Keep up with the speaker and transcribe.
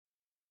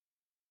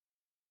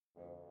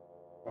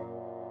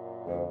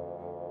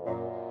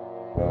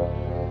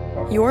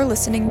You're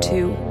listening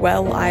to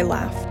Well, I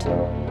Laughed,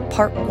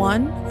 Part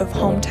 1 of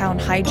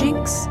Hometown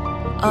Hijinxs,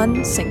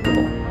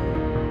 Unsinkable.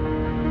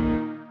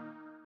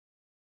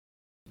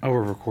 Oh,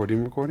 we're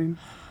recording?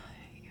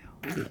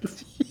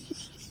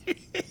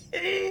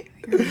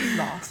 You're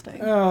exhausting.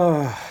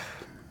 Oh,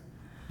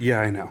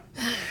 yeah, I know.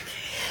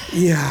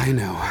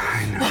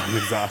 I'm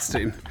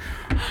exhausting.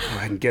 Go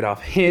ahead and get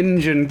off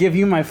Hinge and give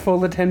you my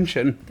full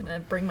attention. I'm gonna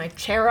bring my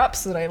chair up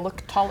so that I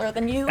look taller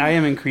than you. I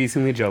am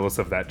increasingly jealous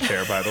of that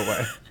chair, by the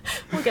way.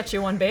 We'll get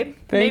you one, babe.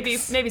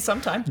 Thanks. Maybe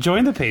sometime.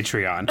 Join the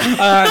Patreon. No,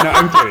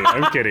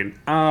 I'm kidding.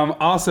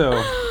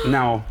 Also,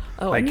 now...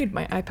 I need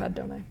my iPad,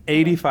 don't I?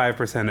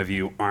 85% of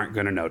you aren't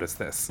going to notice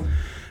this. And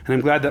I'm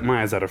glad that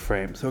Maya's out of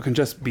frame, so it can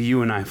just be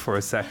you and I for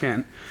a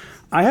second.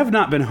 I have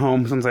not been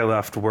home since I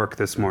left work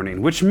this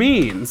morning, which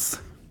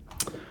means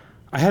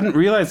I hadn't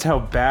realized how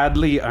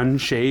badly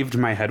unshaved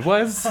my head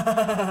was,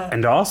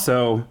 and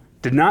also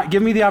did not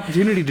give me the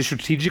opportunity to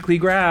strategically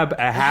grab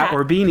a hat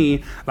or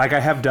beanie like I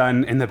have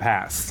done in the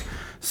past.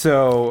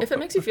 So if it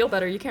makes you feel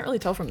better, you can't really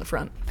tell from the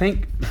front.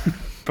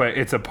 But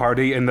it's a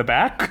party in the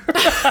back.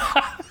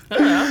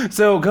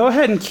 So go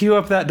ahead and cue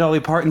up that Dolly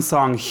Parton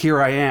song, Here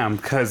I Am,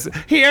 because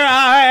here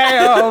I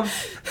am,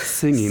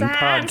 singing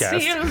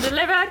podcast. Sealed,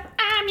 delivered,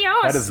 I'm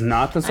yours. That is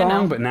not the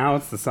song, but now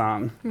it's the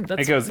song.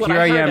 That's it goes, what Here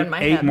I heard am, in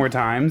my 8 head. more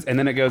times, and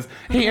then it goes,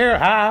 Here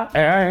I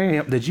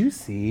am. Did you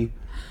see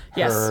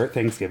her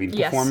Thanksgiving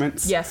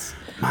performance? Yes.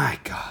 My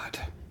God.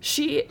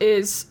 She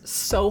is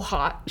so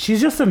hot.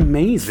 She's just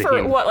amazing.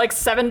 For what, like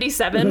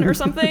 77 or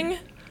something?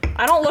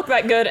 I don't look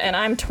that good, and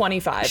I'm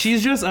 25.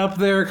 She's just up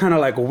there kind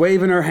of like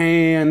waving her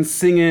hands,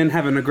 singing,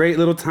 having a great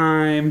little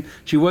time.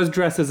 She was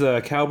dressed as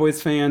a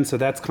Cowboys fan, so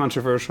that's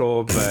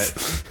controversial,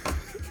 but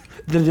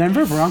the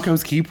Denver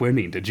Broncos keep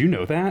winning. Did you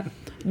know that?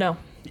 No.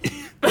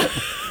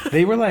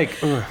 They were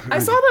like... I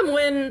saw them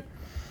win...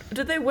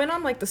 Did they win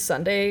on like the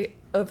Sunday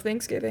of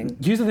Thanksgiving?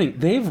 Here's the thing.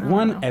 They've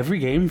won every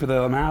game for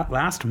the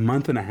last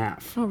month and a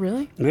half. Oh,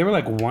 really? They were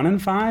like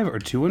 1-5 or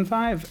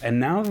 2-5,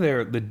 and now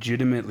they're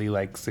legitimately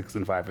like 6-5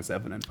 or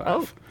 7-5.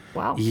 Oh,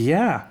 wow.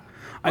 Yeah.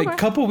 Okay. A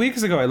couple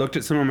weeks ago, I looked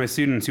at some of my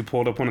students who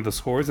pulled up one of the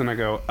scores, and I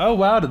go, oh,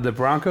 wow, did the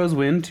Broncos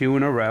win 2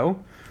 in a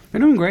row? They're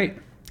doing great.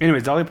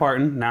 Anyways, Dolly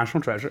Parton,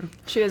 national treasure.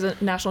 She is a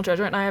national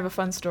treasure, and I have a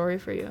fun story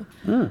for you.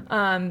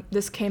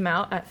 This came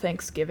out at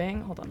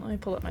Thanksgiving. Hold on, let me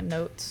pull up my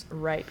notes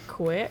right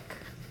quick.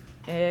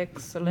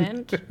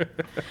 Excellent.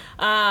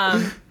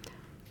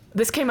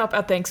 This came up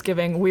at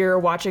Thanksgiving. We were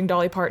watching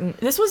Dolly Parton.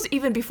 This was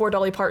even before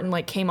Dolly Parton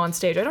came on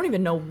stage. I don't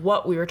even know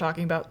what we were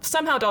talking about.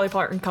 Somehow Dolly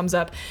Parton comes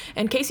up,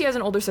 and Casey has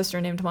an older sister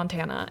named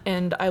Montana,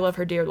 and I love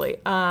her dearly.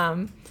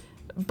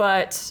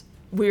 But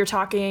we were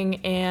talking,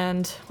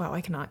 and wow,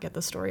 I cannot get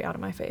the story out of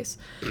my face.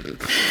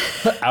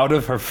 Out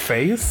of her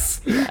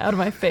face? Yeah, out of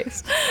my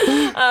face.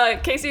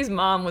 Casey's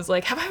mom was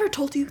like, have I ever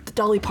told you the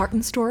Dolly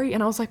Parton story?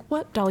 And I was like,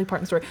 what Dolly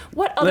Parton story?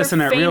 What other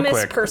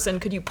famous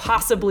person could you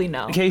possibly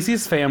know?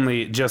 Casey's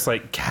family just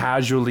like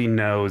casually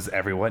knows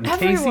everyone.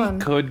 Everyone.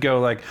 Casey could go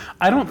like,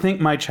 I don't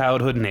think my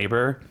childhood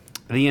neighbor,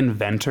 the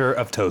inventor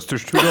of toaster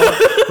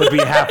strudel, would be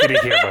happy to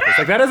hear about this.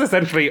 Like, that is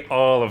essentially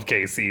all of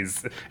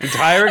Casey's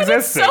entire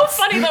existence. It's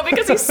so funny, though,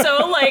 because he's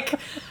so, like,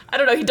 I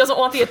don't know, he doesn't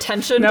want the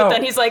attention, but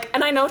then he's like,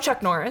 and I know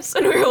Chuck Norris.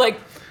 And we were like,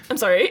 I'm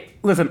sorry.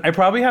 Listen, I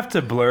probably have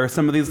to blur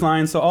some of these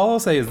lines, so all I'll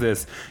say is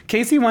this.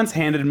 Casey once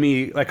handed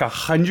me, like,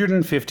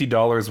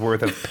 $150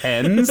 worth of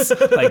pens,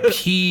 like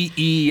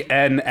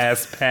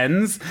PENS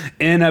pens,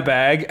 in a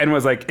bag, and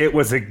was like, it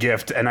was a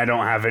gift, and I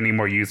don't have any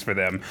more use for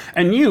them.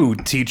 And you,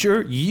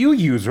 teacher, you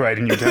use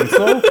writing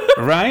utensil,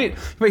 right?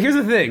 But here's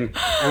the thing.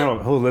 I don't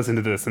know, he'll listen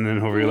to this, and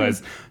then he'll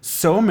realize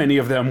so many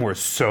of them were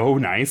so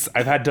nice,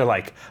 I've had to,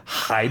 like,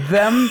 hide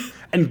them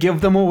and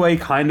give them away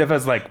kind of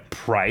as, like,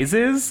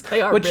 prizes.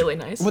 They are really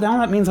nice. Well, now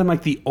that means I'm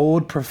like the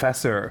old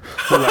professor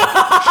who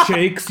like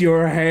shakes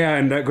your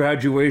hand at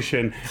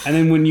graduation, and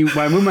then when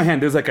I move my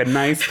hand, there's like a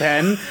nice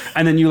pen,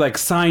 and then you like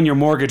sign your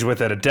mortgage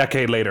with it a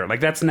decade later. Like,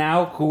 that's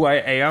now who I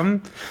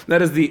am.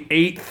 That is the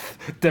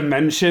 8th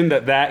dimension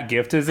that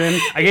gift is in.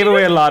 I gave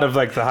away a lot of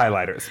like the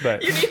highlighters,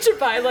 but you need to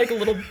buy like a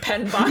little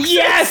pen box.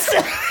 Yes.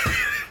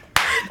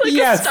 Like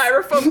a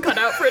styrofoam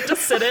cutout for it to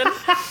sit in.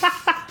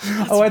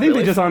 I think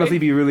they'd just honestly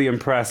be really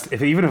impressed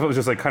even if it was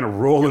just like kind of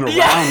rolling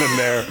around in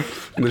there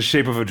in the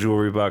shape of a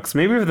jewelry box.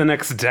 Maybe for the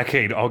next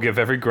decade, I'll give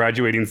every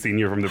graduating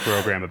senior from the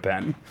program a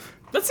pen.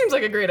 That seems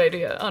like a great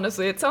idea,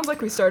 honestly. It sounds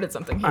like we started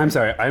something here. I'm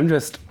sorry.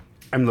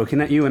 I'm looking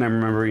at you and I'm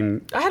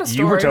remembering I had a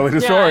story. You were telling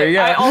a story.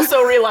 I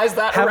also realized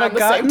that around the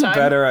same time. Have I gotten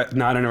better at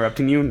not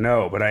interrupting you?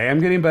 No, but I am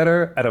getting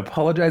better at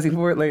apologizing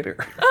for it later.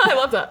 Oh, I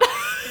love that.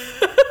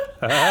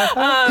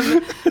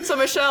 So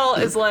Michelle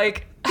is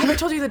like, have I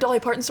told you the Dolly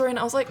Parton story? And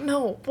I was like,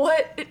 no,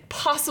 what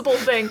possible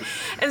thing?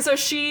 And so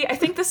I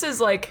think this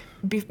is like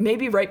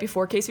maybe right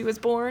before Casey was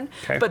born,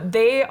 but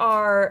they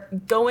are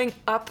going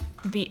up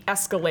the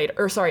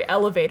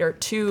elevator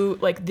to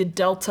like the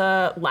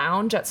Delta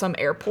Lounge at some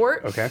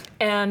airport. Okay.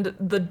 And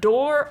the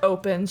door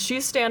opens.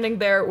 She's standing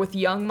there with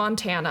young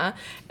Montana,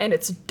 and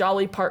it's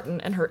Dolly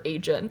Parton and her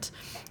agent.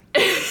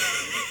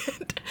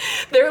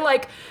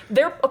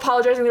 They're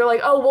apologizing. They're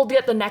like, oh, we'll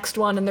get the next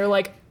one. And they're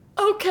like,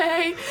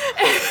 okay. And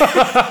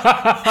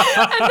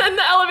then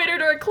the elevator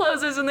door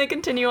closes and they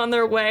continue on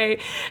their way.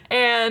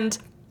 And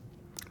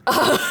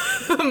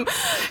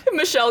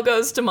Michelle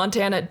goes to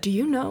Montana, do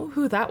you know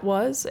who that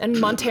was?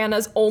 And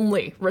Montana's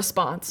only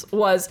response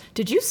was,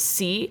 did you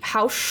see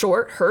how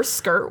short her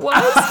skirt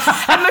was?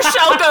 And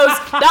Michelle goes,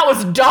 that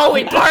was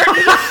Dolly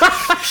Parton.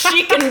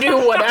 She can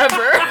do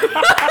whatever.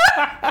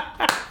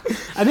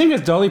 I think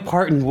as Dolly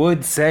Parton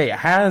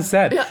has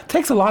said, it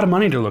takes a lot of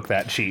money to look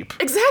that cheap.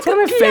 Exactly. It's one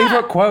of my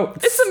favorite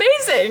quotes. It's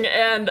amazing.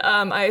 And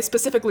I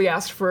specifically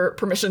asked for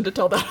permission to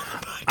tell that on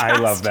the podcast. I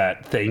love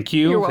that. Thank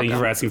you. You're welcome. Thank you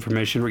for asking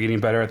permission. We're getting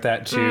better at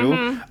that,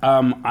 too.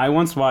 I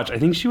once watched, I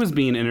think she was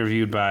being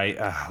interviewed by,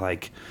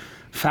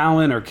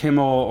 Fallon or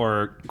Kimmel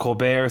or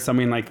Colbert or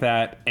something like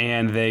that.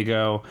 And they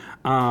go,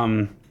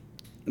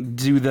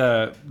 do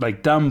the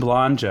dumb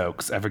blonde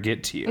jokes ever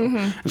get to you?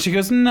 And she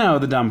goes, no,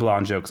 the dumb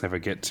blonde jokes never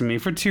get to me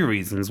for two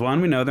reasons.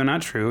 One, we know they're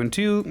not true, and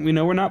two, we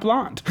know we're not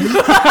blonde. Oh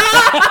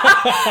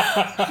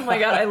my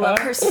God, I love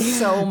her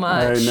so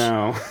much. I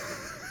know.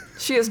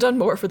 She has done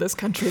more for this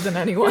country than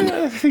anyone.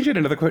 I think she had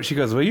another quote. She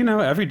goes,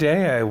 well, every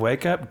day I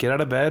wake up, get out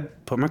of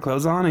bed, put my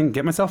clothes on, and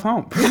get myself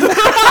home.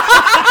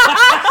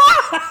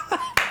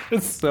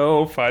 It's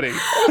so funny.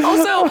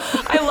 Also,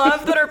 I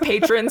love that our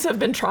patrons have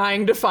been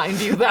trying to find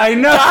you that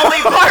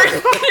Dolly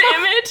Parton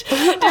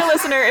image. Dear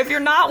listener, if you're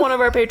not one of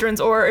our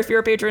patrons, or if you're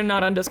a patron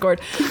not on Discord,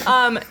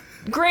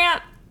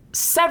 Grant,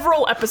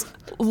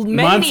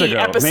 months ago,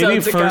 episodes maybe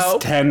ago,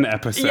 first 10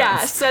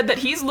 episodes, said that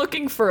he's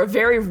looking for a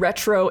very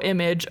retro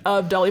image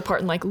of Dolly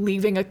Parton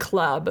leaving a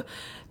club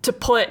to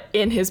put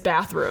in his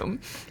bathroom.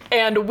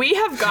 And we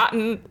have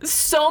gotten,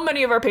 so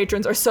many of our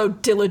patrons are so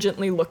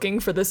diligently looking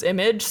for this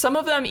image. Some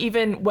of them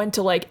even went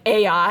to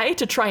AI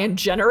to try and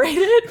generate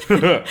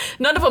it.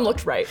 None of them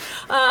looked right.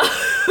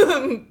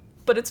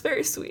 But it's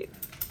very sweet.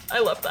 I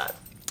love that.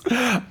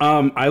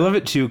 I love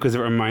it too because it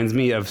reminds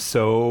me of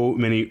so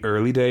many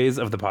early days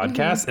of the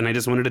podcast. And I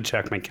just wanted to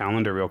check my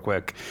calendar real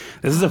quick.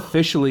 This is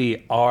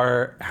officially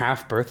our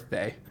half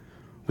birthday.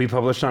 We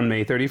published on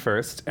May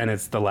 31st, and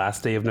it's the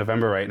last day of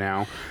November right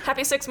now.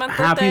 Happy 6-month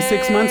birthday. Happy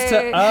 6 months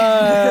to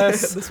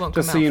us. This won't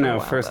just come so out you for a know,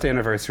 while, first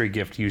anniversary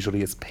gift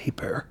usually is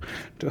paper.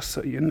 Just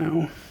so you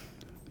know.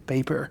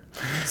 Paper.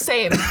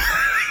 Same.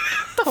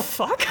 The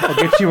fuck? I'll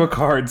get you a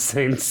card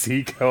saying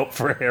seek help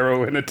for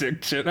heroin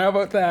addiction. How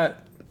about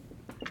that?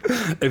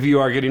 If you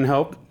are getting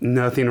help,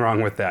 nothing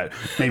wrong with that.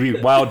 Maybe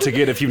wild to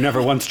get if you've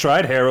never once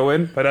tried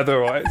heroin, but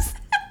otherwise...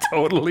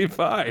 totally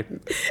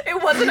fine.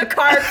 It wasn't a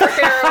card for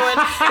heroin.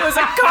 It was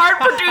a card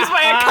produced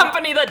by a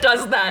company that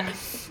does that.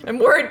 I'm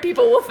worried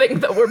people will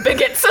think that we're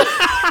bigots.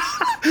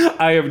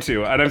 I am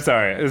too, and I'm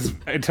sorry.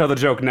 I tell the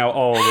joke now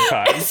all the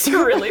time. It's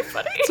really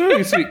funny. It's a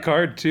really sweet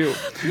card too.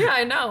 Yeah,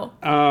 I know.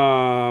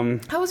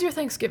 How was your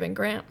Thanksgiving,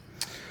 Grant?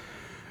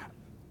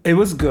 It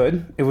was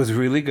good. It was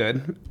really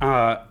good.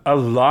 A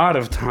lot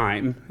of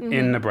time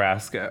in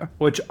Nebraska,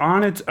 which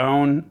on its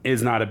own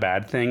is not a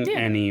bad thing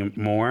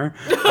anymore.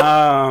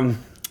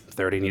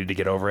 30, needed to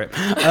get over it.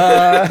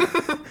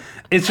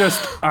 It's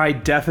just, I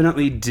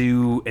definitely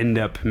do end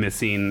up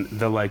missing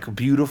the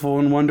beautiful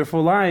and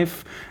wonderful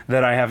life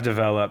that I have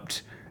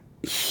developed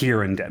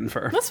here in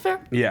Denver. That's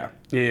fair. Yeah.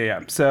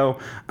 So,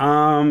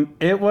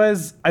 it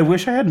was, I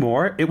wish I had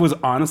more. It was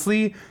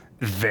honestly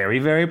very,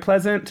 very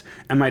pleasant.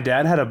 And my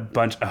dad had a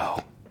bunch,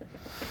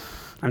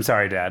 I'm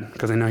sorry, Dad,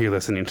 because I know you're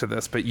listening to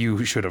this, but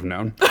you should have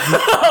known.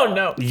 Oh,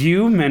 no.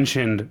 You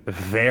mentioned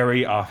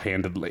very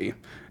offhandedly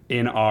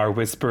in our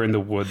Whisper in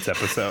the Woods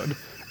episode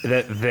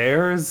that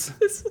there's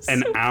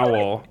an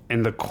owl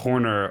in the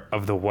corner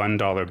of the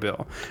 $1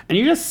 bill. And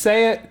you just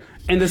say it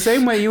in the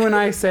same way you and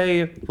I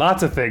say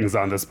lots of things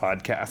on this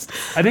podcast.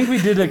 I think we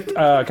did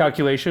a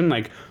calculation,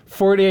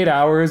 48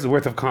 hours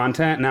worth of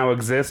content now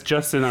exists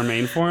just in our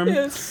main form.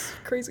 It's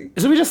crazy.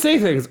 So we just say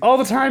things all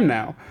the time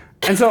now.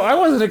 And so I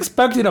wasn't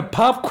expecting a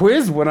pop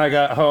quiz when I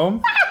got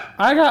home.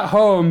 I got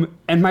home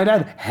and my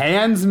dad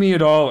hands me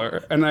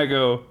 $1 and I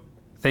go,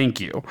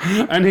 thank you.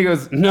 And he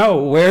goes,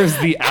 no, where's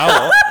the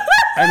owl?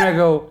 And I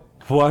go,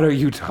 what are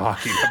you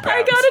talking about?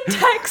 I got a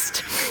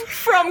text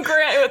from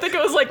Grant. I think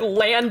it was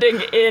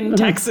landing in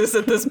Texas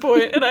at this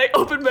point. And I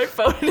opened my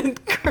phone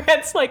and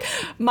Grant's like,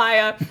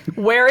 Maya,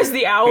 where is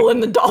the owl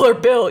in the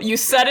 $1 bill? You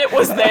said it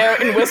was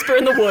there in Whisper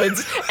in the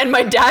Woods and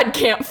my dad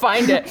can't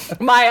find it.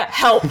 Maya,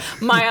 help.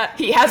 Maya,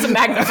 he has a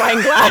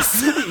magnifying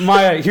glass.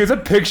 Maya, here's a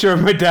picture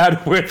of my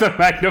dad with a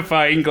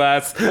magnifying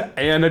glass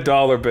and a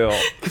 $1 bill.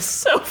 It's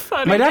so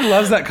funny. My dad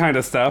loves that kind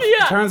of stuff.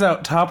 Yeah. Turns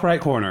out top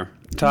right corner.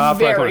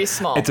 Very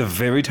small. It's a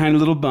very tiny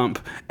little bump,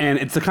 and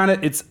it's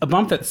a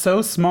bump that's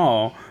so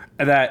small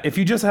that if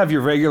you just have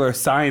your regular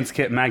science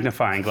kit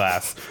magnifying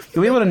glass,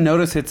 you'll be able to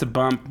notice it's a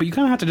bump, but you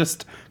kind of have to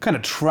just kind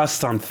of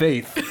trust on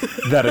faith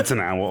that it's an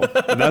owl.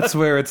 That's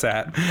where it's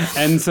at.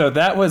 And so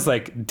that was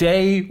like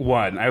day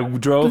one. I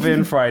drove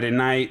in Friday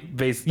night,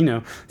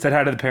 said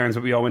hi to the parents,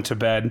 but we all went to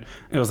bed.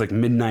 It was like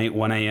midnight,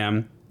 1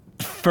 a.m.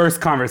 First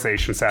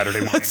conversation Saturday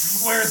morning.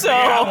 Where's the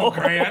owl,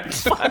 Grant?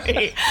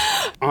 Funny.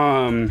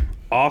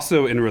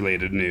 Also in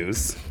related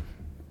news,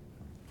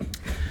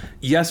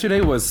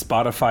 yesterday was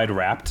Spotify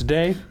Wrapped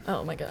Day.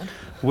 Oh my God.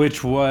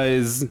 Which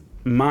was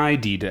my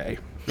D-Day.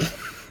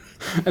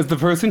 As the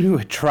person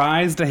who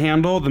tries to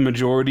handle the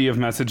majority of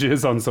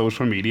messages on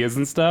social medias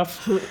and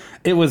stuff,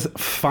 it was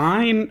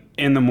fine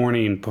in the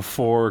morning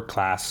before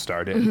class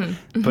started.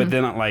 But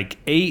then at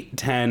like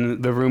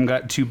 8:10, the room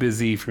got too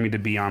busy for me to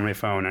be on my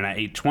phone. And at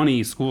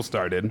 8:20, school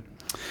started.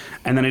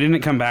 And then I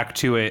didn't come back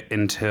to it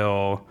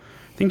until,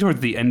 I think,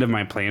 towards the end of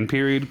my plan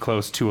period,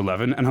 close to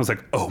 11. And I was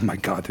like, oh my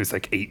God, there's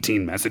like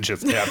 18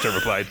 messages I have to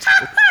reply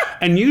to.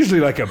 And usually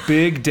like a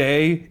big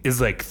day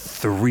is like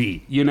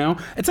 3, you know?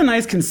 It's a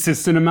nice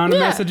consistent amount of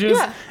messages.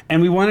 Yeah.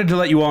 And we wanted to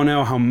let you all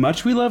know how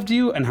much we loved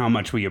you and how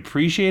much we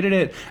appreciated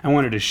it. I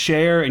wanted to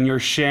share, and you're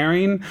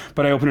sharing.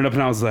 But I opened it up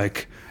and I was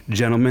like,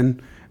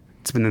 gentlemen,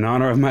 it's been an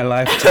honor of my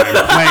lifetime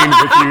playing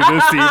with you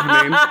this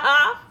evening.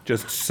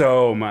 Just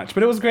so much.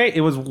 But it was great.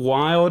 It was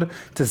wild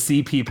to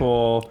see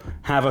people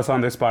have us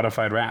on their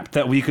Spotify Wrapped,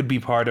 that we could be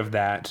part of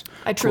that.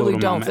 I truly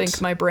don't think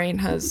my brain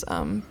has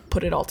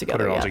put it all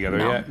together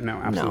yet. No,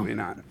 absolutely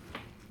not.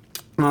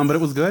 But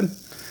it was good.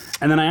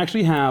 And then I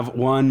actually have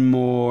one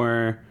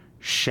more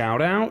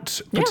shout out,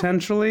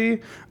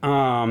 potentially.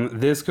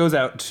 This goes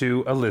out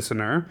to a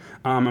listener.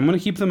 I'm going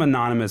to keep them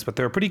anonymous, but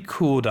they're a pretty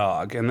cool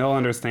dog, and they'll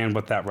understand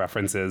what that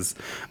reference is.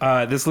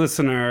 This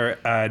listener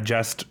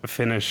just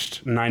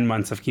finished 9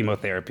 months of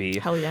chemotherapy.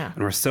 Hell yeah.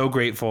 And we're so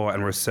grateful,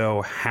 and we're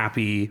so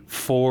happy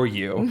for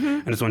you.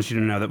 And I just want you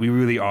to know that we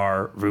really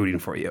are rooting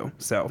for you.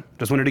 So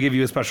just wanted to give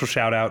you a special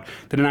shout out.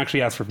 Didn't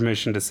actually ask for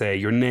permission to say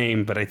your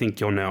name, but I think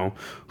you'll know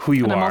who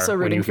you are. And I'm also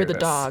rooting for the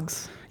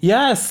dogs.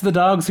 Yes, the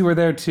dogs who were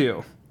there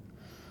too.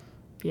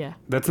 Yeah.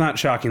 That's not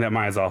shocking that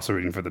Maya's also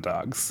rooting for the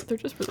dogs. They're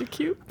just really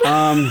cute.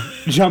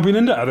 Jumping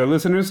into other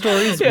listener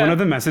stories, one of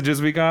the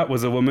messages we got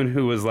was a woman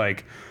who was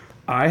like,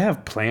 I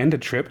have planned a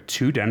trip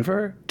to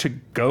Denver to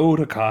go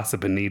to Casa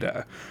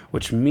Bonita,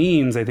 which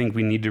means I think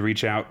we need to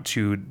reach out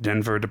to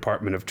Denver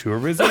Department of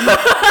Tourism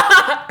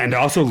and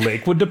also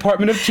Lakewood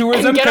Department of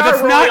Tourism,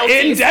 because it's not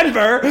in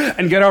Denver,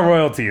 and get our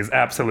royalties.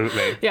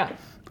 Absolutely. Yeah.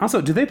 Also,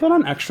 do they put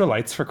on extra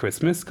lights for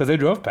Christmas? Because I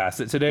drove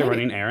past it today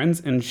running errands,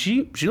 and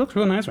she looks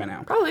real nice right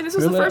now. Probably. This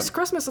is the first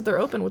Christmas that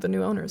they're open with the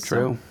new owners.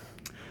 True.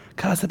 So.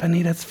 Casa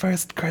Bonita's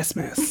first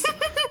Christmas.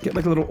 Get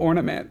like a little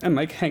ornament and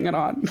like hang it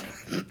on.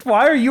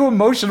 Why are you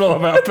emotional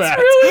about that?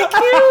 It's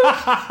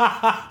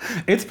really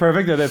cute. It's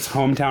perfect that it's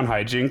Hometown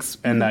Hijinxs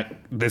and that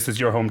this is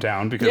your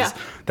hometown, because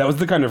that was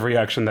the kind of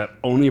reaction that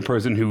only a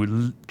person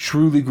who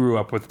truly grew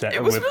up with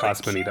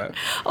Casa Bonita.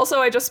 Also,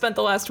 I just spent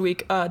the last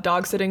week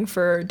dog sitting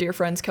for dear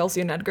friends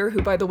Kelsey and Edgar,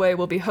 who, by the way,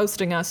 will be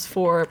hosting us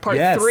for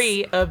part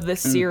 3 of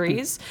this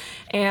series.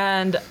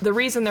 And the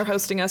reason they're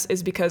hosting us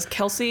is because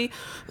Kelsey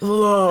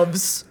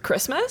loves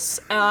Christmas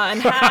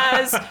and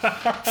has,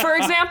 for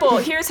example,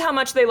 here's how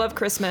much they love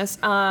Christmas.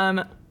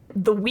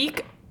 The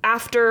week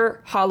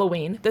after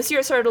Halloween, this year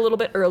it started a little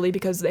bit early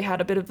because they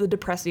had a bit of the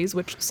depressies,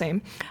 which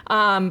same,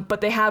 but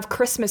they have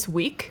Christmas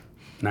week.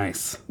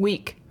 Nice.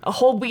 A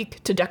whole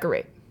week to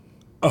decorate.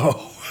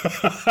 Oh,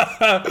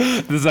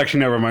 this is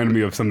actually now reminded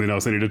me of something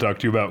else I need to talk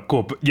to you about.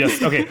 Cool. But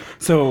yes. Okay.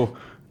 So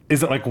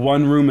is it like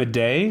one room a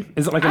day?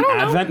 Is it like an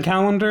advent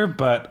calendar,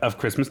 but of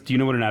Christmas? Do you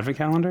know what an advent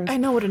calendar is? I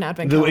know what an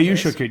advent calendar is. The way you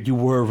shook it, you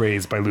were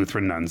raised by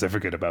Lutheran nuns. I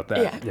forget about that.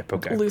 Yeah. Yep,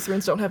 okay.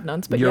 Lutherans don't have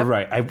nuns, but you're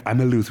right. I'm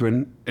a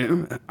Lutheran.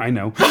 I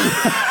know.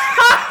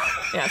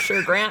 Yeah,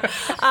 sure, Grant.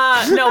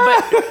 No,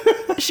 but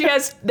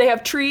they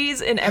have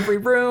trees in every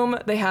room.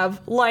 They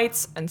have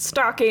lights and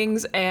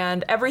stockings,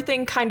 and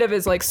everything kind of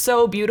is like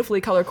so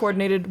beautifully color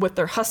coordinated with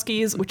their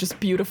huskies, which is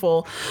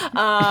beautiful.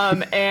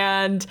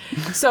 And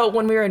so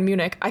when we were in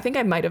Munich, I think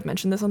I might have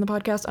mentioned this on the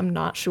podcast, I'm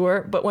not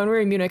sure, but when we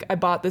were in Munich, I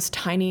bought this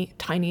tiny,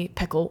 tiny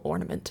pickle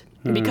ornament.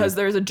 Because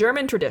there's a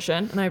German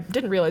tradition, and I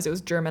didn't realize it was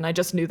German. I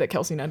just knew that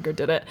Kelsey and Edgar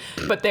did it.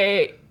 But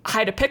they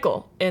hide a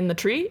pickle in the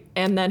tree,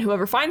 and then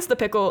whoever finds the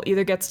pickle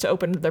either gets to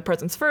open their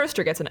presents first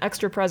or gets an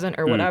extra present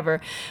or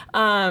whatever.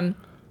 And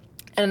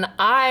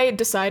I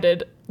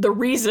decided the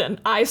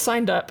reason I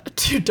signed up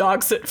to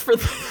dog sit for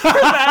them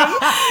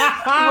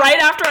right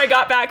after I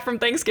got back from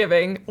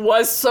Thanksgiving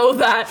was so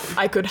that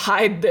I could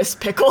hide this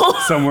pickle.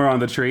 Somewhere on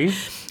the tree?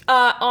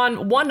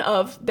 On one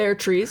of their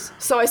trees.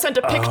 So I sent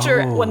a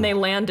picture when they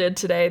landed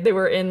today. They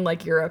were in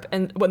like Europe,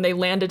 and when they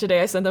landed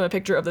today, I sent them a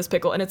picture of this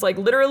pickle, and it's like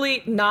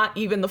literally not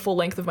even the full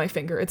length of my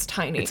finger. It's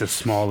tiny. It's a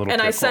small little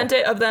pickle. And I sent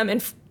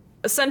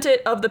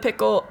it of the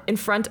pickle in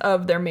front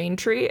of their main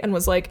tree and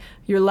was like,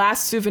 your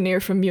last souvenir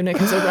from Munich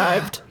has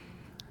arrived.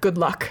 Good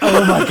luck.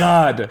 Oh my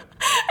God.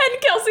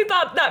 And Kelsey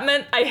thought that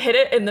meant I hid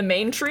it in the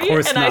main tree. Of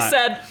course and not. I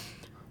said,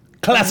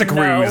 Classic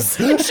no. ruse.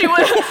 And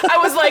I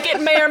was like,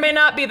 it may or may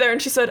not be there.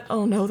 And she said,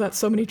 oh no, that's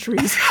so many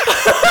trees.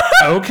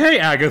 Okay,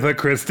 Agatha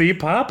Christie,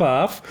 pop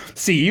off.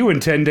 See you in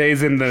 10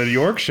 days in the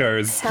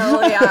Yorkshires.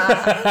 Hell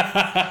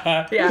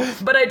yeah. Yeah,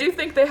 but I do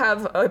think they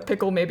have a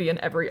pickle maybe in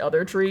every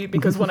other tree,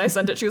 because when I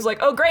sent it, she was like,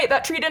 oh great,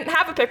 that tree didn't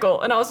have a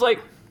pickle. And I was like,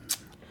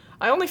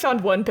 I only found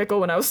one pickle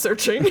when I was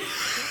searching.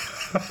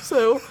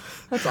 So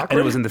that's awkward. And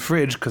it was in the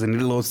fridge because I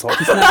needed a little salt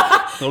and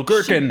snack. Little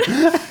gherkin.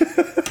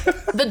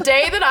 The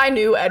day that I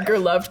knew Edgar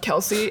loved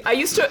Kelsey,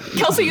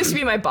 Kelsey used to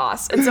be my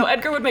boss, and so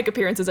Edgar would make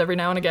appearances every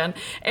now and again,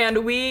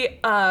 and we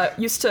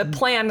used to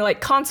plan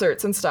like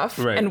concerts and stuff,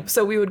 right. And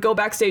so we would go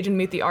backstage and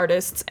meet the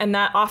artists, and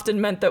that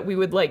often meant that we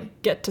would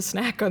like get to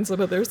snack on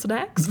some of their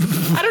snacks.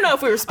 I don't know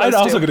if we were supposed to.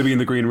 I'm also going to be in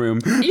the green room.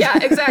 Yeah,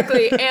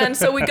 exactly. And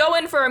so we go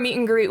in for our meet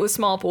and greet with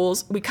Small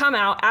Pools. We come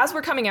out. As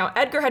we're coming out,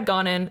 Edgar had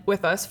gone in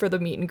with us for the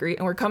meet and greet,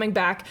 and we're coming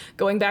back,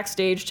 going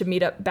backstage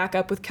to back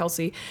up with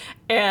Kelsey,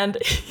 and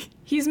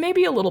he's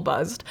maybe a little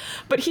buzzed,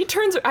 but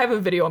I have a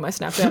video on my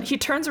Snapchat. He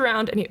turns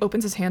around and he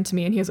opens his hand to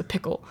me and he has a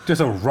pickle.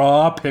 Just a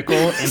raw pickle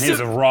in his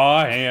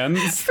raw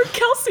hands. For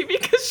Kelsey,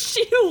 because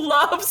she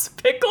loves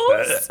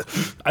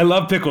pickles. I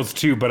love pickles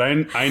too, but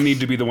I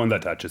need to be the one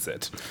that touches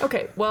it.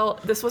 Okay, well,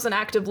 this was an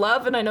act of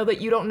love, and I know that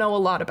you don't know a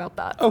lot about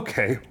that.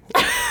 Okay.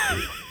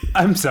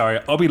 I'm sorry.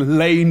 I'll be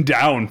laying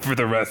down for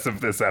the rest of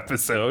this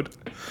episode.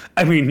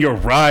 I mean, you're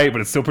right,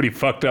 but it's still pretty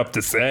fucked up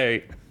to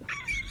say.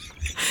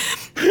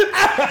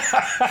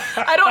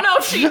 I don't know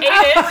if she ate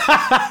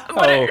it,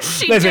 but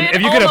she listen, did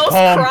if you get a almost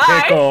palm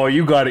cry. pickle,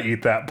 you gotta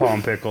eat that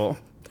palm pickle.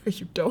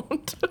 You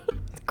don't.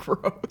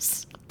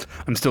 Gross.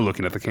 I'm still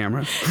looking at the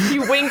camera.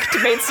 You winked,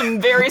 made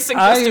some very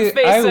suggestive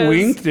faces. I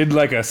winked, did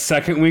like a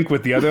second wink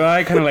with the other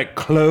eye, kind of like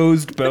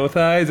closed both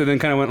eyes, and then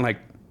kind of went like...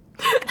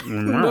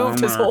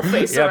 Moved his whole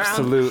face around.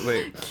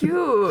 Absolutely.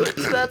 Cute.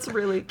 That's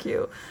really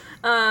cute.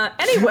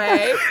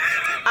 Anyway,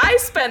 I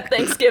spent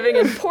Thanksgiving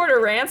in Port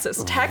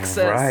Aransas,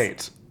 Texas.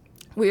 Right.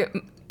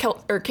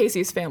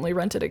 Casey's family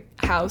rented a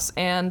house,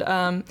 and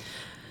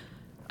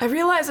I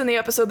realized in the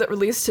episode that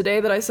released today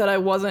that I said I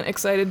wasn't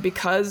excited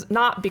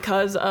not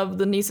because of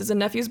the nieces and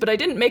nephews, but I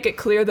didn't make it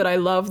clear that I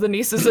love the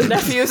nieces and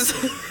nephews.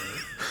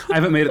 I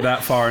haven't made it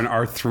that far in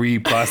our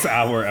 3+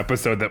 hour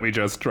episode that we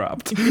just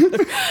dropped.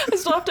 I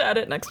still have to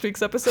edit next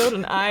week's episode,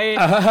 and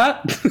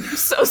I'm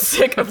so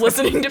sick of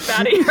listening to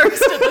Patty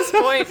Hearst at this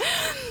point.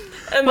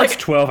 And What's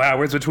 12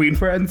 hours between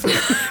friends?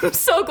 I'm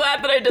so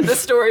glad that I did this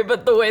story,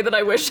 but the way that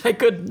I wish I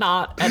could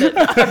not edit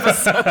the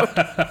episode.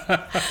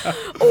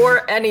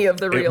 Or any of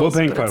the reels. It will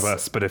bankrupt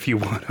us, but if you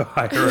want to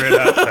hire it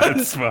out,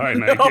 that's fine.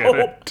 No. I get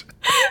it.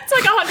 It's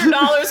like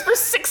 $100 for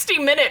 60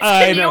 minutes.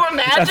 Can you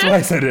imagine? That's why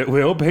I said it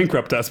will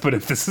bankrupt us, but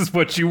if this is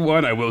what you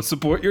want, I will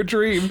support your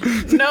dream.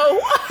 No.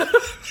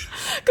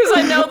 Because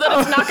I know that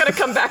it's not going to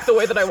come back the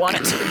way that I want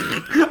it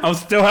to. I'll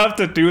still have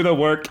to do the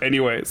work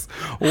anyways.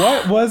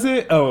 What was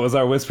it? Oh, it was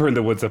our Whisper in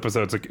the Woods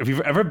episode. So if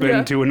you've ever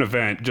been to an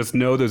event, just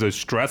know there's a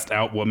stressed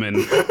out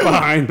woman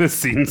behind the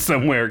scenes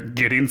somewhere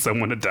getting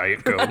someone a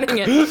Diet Coke.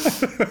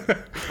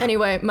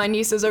 Anyway, my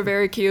nieces are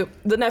very cute.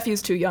 The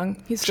nephew's too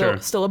young. He's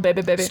still a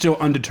baby. Still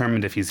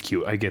undetermined if he's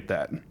cute. I get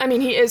that. I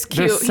mean, he is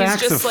cute. They're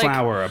sacks He's of just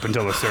flour up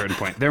until a certain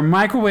point. They're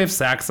microwave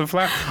sacks of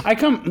flour.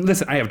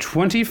 Listen, I have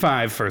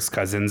 25 first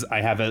cousins.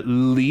 I have at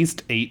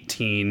least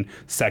 18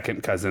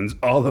 second cousins,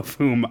 all of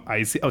whom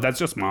I see. Oh, that's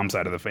just mom's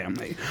side of the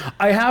family.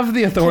 I have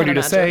the authority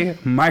to say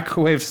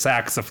microwave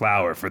sacks of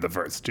flour for the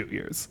first 2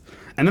 years.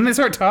 And then they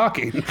start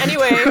talking.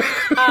 Anyway,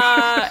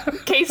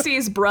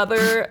 Casey's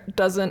brother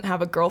doesn't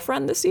have a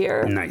girlfriend this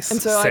year. Nice.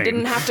 And so I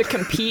didn't have to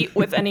compete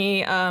with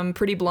any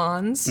pretty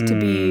blondes to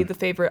be the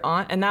favorite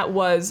aunt. And that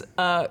was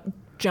a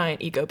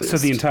giant ego boost. So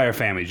the entire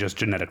family just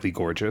genetically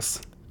gorgeous.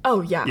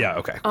 Oh, yeah. Yeah,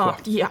 okay, cool.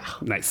 Yeah.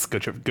 Nice.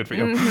 Good for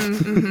you.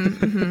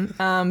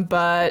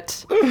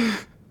 But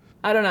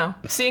I don't know.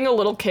 Seeing a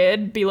little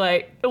kid be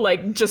I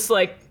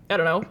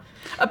don't know.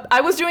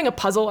 I was doing a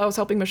puzzle. I was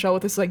helping Michelle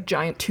with this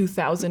giant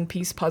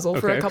 2,000-piece puzzle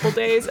for a couple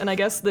days, and I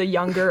guess the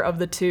younger of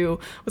the two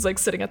was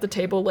sitting at the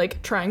table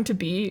trying to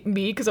be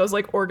me because I was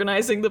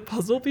organizing the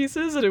puzzle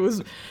pieces, and it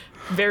was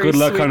very Good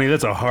luck, sweet. honey.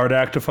 That's a hard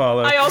act to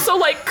follow. I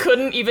also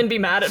couldn't even be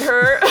mad at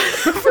her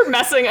for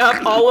messing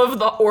up all of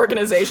the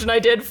organization I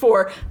did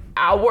for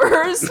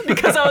hours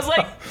because I was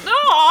like, no.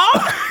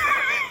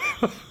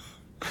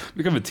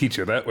 Become a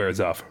teacher, that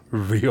wears off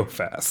real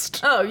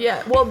fast. Oh,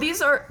 yeah. Well,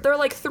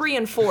 they're 3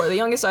 and 4. The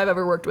youngest I've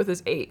ever worked with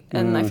is 8.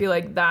 And I feel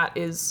like that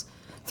is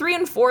 3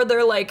 and 4.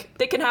 They're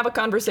they can have a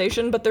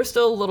conversation, but they're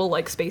still a little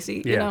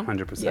spacey. Yeah, you know?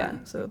 100%. Yeah,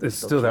 so it's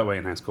still that way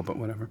in high school, but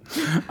whatever.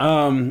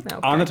 On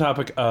the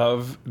topic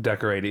of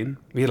decorating,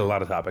 we had a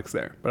lot of topics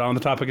there, but on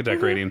the topic of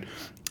decorating,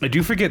 I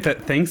do forget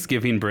that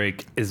Thanksgiving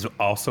break is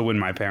also when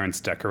my parents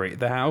decorate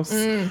the house.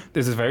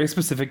 There's a very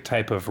specific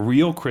type of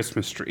real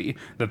Christmas tree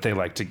that they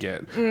like to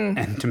get.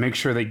 And to make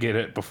sure they get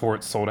it before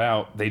it's sold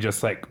out, they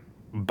just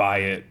buy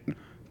it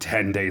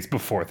 10 days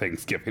before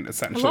Thanksgiving,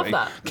 essentially. I love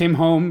that. Came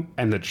home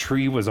and the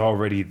tree was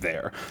already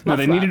there. Now,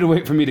 they that. needed to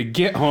wait for me to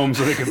get home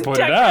so they could put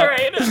it up.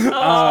 Decorate it.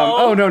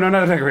 No,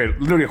 not decorate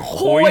it. Literally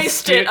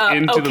hoist it up.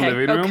 into the Okay,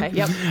 living room. okay,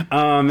 yep.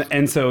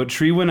 And so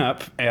tree went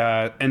up,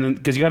 and then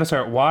because you got to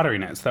start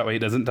watering it so that way it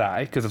doesn't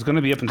die, because it's going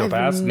to be up until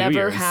past New Never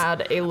Year's.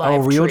 had a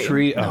live real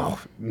tree. No. Oh,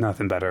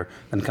 nothing better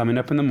than coming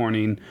up in the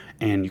morning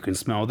and you can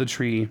smell the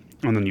tree,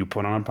 and then you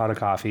put on a pot of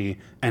coffee,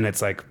 and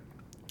it's like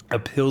a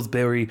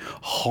Pillsbury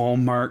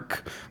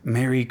Hallmark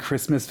Merry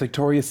Christmas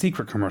Victoria's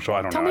Secret commercial.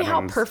 I don't know. Tell me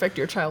how perfect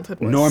your childhood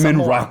was. Norman Some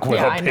more.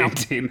 Rockwell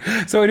painting.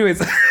 So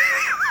anyways,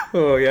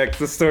 oh yeah, 'cause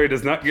the story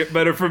does not get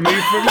better for me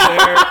from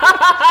there.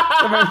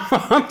 So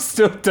my mom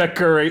still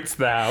decorates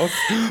the house.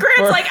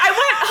 Grant's like, I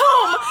went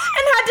home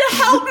and had to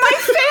help my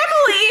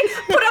family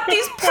put up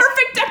these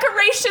perfect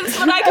decorations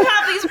so that I could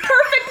have these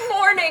perfect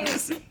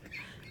mornings.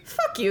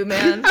 Fuck you,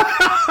 man.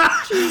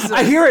 Jesus.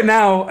 I hear it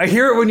now. I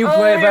hear it when you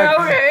play it back.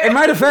 Okay. In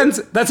my defense,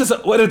 that's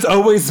just what it's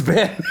always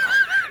been.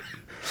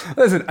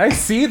 Listen, I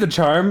see the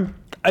charm.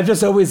 I've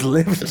just always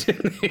lived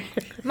in it.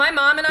 My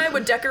mom and I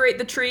would decorate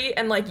the tree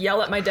and like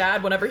yell at my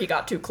dad whenever he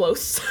got too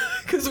close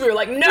because we were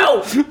like,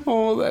 no.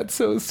 Oh, that's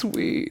so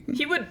sweet.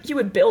 He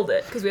would build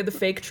it because we had the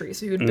fake tree,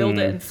 so he would build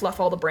it and fluff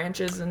all the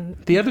branches and.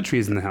 The other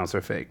trees in the house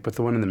are fake, but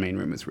the one in the main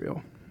room is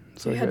real.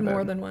 So We had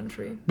more than one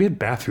tree. We had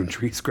bathroom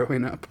trees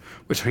growing up,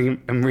 which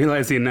I'm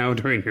realizing now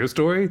during your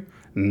story,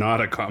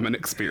 not a common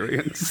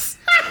experience.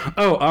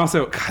 Oh,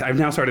 also, God, I've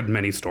now started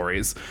many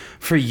stories.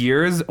 For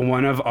years,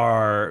 one of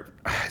our,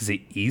 is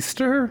it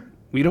Easter?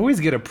 We'd always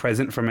get a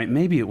present from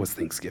maybe it was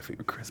Thanksgiving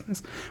or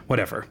Christmas,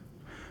 whatever.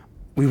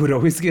 We would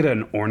always get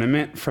an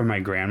ornament from my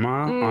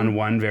grandma on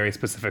one very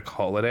specific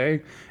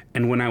holiday.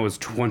 And when I was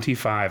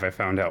 25, I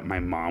found out my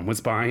mom was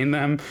buying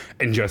them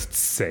and just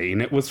saying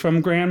it was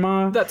from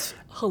grandma. That's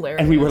hilarious.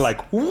 And we were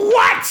like,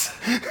 what?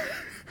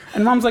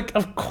 And mom's like,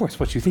 of course,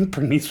 what, you think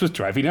Bernice was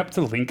driving up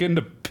to Lincoln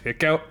to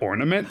pick out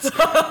ornaments?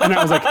 And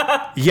I was like,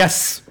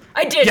 yes.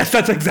 I did. Yes,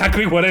 that's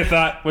exactly what I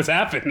thought was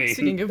happening.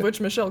 Speaking of which,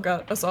 Michelle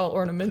got us all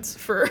ornaments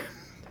from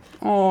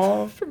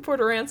Port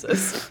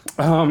Aransas.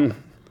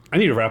 I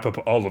need to wrap up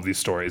all of these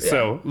stories. Yeah.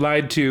 So,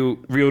 lied to,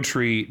 real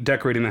tree,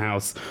 decorating the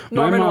house.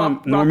 Norman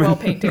Rockwell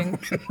painting.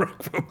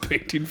 Rockwell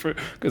painting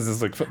because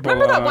it's like football.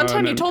 Remember that one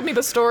time you told me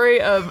the story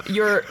of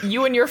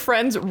you and your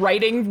friends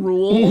writing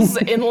rules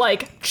in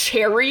like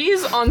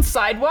cherries on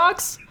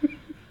sidewalks?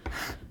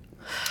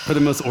 For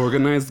the most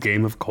organized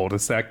game of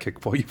cul-de-sac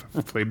kickball you've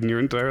ever played in your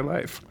entire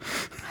life.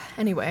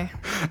 Anyway.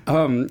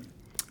 God,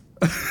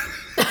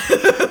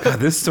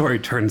 this story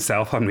turned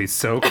south on me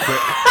so quick.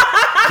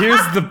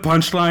 Here's the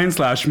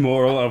punchline /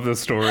 moral of the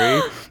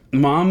story.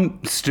 Mom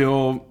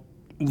still,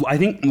 I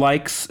think,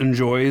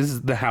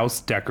 enjoys the house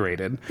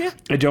decorated. Yeah.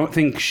 I don't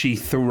think she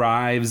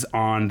thrives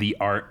on the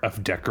art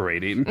of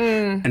decorating.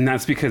 And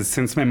that's because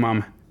since my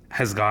mom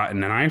has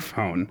gotten an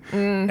iPhone,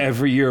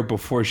 every year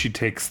before she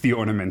takes the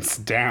ornaments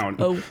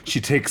down,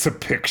 she takes a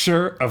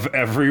picture of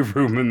every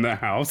room in the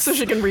house. So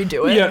she can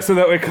redo it? Yeah, so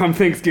that way come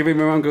Thanksgiving,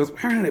 my mom goes,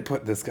 where did I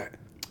put this guy?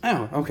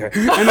 Oh, okay.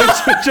 And then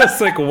she'll just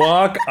like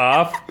walk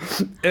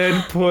off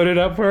and put it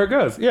up where it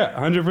goes. Yeah,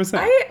 100%.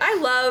 I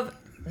love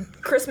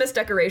Christmas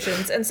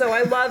decorations, and so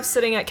I love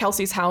sitting at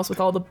Kelsey's house with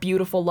all the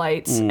beautiful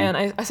lights. And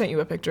I sent you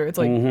a picture. It's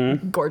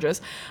like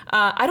gorgeous.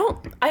 I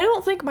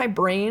don't think my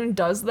brain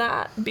does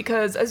that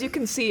because, as you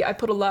can see, I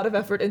put a lot of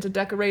effort into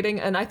decorating,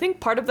 and I think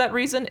part of that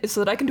reason is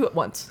so that I can do it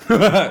once.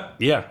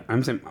 Yeah,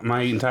 I'm saying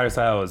my entire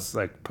style is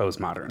like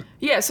postmodern.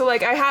 Yeah, so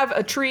like I have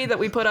a tree that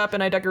we put up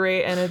and I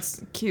decorate and it's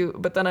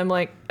cute, but then I'm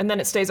like, and then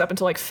it stays up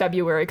until like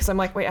February because I'm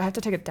like, wait, I have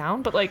to take it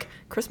down, but like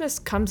Christmas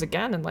comes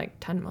again in like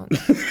 10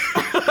 months.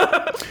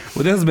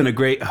 Well, this has been a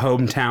great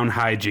Hometown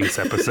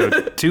Hijinxs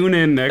episode. Tune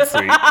in next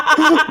week.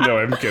 No,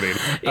 I'm kidding.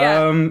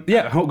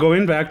 Yeah.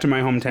 Going back to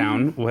my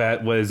hometown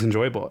was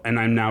enjoyable, and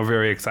I'm now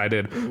very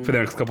excited for the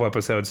next couple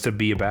episodes to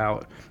be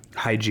about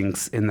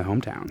hijinks in the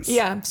hometowns.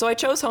 Yeah, so I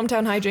chose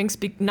Hometown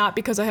Hijinxs not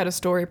because I had a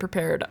story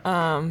prepared,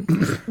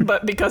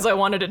 but because I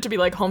wanted it to be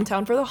like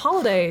hometown for the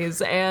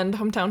holidays, and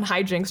Hometown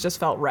Hijinxs just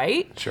felt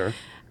right. Sure.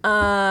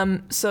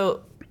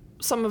 So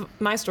some of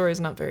my story is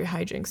not very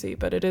hijinksy,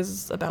 but it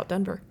is about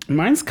Denver.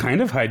 Mine's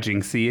kind of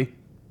hijinksy.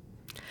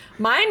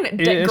 Mine,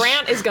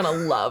 Grant is gonna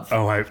love.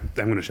 Oh, I'm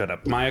gonna shut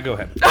up. Maya, go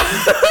ahead.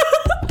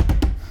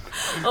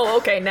 Oh,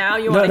 okay, now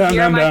you want to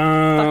hear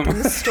my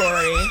fucking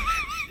story.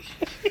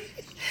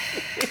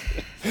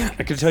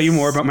 I could tell you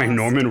more about my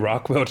Norman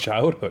Rockwell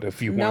childhood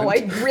if you want. No,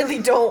 I really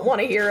don't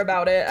want to hear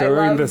about it.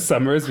 During the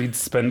summers, we'd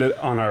spend it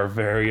on our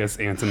various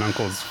aunts and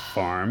uncles'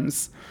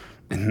 farms.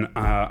 And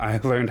I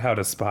learned how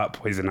to spot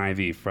poison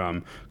ivy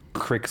from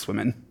creek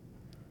swimming.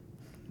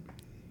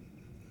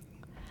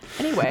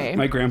 Anyway.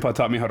 My grandpa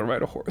taught me how to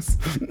ride a horse.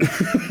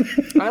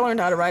 I learned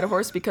how to ride a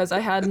horse because I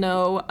had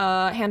no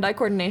hand-eye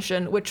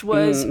coordination, which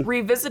was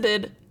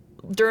revisited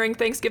during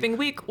Thanksgiving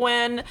week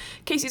when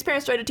Casey's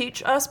parents tried to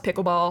teach us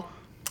pickleball.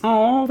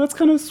 Oh, that's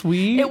kind of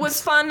sweet. It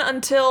was fun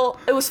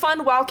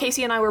while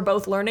Casey and I were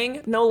both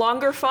learning. No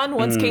longer fun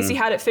once Casey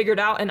had it figured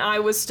out and I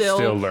was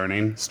still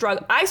learning.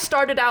 I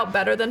started out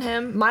better than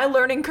him. My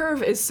learning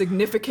curve is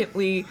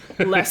significantly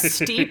less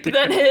steep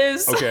than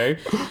his. Okay.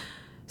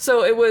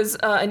 So it was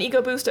an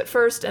ego boost at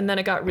first, and then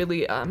it got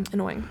really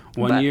annoying.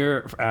 One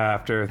year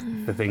after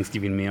the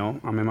Thanksgiving meal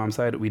on my mom's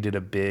side, we did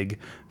a big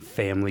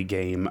family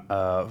game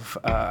of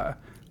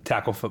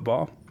tackle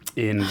football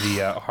in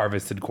the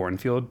harvested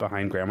cornfield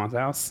behind Grandma's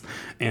house.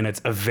 And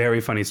it's a very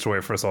funny story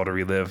for us all to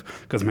relive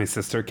because my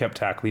sister kept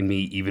tackling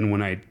me even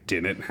when I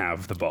didn't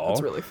have the ball.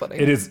 That's really funny.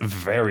 It is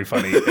very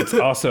funny. It's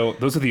also,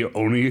 those are the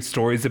only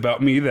stories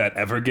about me that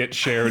ever get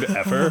shared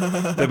ever.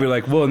 They'll be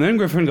like, well, and then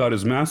Griffin got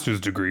his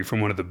master's degree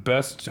from one of the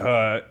best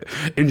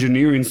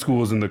engineering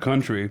schools in the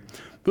country.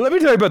 But let me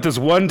tell you about this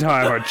one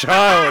time our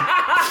child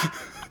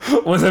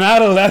was an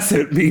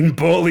adolescent being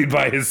bullied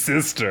by his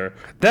sister.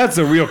 That's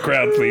a real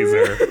crowd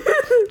pleaser.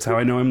 That's how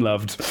I know I'm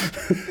loved.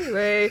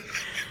 Anyway.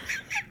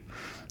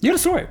 You had a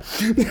story.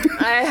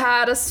 I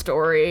had a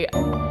story.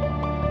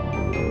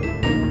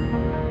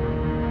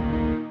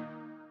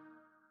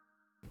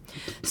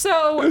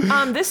 So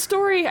this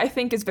story, I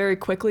think, is very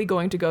quickly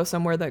going to go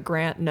somewhere that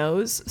Grant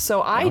knows.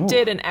 So I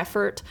did an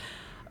effort,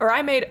 or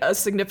I made a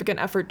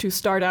significant effort to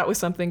start out with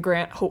something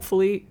Grant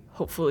hopefully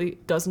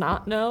does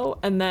not know,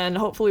 and then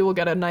hopefully we'll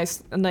get a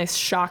nice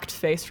shocked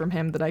face from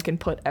him that I can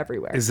put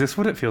everywhere. Is this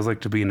what it feels like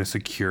to be in a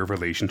secure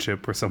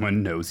relationship where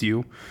someone knows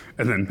you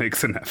and then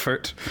makes an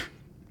effort?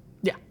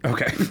 Yeah.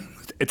 Okay.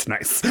 It's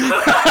nice.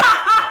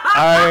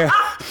 I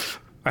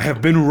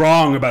have been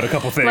wrong about a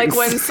couple things. Like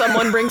when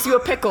someone brings you a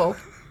pickle.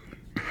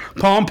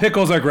 Palm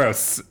pickles are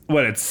gross.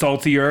 What, it's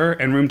saltier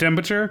and room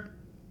temperature?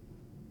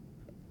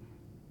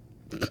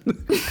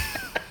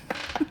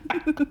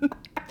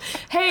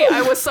 Hey,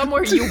 I was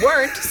somewhere you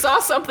weren't, saw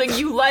something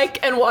you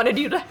like, and wanted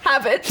you to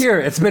have it. Here,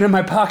 it's been in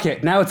my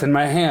pocket. Now it's in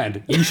my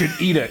hand. You should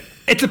eat it.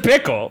 It's a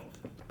pickle.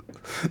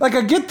 Like,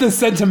 I get the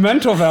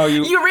sentimental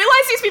value. You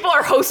realize these people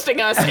are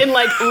hosting us in,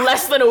 like,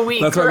 less than a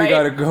week, That's why right? we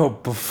gotta go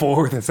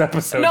before this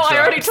episode No, drops. I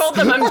already told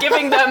them I'm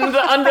giving them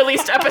the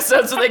unreleased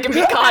episodes so they can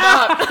be caught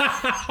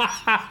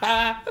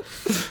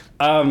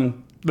up.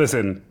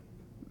 Listen,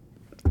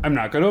 I'm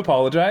not gonna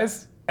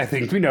apologize. I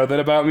think we know that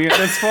about me at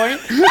this point.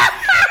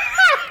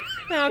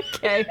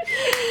 Okay.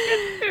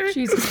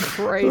 Jesus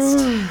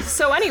Christ.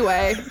 So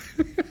anyway,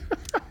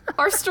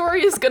 our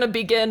story is going to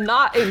begin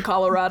not in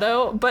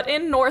Colorado, but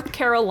in North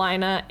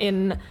Carolina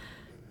in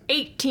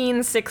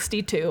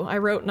 1862. I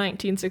wrote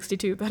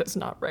 1962. That is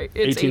not right.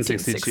 It's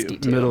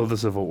 1862. Middle of the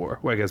Civil War.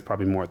 Well, I guess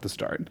probably more at the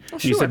start. Oh,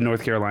 You sure. said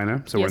North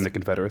Carolina, so we're Yes. in the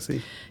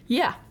Confederacy.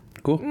 Yeah.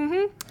 Cool.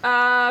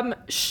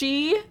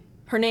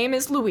 Her name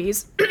is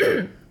Louise,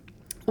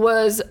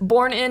 was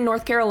born in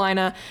North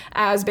Carolina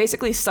as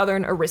basically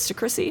Southern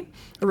aristocracy.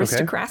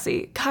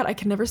 Aristocracy. God, I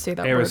can never say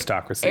that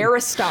Aristocracy. word.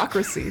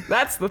 Aristocracy.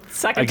 That's the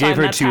second I gave time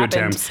her that's 2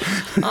 happened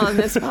attempts. on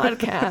this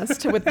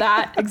podcast with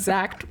that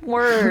exact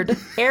word.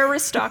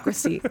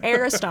 Aristocracy.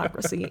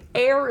 Aristocracy.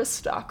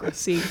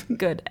 Aristocracy.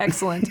 Good.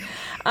 Excellent.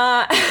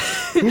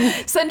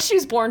 Since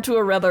she's born to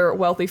a rather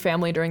wealthy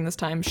family during this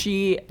time,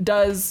 she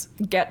does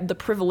get the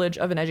privilege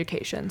of an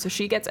education. So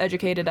she gets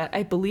educated at,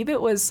 I believe it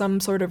was some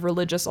sort of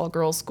religious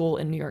all-girls school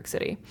in New York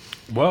City.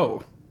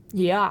 Whoa.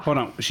 Yeah. Hold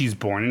on. She's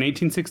born in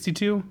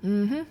 1862?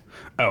 Mm-hmm.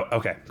 Oh,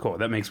 okay. Cool.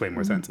 That makes way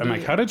more sense. I'm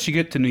like, how did she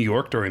get to New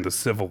York during the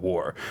Civil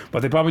War?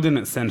 But they probably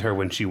didn't send her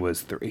when she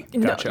was 3.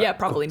 Gotcha. No, yeah,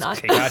 probably not.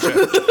 Okay,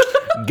 gotcha.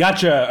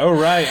 Gotcha. All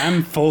right.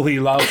 I'm fully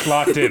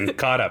locked in.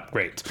 Caught up.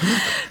 Great.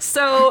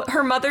 So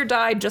her mother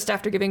died just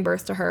after giving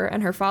birth to her,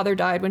 and her father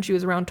died when she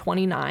was around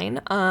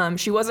 29.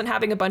 She wasn't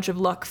having a bunch of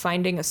luck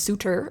finding a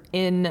suitor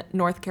in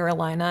North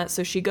Carolina,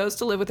 so she goes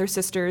to live with her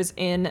sisters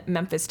in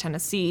Memphis,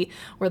 Tennessee,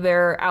 where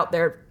they're out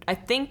there, I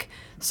think,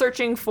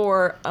 searching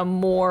for a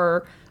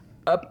more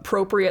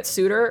appropriate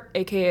suitor,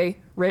 aka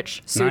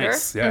rich suitor.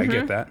 Nice. Yeah, I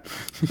get that.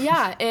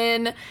 Yeah,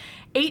 in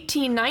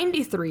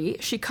 1893,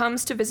 she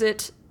comes to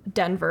visit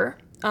Denver,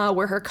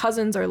 where her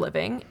cousins are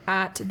living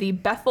at the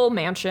Bethel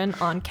Mansion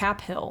on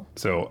Cap Hill.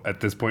 So at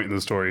this point in the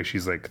story,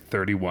 she's like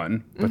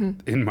 31, but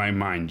in my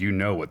mind, you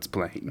know what's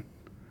playing.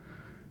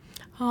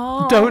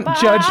 All Don't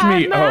judge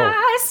me.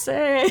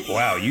 myself.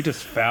 Wow, you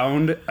just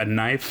found a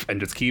knife and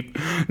just keep...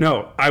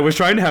 No, I was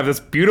trying to have this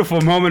beautiful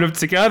moment of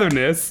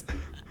togetherness.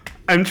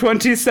 I'm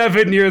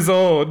 27 years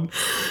old.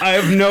 I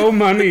have no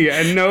money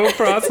and no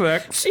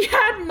prospects. She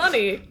had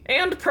money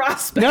and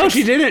prospects. No,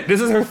 she didn't.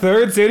 This is her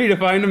 3rd city to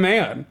find a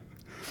man.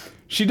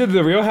 She did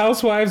the Real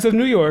Housewives of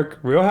New York,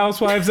 Real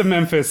Housewives of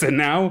Memphis, and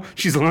now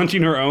she's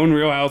launching her own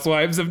Real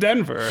Housewives of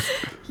Denver.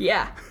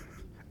 Yeah.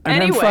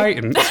 And Anyway.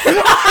 I'm frightened.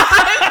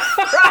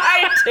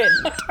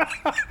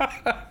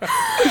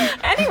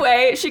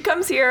 Anyway, she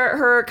comes here.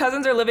 Her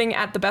cousins are living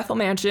at the Bethel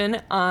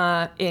Mansion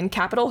in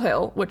Capitol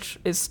Hill, which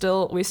is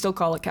we still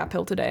call it Cap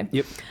Hill today.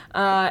 Yep.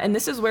 And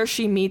this is where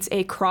she meets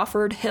a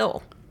Crawford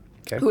Hill,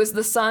 who is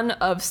the son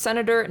of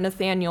Senator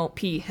Nathaniel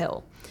P.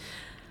 Hill.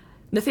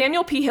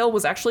 Nathaniel P. Hill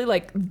was actually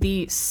like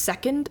the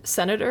second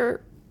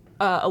senator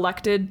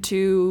elected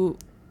to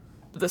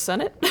the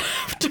Senate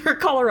after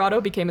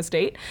Colorado became a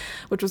state,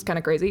 which was kind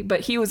of crazy.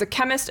 But he was a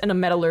chemist and a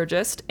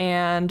metallurgist,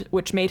 and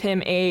which made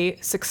him a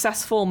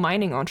successful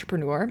mining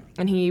entrepreneur.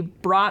 And he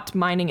brought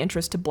mining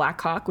interest to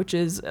Blackhawk, which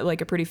is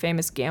like a pretty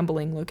famous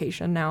gambling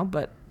location now,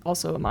 but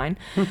also a mine,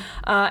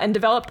 and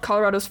developed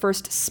Colorado's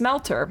first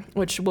smelter,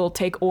 which will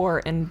take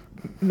ore and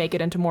make it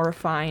into more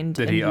refined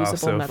and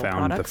usable metal products. Did he also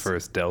found the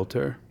first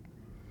delta?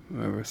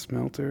 Or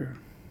smelter?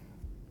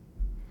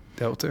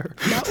 Delta?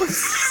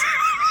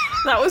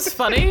 That was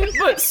funny,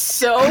 but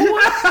so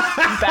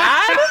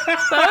bad.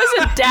 That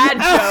was a dad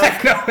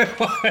joke. I know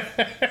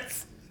it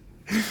was.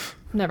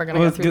 Never gonna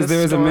go through this Because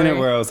there was story. a minute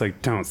where I was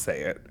like, don't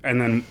say it.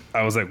 And then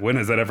I was like, when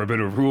has that ever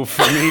been a rule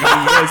for me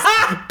on this?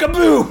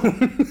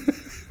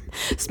 Kaboom!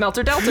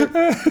 Smelter Delta.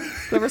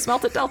 Whoever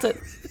smelt it, dealt it.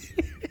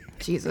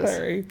 Jesus.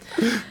 Sorry.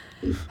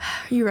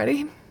 You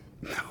ready?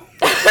 No.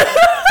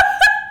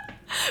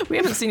 We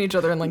haven't seen each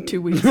other in like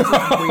 2 weeks. This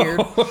is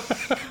weird.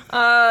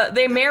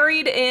 They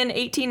married in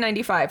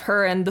 1895,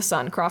 her and the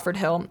son, Crawford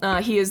Hill.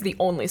 He is the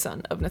only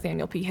son of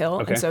Nathaniel P. Hill.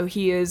 Okay. And so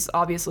he is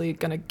obviously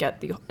going to get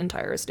the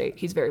entire estate.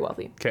 He's very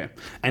wealthy. Okay.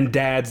 And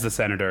dad's the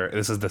senator.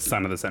 This is the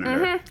son of the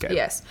senator. Mm-hmm. Okay.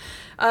 Yes.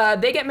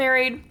 They get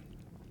married.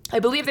 I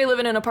believe they live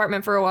in an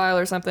apartment for a while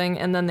or something,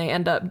 and then they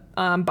end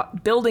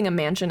up building a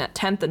mansion at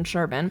 10th and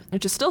Sherman,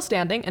 which is still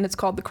standing, and it's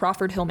called the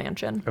Crawford Hill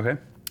Mansion. Okay.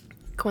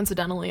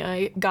 Coincidentally,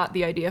 I got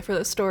the idea for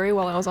this story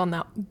while I was on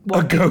that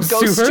ghost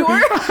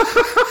tour.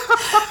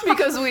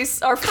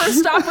 Because our first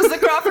stop was the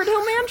Crawford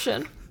Hill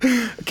Mansion.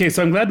 Okay,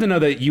 so I'm glad to know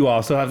that you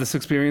also have this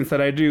experience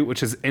that I do,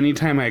 which is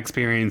anytime I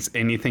experience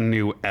anything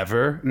new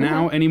ever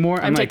now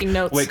anymore, I'm like, taking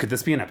notes. Wait, could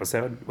this be an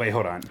episode? Wait,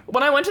 hold on.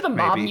 When I went to the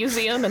Mob Maybe.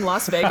 Museum in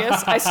Las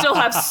Vegas, I still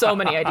have so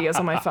many ideas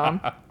on my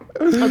phone.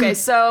 Okay,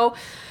 so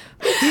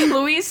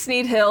Louise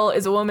Sneed Hill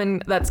is a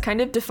woman that's kind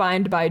of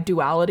defined by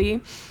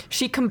duality.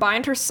 She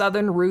combined her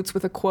Southern roots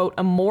with a, quote,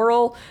 a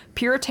moral,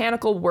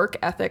 puritanical work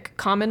ethic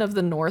common of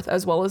the North,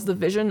 as well as the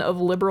vision of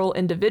liberal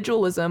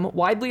individualism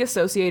widely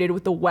associated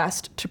with the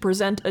West to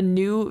present a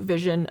new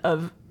vision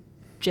of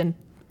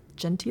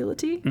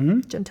gentility? Mm-hmm.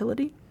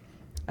 Gentility?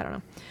 I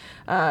don't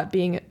know.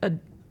 Being a...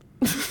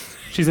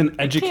 She's an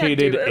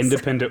educated,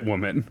 independent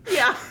woman.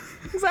 Yeah,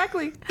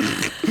 exactly.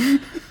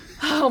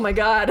 Oh my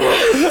God.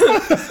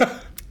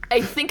 I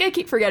think I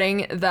keep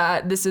forgetting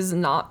that this is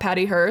not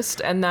Patty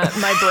Hearst and that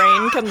my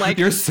brain can like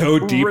You're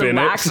so deep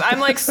relax. in it. I'm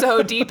like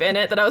so deep in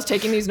it that I was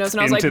taking these notes and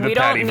I was Into like, the we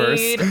don't Pattyverse.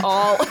 need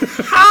all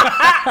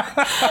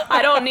I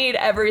don't need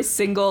every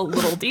single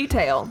little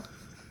detail.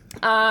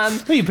 Oh,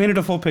 you painted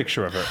a full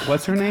picture of her.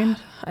 What's her name?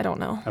 I don't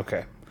know.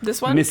 Okay. This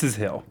one? Mrs.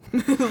 Hill.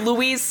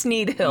 Louise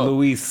Sneed Hill.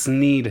 Louise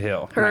Sneed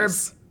Hill. Her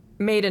Nice.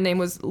 maiden name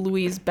was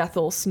Louise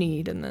Bethel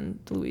Sneed and then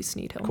Louise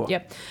Sneed Hill. Cool.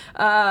 Yep.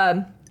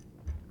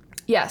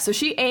 Yeah, so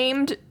she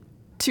aimed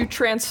to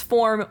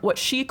transform what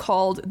she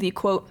called the,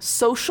 quote,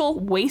 social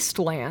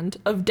wasteland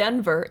of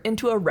Denver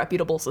into a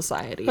reputable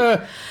society.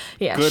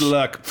 Yeah. Good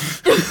luck.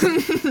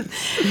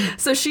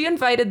 So she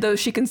invited those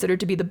she considered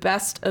to be the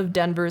best of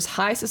Denver's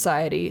high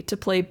society to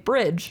play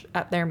bridge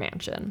at their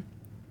mansion.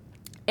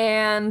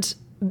 And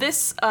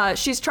this,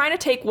 she's trying to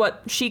take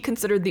what she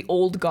considered the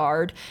old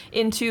guard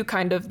into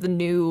kind of the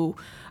new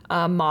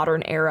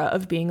modern era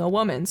of being a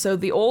woman. So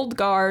the old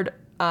guard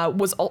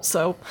was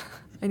also...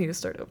 I need to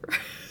start over.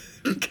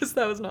 Because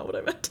that was not what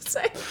I meant to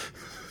say.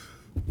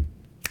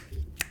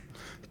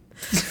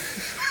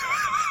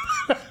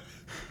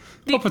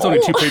 Hope it's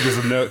only 2 pages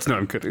of notes. No,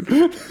 I'm kidding.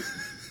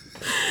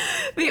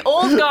 The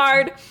old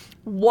guard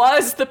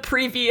was the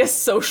previous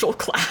social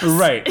class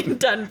Right. in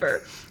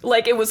Denver.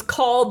 Like, it was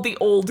called the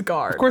old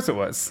guard. Of course it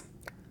was.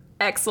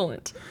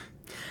 Excellent.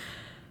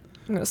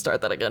 I'm going to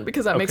start that again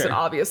because that makes Okay. it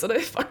obvious that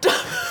I fucked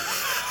up.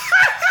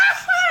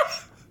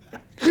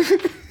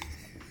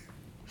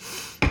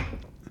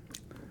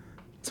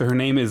 So her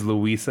name is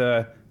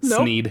Louisa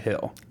Nope. Sneed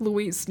Hill.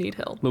 Louise Sneed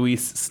Hill.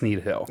 Louise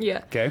Sneed Hill. Yeah.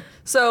 Okay.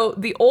 So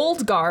the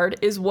old guard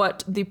is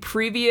what the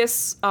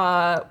previous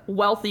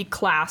wealthy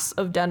class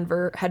of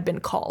Denver had been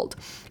called.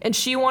 And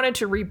she wanted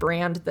to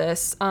rebrand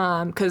this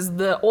because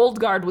the old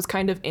guard was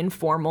kind of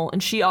informal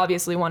and she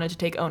obviously wanted to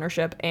take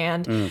ownership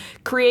and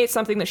create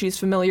something that she's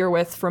familiar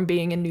with from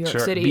being in New York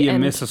Sure. City. Be a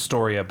and Miss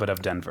Astoria, but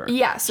of Denver.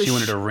 Yeah, so she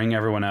wanted to ring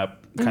everyone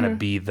up, kind of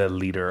be the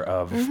leader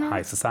of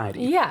high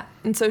society. Yeah.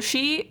 And so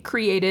she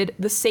created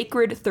the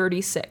Sacred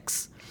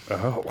 36.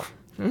 Oh.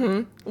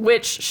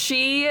 Which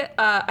she,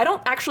 I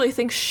don't actually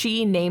think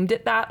she named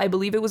it that. I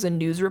believe it was a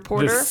news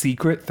reporter. The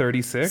Secret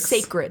 36?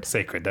 Sacred.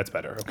 Sacred, that's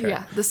better. Okay.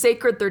 Yeah, the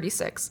Sacred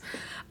 36.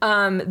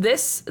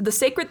 The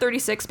Sacred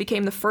 36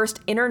 became the first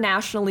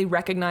internationally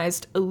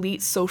recognized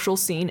elite social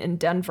scene in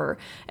Denver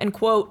and,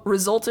 quote,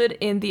 resulted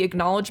in the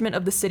acknowledgement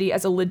of the city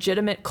as a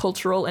legitimate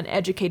cultural and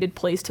educated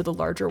place to the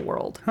larger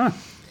world. Huh.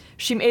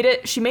 She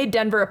made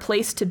Denver a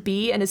place to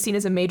be and is seen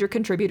as a major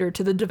contributor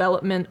to the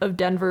development of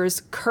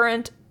Denver's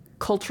current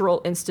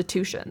cultural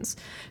institutions.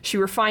 She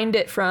refined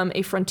it from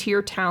a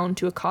frontier town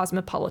to a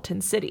cosmopolitan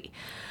city.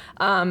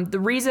 The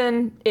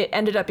reason it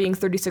ended up being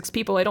 36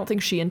 people, I don't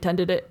think she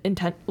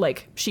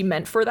she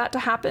meant for that to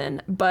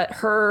happen, but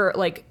her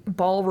like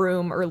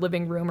ballroom or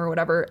living room or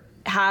whatever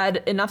had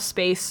enough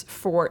space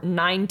for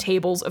 9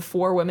 tables of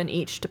 4 women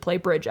each to play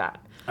bridge at.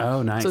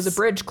 Oh, nice. So it was a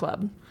bridge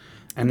club.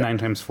 And 9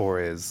 times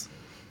 4 is...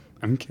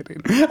 I'm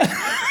kidding.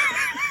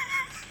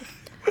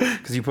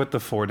 Because you put the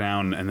 4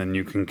 down and then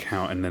you can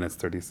count and then it's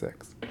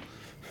 36.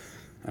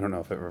 I don't know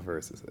if it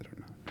reverses it or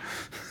not.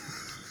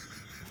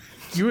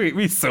 You hate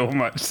me so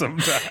much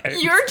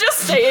sometimes. You're just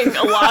saying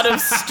a lot of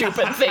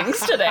stupid things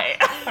today.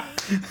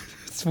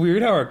 It's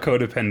weird how our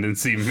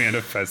codependency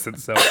manifests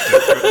itself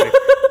differently.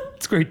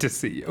 It's great to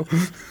see you.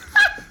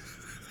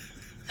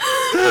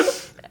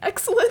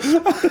 Excellent.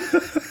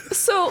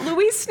 So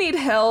Louise Sneed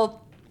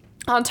Hill,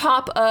 on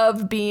top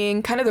of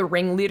being kind of the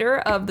ringleader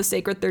of the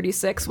Sacred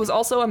 36, was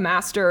also a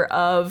master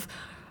of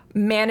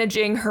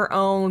managing her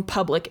own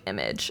public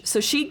image. So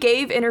she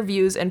gave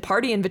interviews and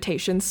party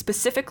invitations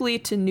specifically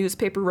to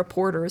newspaper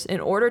reporters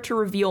in order to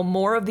reveal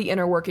more of the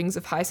inner workings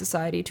of high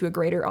society to a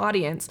greater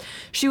audience.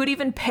 She would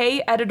even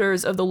pay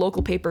editors of the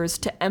local papers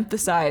to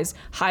emphasize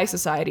high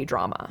society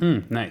drama.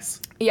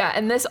 Nice. Yeah,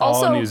 and this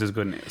also... All news is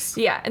good news.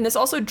 Yeah, and this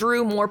also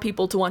drew more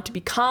people to want to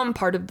become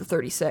part of the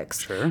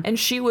 36. Sure. And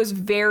she was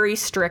very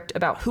strict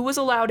about who was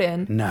allowed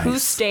in, Nice. who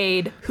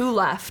stayed, who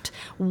left,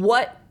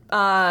 what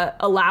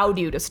allowed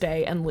you to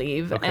stay and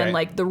leave, Okay. and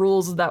like the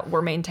rules that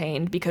were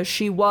maintained, because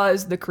she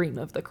was the cream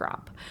of the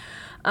crop.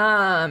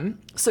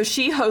 So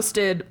she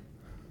hosted...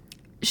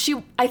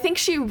 I think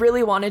she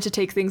really wanted to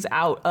take things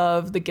out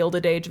of the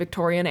Gilded Age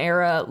Victorian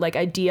era like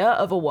idea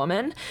of a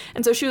woman,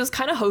 and so she was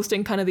kind of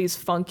hosting kind of these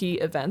funky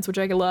events, which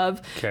I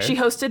love. Okay. She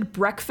hosted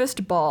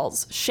breakfast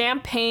balls,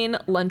 champagne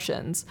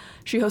luncheons.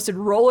 She hosted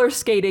roller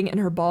skating in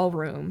her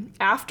ballroom,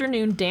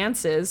 afternoon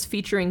dances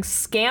featuring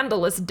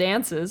scandalous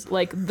dances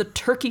like the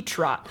turkey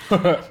trot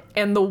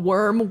and the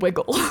worm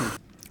wiggle.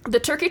 The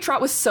turkey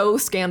trot was so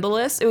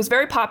scandalous. It was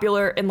very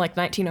popular in like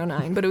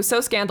 1909, but it was so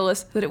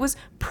scandalous that it was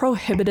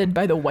prohibited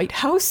by the White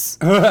House.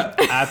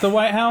 At the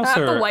White House? At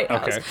or? the White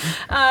House.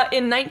 Okay.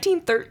 In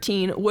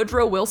 1913,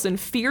 Woodrow Wilson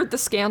feared the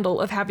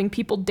scandal of having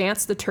people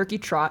dance the turkey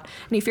trot,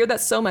 and he feared that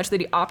so much that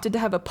he opted to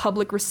have a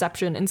public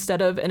reception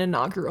instead of an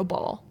inaugural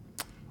ball.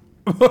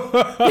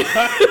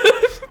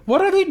 What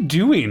are they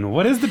doing?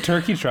 What is the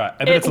turkey trot?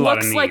 I bet it's a lot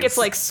of knees. It looks like it's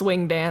like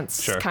swing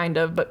dance, Sure. kind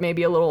of, but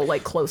maybe a little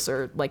like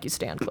closer, like you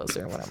stand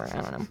closer or whatever.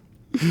 I don't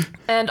know.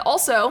 And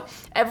also,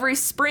 every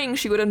spring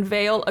she would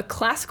unveil a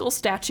classical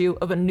statue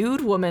of a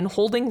nude woman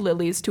holding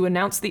lilies to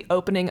announce the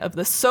opening of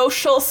the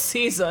social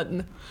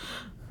season.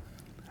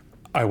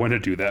 I want to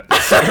do that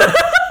this year.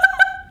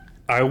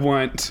 I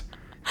want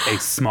a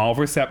small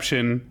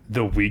reception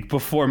the week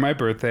before my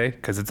birthday,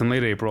 because it's in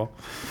late April,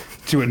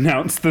 to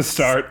announce the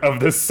start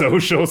of the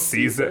social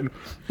season.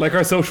 Like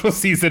our social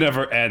season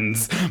never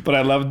ends, but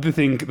I love to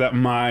think that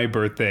my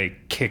birthday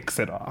kicks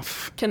it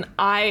off. Can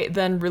I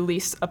then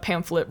release a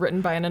pamphlet written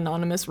by an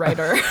anonymous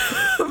writer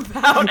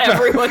about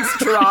everyone's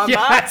drama?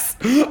 Yes.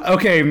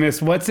 Okay,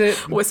 Miss, what's it?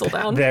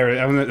 Whistledown. There,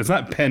 it's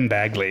not Penn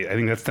Bagley. I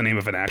think that's the name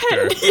of an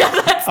actor. Yeah,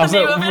 that's the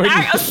Also, name of an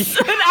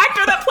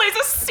actor that plays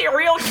a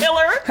serial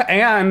killer.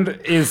 And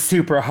is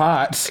super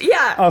hot.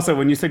 Yeah. Also,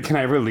 when you said, "Can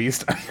I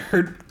release?" I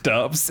heard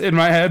doves in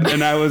my head,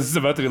 and I was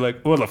about to be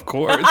like, "Well, of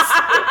course,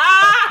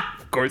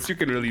 of course, you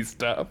can release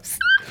doves."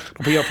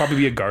 There'll probably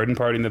be a garden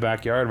party in the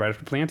backyard right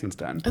after planting's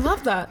done. I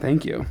love that.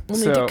 Thank you. We'll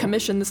need to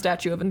commission the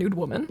statue of a nude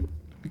woman.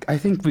 I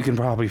think we can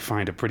probably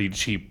find a pretty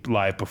cheap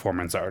live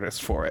performance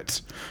artist for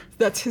it.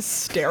 That's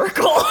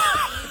hysterical.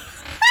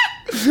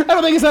 I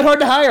don't think it's that hard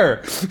to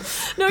hire.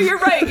 No, you're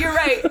right. You're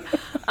right.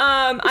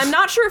 I'm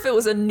not sure if it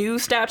was a new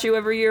statue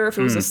every year, if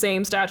it was the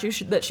same statue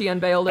that she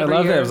unveiled every year. I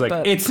love that. It was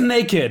like, it's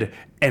naked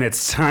and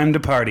it's time to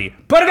party.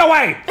 Put it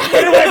away! Put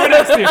it away for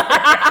next year.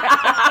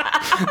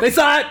 They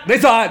saw it. They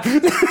saw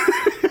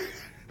it.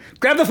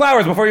 Grab the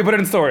flowers before you put it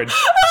in storage.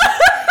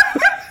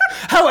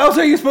 How else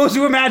are you supposed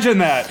to imagine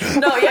that?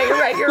 No, yeah, you're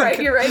right. You're right.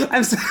 You're right.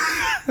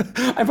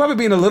 I'm probably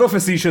being a little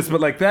facetious,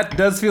 but like that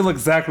does feel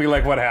exactly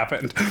like what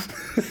happened.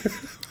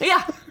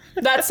 Yeah,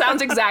 that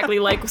sounds exactly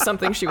like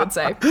something she would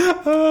say.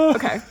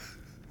 Okay.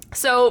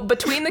 So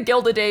between the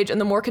Gilded Age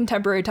and the more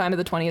contemporary time of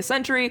the 20th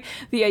century,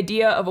 the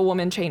idea of a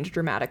woman changed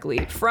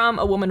dramatically. From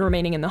a woman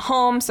remaining in the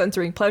home,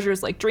 censoring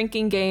pleasures like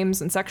drinking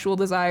games and sexual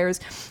desires,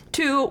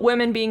 to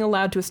women being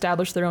allowed to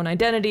establish their own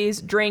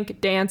identities,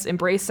 drink, dance,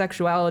 embrace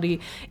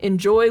sexuality,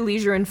 enjoy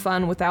leisure and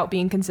fun without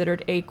being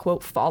considered a,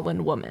 quote,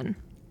 fallen woman.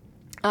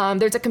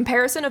 There's a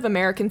comparison of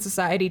American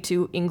society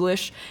to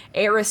English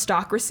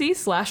aristocracy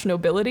 /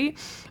 nobility.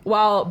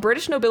 While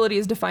British nobility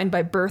is defined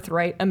by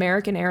birthright,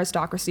 American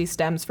aristocracy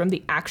stems from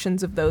the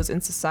actions of those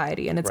in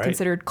society, and it's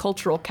considered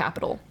cultural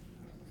capital.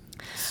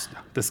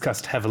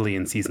 Discussed heavily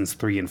in seasons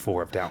 3 and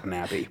 4 of Downton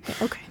Abbey.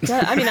 Okay.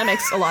 That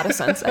makes a lot of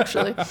sense,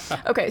 actually.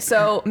 Okay,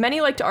 so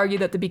many like to argue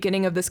that the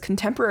beginning of this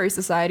contemporary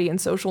society and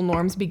social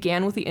norms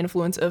began with the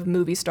influence of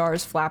movie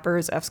stars,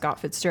 flappers, F. Scott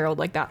Fitzgerald,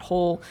 like that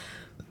whole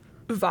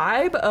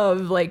vibe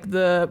of like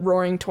the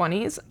Roaring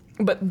 20s,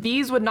 but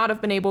these would not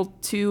have been able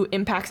to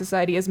impact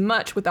society as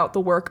much without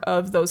the work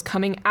of those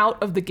coming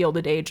out of the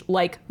Gilded Age,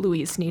 like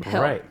Louise Sneed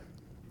Hill. Right.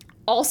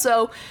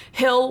 Also,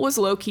 Hill was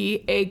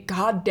low-key a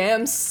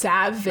goddamn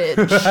savage.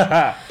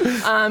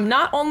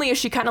 Not only is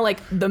she kind of like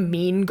the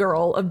mean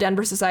girl of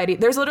Denver society,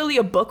 there's literally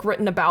a book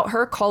written about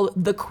her called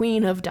The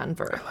Queen of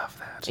Denver. I love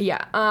that.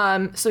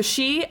 Yeah. So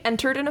she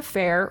entered an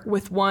affair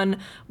with one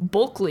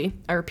Bulkley.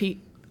 I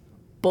repeat,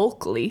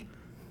 Bulkley.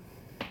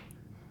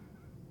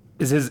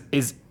 Is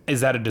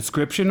that a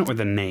description or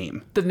the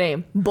name? The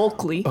name,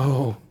 Bulkley.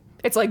 Oh.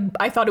 It's like,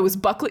 I thought it was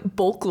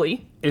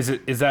Bulkley.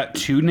 Is that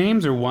two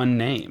names or one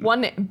name?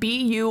 One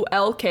Bulkley.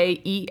 Oh,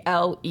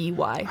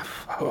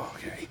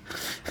 okay.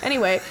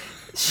 Anyway,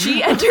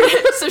 she entered,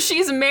 so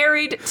she's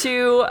married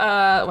to,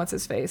 what's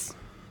his face?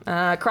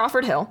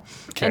 Crawford Hill.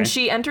 Okay. And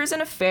she enters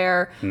an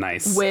affair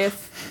Nice.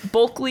 with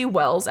Bulkley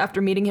Wells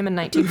after meeting him in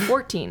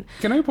 1914.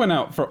 Can I point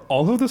out, for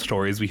all of the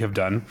stories we have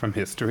done from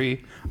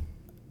history,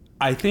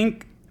 I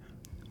think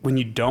when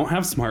you don't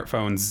have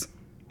smartphones,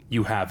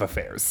 you have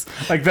affairs.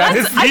 Like I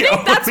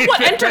think that's what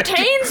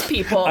entertains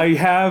people. I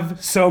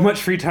have so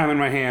much free time in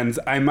my hands,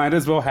 I might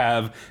as well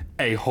have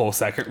a whole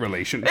second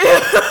relationship.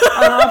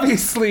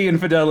 Obviously,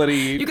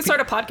 infidelity. You could start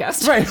a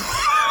podcast. Right.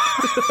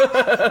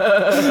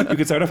 You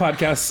could start a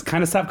podcast,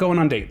 kind of stop going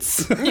on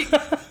dates.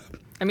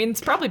 I mean, it's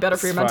probably better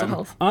for your mental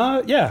health.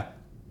 Yeah.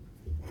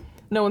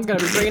 No one's going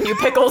to be bringing you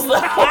pickles, though.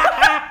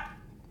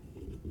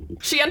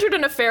 She entered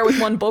an affair with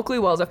one Bulkley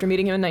Wells after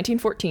meeting him in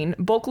 1914.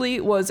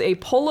 Bulkley was a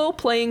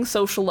polo-playing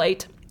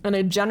socialite and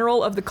a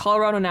general of the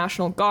Colorado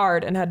National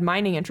Guard and had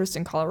mining interests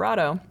in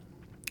Colorado.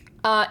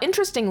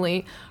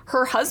 Interestingly,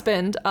 her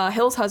husband,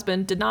 Hill's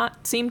husband, did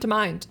not seem to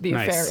mind the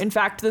affair. In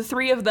fact, the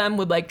three of them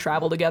would like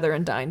travel together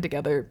and dine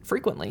together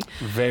frequently.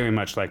 Very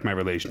much like my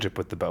relationship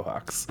with the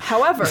Bohawks.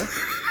 However,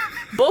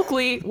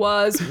 Bulkley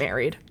was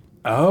married.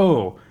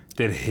 Oh,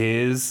 did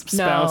his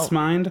spouse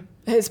mind?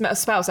 His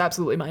spouse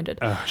absolutely minded.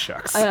 Oh,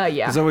 shucks. Yeah.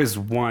 There's always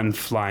one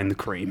flying the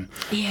cream.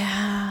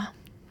 Yeah.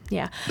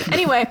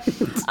 Anyway,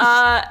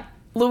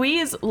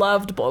 Louise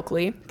loved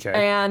Bulkley. Okay.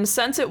 And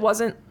since it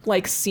wasn't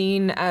like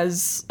seen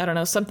as, I don't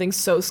know, something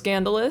so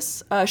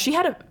scandalous, she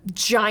had a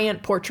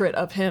giant portrait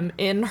of him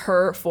in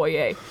her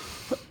foyer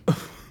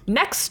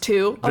next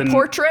to a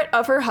portrait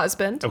of her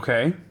husband.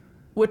 Okay.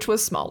 Which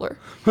was smaller.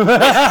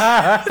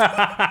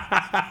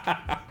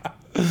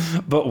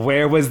 But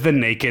where was the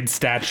naked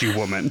statue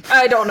woman?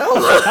 I don't know.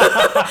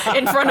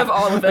 In front of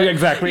all of it.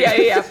 Exactly.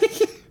 Yeah.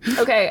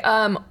 Okay,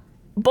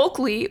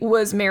 Bulkley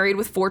was married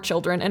with 4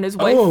 children, and his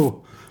wife...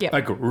 Oh, yeah.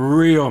 Like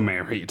real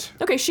married.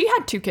 Okay, she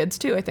had 2 kids,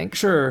 too, I think.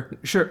 Sure.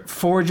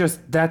 4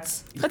 that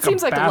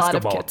seems like a lot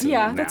of kids.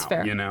 Yeah, now, that's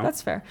fair. You know?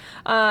 That's fair.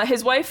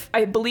 His wife,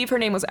 I believe her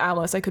name was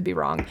Alice, I could be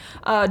wrong,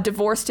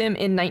 divorced him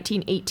in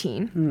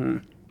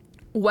 1918.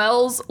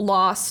 Wells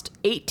lost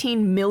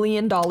 $18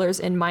 million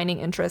in mining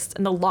interests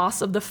and the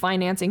loss of the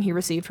financing he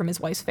received from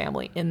his wife's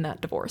family in that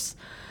divorce.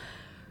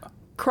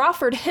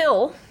 Crawford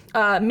Hill,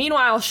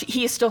 meanwhile,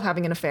 he is still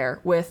having an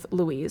affair with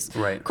Louise.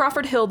 Right.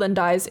 Crawford Hill then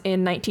dies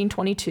in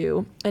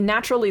 1922, and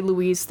naturally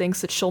Louise thinks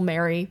that she'll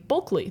marry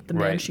Bulkley, the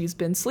man she's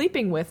been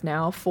sleeping with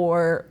now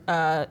for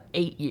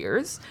 8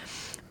 years.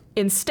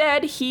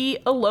 Instead, he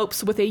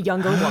elopes with a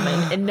younger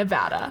woman in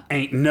Nevada.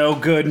 Ain't no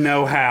good,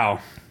 no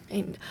how.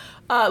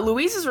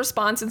 Louise's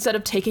response, instead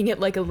of taking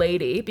it like a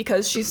lady,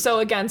 because she's so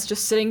against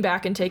just sitting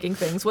back and taking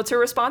things, what's her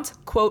response?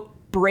 Quote,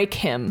 break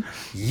him.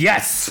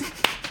 Yes!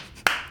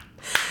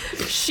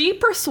 She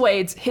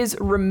persuades his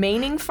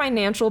remaining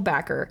financial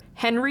backer,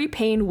 Henry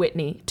Payne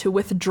Whitney, to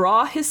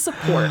withdraw his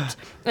support,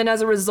 and as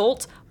a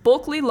result,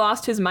 Bulkley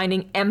lost his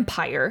mining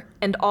empire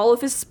and all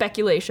of his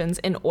speculations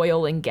in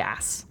oil and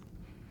gas.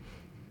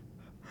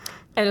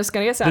 And it's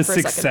going to get sad for a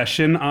second. The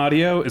Succession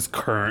audio is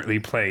currently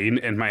playing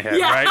in my head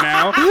right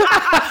now.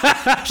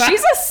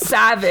 She's a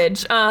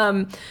savage.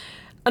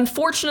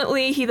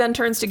 Unfortunately, he then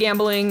turns to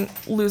gambling,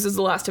 loses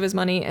the last of his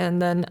money,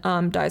 and then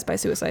dies by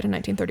suicide in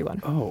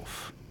 1931. Oh.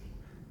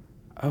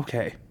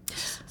 Okay.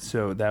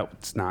 So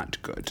that's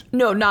not good.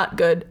 No, not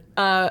good.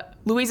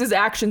 Louise's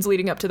actions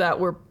leading up to that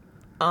were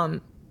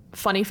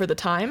funny for the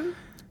time.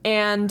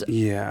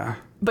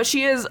 But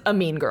she is a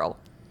mean girl.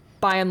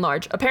 By and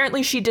large.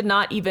 Apparently, she did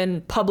not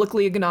even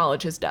publicly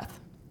acknowledge his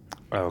death.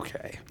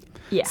 Okay.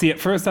 Yeah. See, at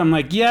first I'm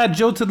like, yeah,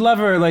 jilted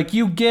lover, like,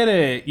 you get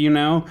it, you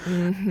know?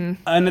 Mm-hmm.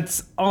 And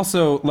it's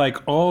also, like,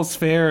 all's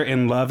fair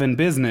in love and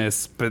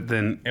business, but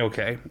then,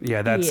 okay.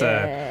 Yeah,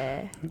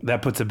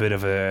 that puts a bit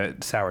of a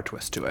sour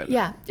twist to it.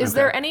 Yeah. Is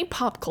there any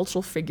pop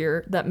cultural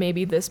figure that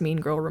maybe this mean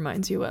girl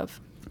reminds you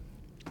of?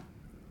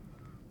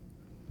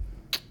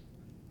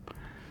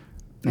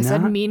 I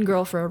said mean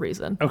girl for a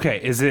reason. Okay,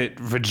 is it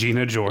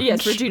Regina George?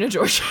 Yes, Regina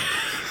George.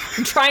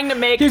 I'm trying to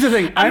make Here's the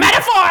thing. a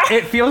metaphor!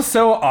 It feels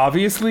so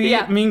obviously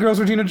Mean Girls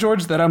Regina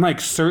George that I'm like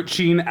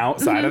searching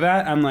outside of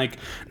that. I'm like,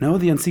 no,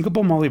 the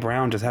Unsinkable Molly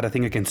Brown just had a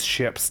thing against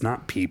ships,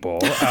 not people.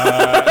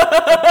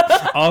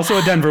 Also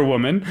a Denver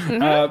woman,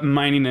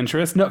 mining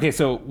interest. No, okay,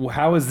 so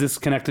how is this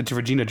connected to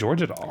Regina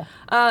George at all?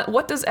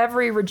 What does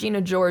every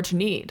Regina George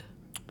need?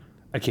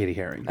 A Katie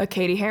Heron. A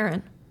Katie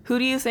Heron. Who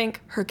do you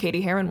think her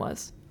Katie Heron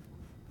was?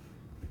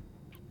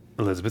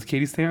 Elizabeth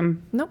Cady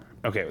Stanton? Nope.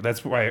 Okay,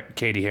 that's why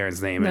Katie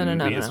Heron's name No.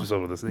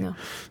 associated with this thing.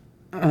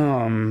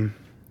 No.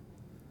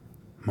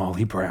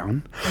 Molly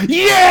Brown.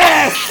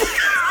 Yes!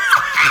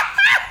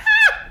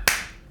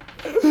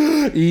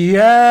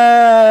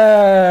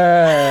 Yes!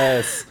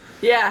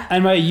 Yeah.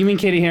 And you mean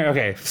Katie Heron?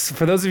 Okay,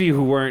 for those of you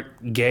who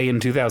weren't gay in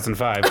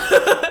 2005,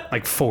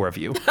 like 4 of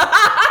you,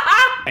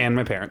 and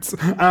my parents.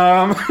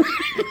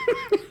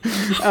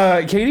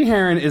 Katie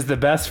Heron is the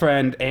best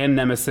friend and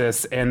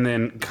nemesis, and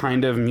then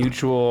kind of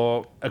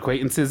mutual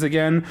acquaintances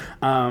again.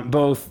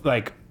 Both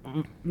like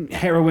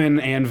heroine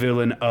and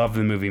villain of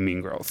the movie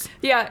Mean Girls.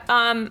 Yeah.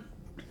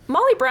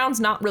 Molly Brown's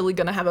not really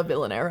gonna have a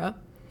villain era.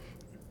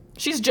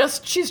 She's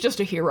just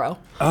a hero.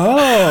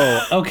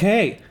 Oh,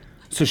 okay.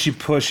 So she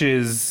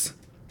pushes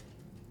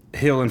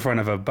Hill in front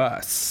of a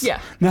bus.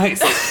 Yeah.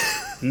 Nice.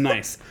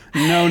 Nice.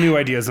 No new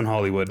ideas in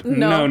Hollywood.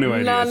 No new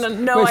ideas.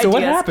 No Wait, so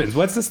what ideas. happens?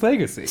 What's this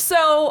legacy?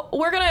 So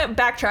we're gonna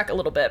backtrack a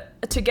little bit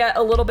to get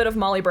a little bit of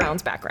Molly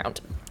Brown's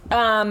background.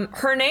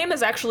 Her name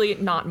is actually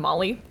not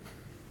Molly.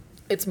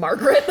 It's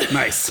Margaret.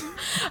 Nice.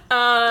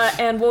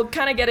 And we'll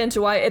kind of get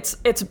into why it's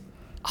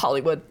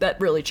Hollywood that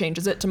really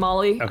changes it to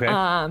Molly.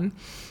 Okay.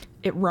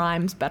 It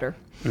rhymes better.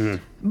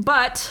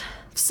 But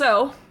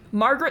so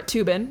Margaret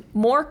Tubin,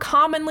 more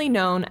commonly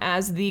known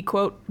as the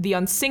quote, the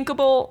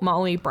unsinkable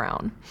Molly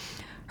Brown.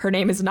 Her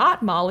name is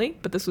not Molly,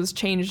 but this was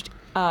changed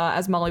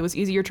as Molly was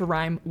easier to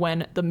rhyme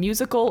when the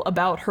musical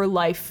about her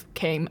life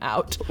came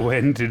out.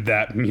 When did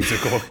that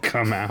musical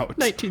come out?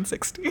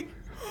 1960.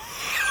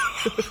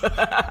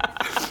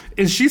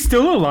 Is she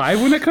still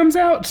alive when it comes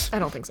out? I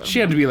don't think so. She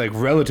had to be like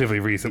relatively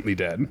recently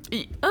dead.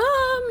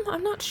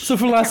 I'm not sure. So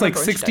for the last like I can't remember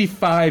when she died.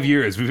 65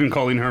 years, we've been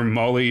calling her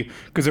Molly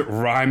because it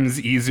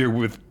rhymes easier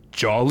with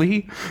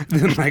jolly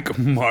than like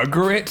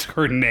Margaret,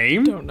 her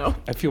name. Don't know.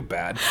 I feel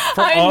bad.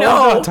 For I all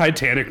know. of the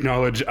Titanic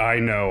knowledge I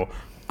know,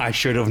 I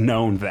should have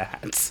known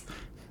that.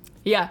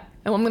 Yeah,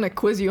 and I'm gonna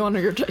quiz you on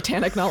your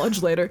Titanic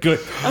knowledge later. Good.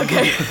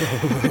 Okay.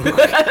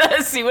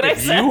 See what I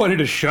If said? you wanted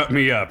to shut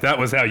me up, that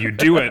was how you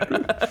do it.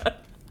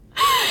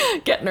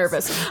 Get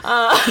nervous.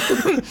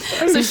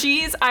 So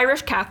she's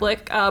Irish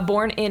Catholic,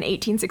 born in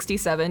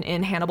 1867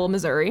 in Hannibal,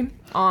 Missouri,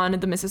 on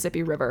the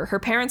Mississippi River. Her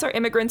parents are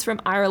immigrants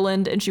from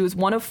Ireland, and she was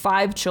one of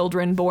 5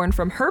 children born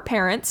from her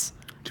parents.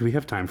 Do we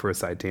have time for a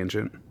side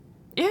tangent?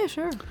 Yeah,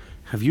 sure.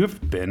 Have you ever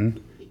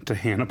been to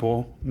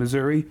Hannibal,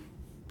 Missouri?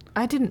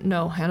 I didn't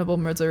know Hannibal,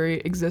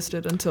 Missouri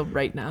existed until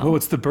right now. Oh,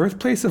 it's the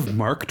birthplace of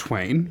Mark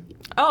Twain.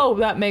 Oh,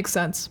 that makes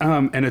sense.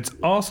 And it's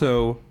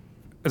also,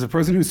 as a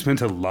person who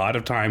spent a lot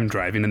of time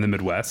driving in the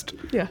Midwest,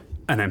 Yeah.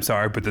 and I'm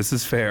sorry, but this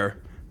is fair,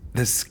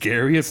 the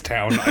scariest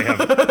town I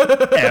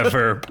have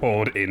ever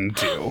pulled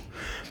into.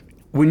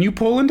 When you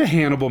pull into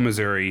Hannibal,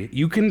 Missouri,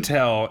 you can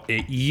tell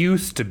it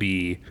used to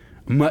be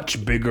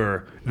much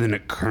bigger than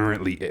it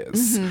currently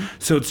is.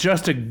 So it's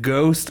just a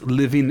ghost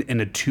living in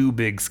a too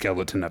big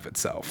skeleton of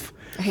itself.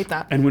 I hate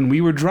that. And when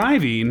we were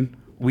driving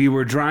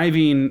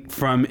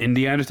from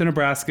Indiana to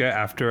Nebraska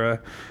after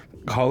a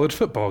college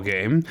football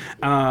game,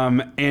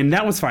 and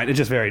that was fine. It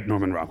just very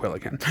Norman Rockwell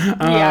again.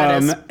 Yeah,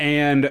 it is.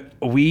 And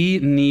we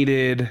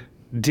needed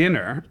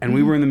dinner, and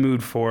we were in the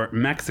mood for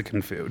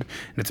Mexican food.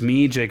 And it's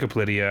me, Jacob,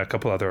 Lydia, a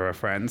couple other of our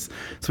friends.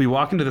 So we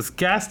walk into this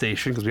gas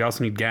station because we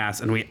also need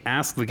gas, and we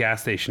ask the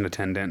gas station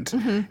attendant,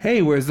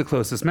 hey, where's the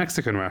closest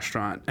Mexican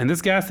restaurant? And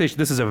this gas station,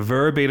 this is a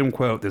verbatim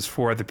quote, there's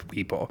 4 other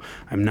people.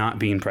 I'm not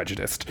being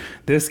prejudiced.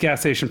 This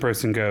gas station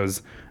person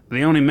goes,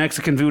 the only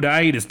Mexican food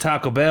I eat is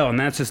Taco Bell, and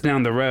that's just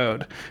down the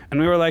road. And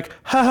we were like,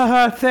 ha ha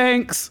ha,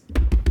 thanks.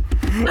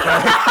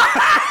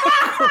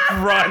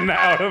 Run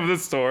out of the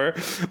store.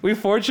 We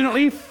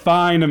fortunately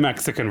find a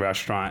Mexican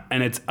restaurant,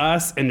 and it's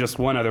us and just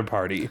one other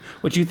party,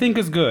 which you think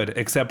is good,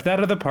 except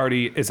that other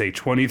party is a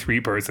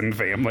 23-person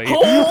family.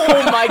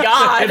 Oh my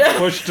God. It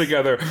pushed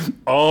together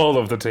all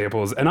of the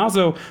tables. And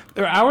also,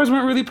 their hours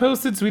weren't really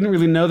posted, so we didn't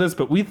really know this,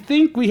 but we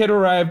think we had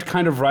arrived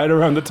kind of right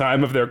around the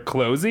time of their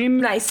closing.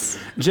 Nice.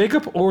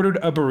 Jacob ordered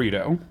a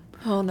burrito.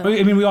 Oh no.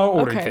 I mean, we all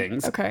ordered Okay,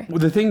 things. okay.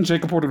 The thing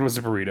Jacob ordered was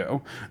a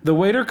burrito. The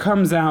waiter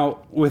comes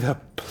out with a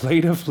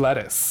plate of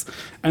lettuce.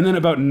 And then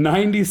about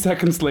 90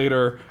 seconds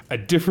later, a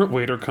different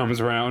waiter comes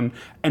around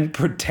and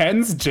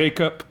pretends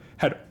Jacob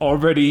had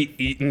already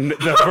eaten the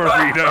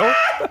burrito.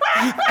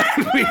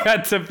 And we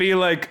had to be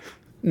like,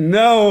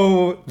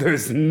 no,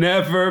 there's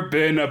never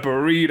been a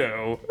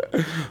burrito.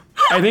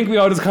 I think we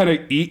all just kind of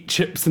eat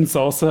chips and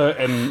salsa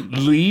and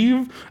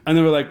leave. And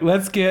then we're like,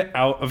 let's get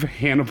out of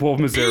Hannibal,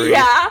 Missouri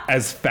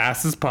as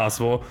fast as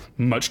possible,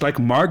 much like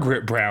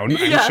Margaret Brown,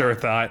 I'm sure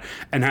thought.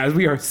 And as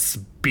we are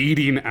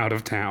speeding out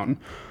of town,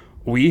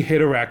 we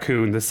hit a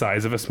raccoon the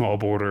size of a small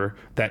border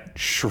that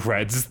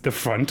shreds the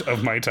front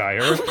of my tire.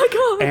 Oh my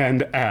God.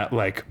 And at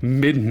like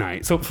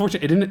midnight, so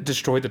fortunately, it didn't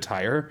destroy the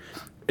tire.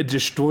 it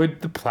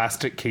destroyed the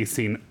plastic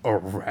casing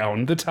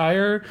around the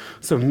tire.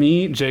 So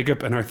me,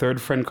 Jacob, and our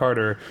third friend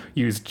Carter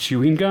used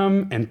chewing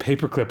gum and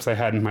paper clips I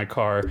had in my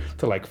car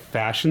to like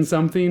fashion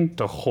something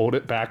to hold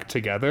it back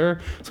together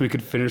so we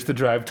could finish the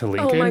drive to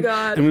Lincoln. Oh my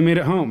God. And we made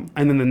it home.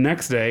 And then the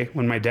next day,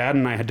 when my dad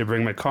and I had to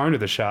bring my car into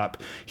the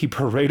shop, he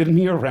paraded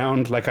me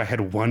around like I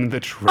had won the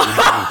Trojan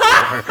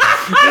War.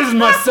 This is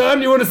my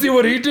son. You want to see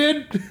what he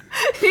did?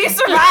 He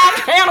survived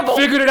Hannibal.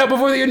 Figured it out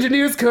before the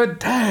engineers could.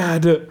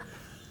 Dad,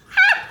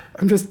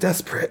 I'm just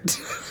desperate.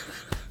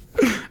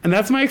 And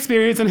that's my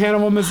experience in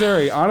Hannibal,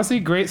 Missouri. Honestly,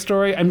 great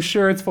story. I'm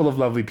sure it's full of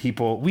lovely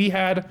people. We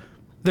had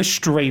the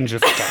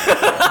strangest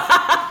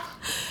time.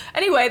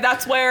 Anyway,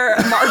 that's where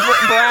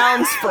Margaret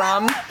Brown's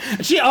from.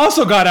 She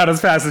also got out as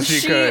fast as she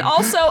could. She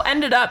also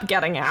ended up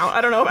getting out.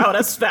 I don't know about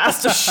as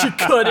fast as she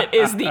could. It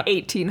is the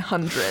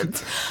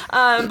 1800s.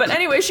 But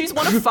anyway, she's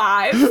one of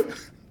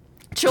 5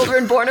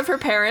 children born of her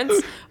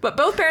parents, but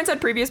both parents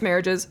had previous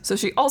marriages, so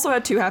she also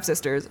had 2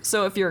 half-sisters.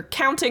 So if you're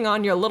counting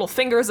on your little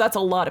fingers, that's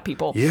a lot of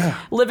people. Yeah.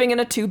 Living in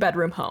a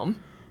 2-bedroom home.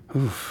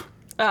 Oof.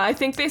 I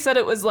think they said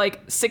it was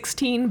like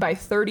 16 by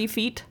 30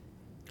 feet.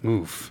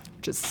 Oof.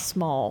 Which is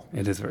small.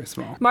 It is very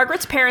small.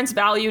 Margaret's parents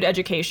valued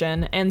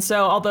education, and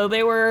so although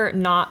they were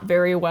not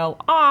very well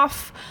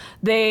off,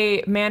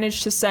 they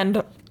managed to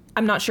send...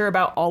 I'm not sure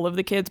about all of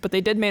the kids, but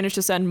they did manage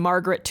to send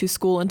Margaret to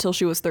school until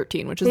she was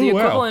 13, which is the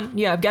equivalent,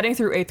 of getting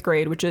through 8th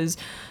grade, which is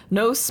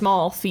no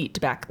small feat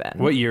back then.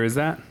 What year is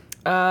that?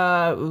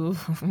 I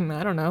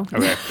don't know.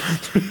 Okay.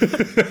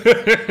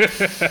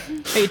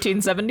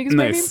 1870s, maybe?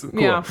 Nice.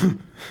 Cool.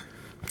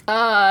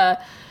 Yeah.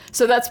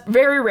 So that's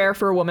very rare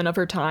for a woman of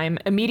her time.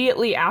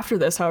 Immediately after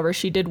this, however,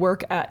 she did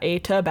work at a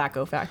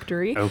tobacco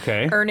factory.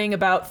 Okay. Earning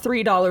about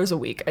 $3 a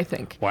week, I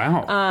think.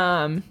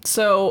 Wow.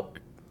 So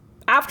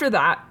after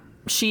that,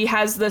 she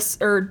has this,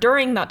 or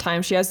during that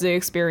time, she has the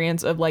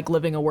experience of like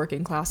living a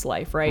working class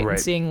life, right? And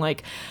seeing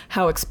like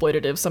how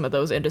exploitative some of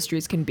those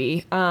industries can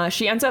be.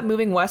 She ends up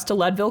moving west to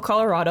Leadville,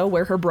 Colorado,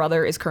 where her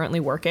brother is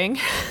currently working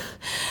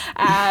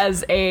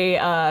as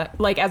a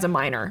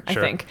miner, I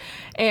think.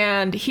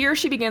 And here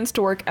she begins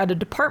to work at a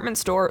department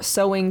store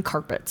sewing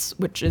carpets,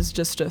 which is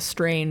just a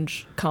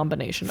strange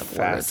combination of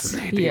words.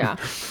 Yeah.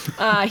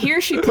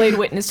 Here she played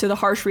witness to the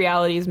harsh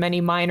realities many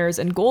miners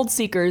and gold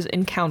seekers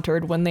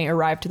encountered when they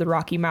arrived to the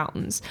Rocky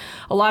Mountains.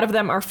 A lot of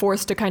them are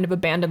forced to kind of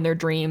abandon their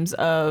dreams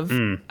of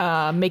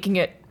making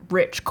it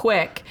rich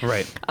quick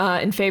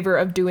in favor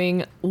of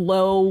doing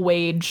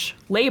low-wage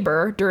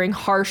labor during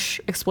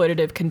harsh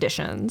exploitative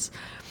conditions.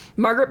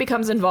 Margaret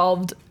becomes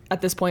involved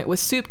at this point with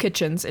soup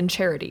kitchens and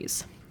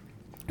charities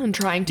and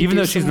trying to even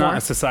do though she's some not more.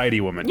 A society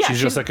woman. Yeah,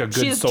 she's just like a good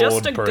she's souled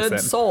just a person. good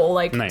soul,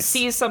 like Nice.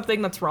 sees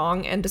something that's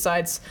wrong and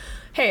decides,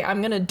 hey,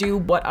 I'm gonna do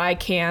what I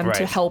can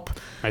to help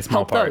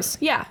those.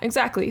 Yeah,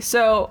 exactly.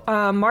 So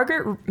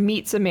Margaret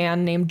meets a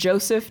man named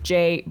Joseph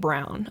J.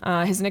 Brown.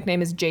 His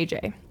nickname is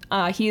JJ.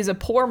 He is a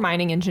poor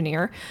mining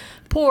engineer.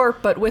 Poor,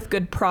 but with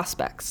good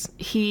prospects.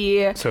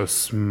 So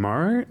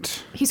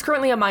smart? He's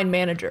currently a mine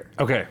manager.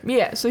 Okay.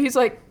 Yeah, so he's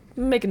like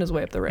making his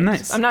way up the ranks.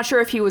 Nice. I'm not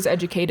sure if he was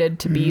educated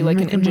to be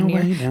like an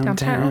engineer.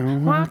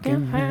 Downtown,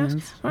 walking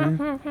fast. No.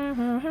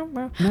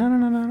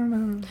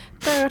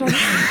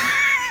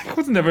 I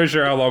was never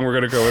sure how long we're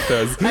going to go with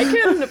those. I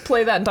can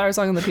play that entire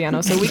song on the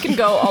piano, so we can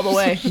go all the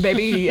way,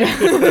 baby.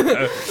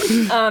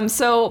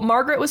 So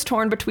Margaret was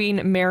torn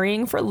between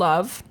marrying for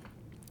love,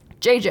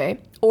 JJ,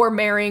 or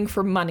marrying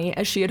for money,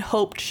 as she had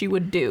hoped she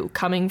would do,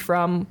 coming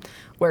from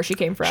where she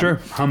came from. Sure,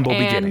 humble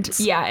beginnings.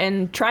 Yeah,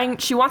 and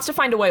she wants to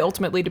find a way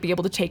ultimately to be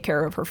able to take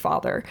care of her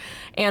father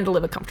and to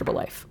live a comfortable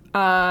life.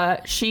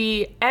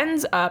 She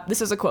ends up,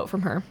 this is a quote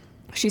from her.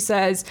 She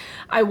says,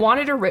 "I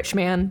wanted a rich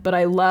man, but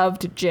I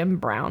loved Jim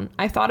Brown.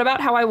 I thought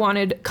about how I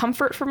wanted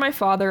comfort for my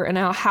father and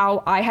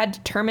how I had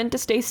determined to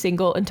stay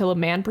single until a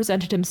man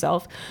presented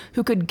himself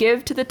who could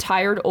give to the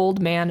tired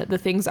old man the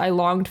things I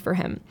longed for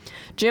him.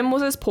 Jim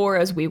was as poor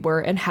as we were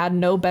and had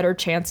no better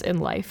chance in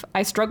life.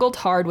 I struggled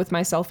hard with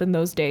myself in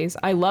those days.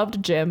 I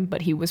loved Jim,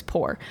 but he was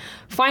poor.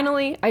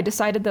 Finally, I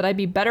decided that I'd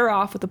be better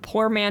off with a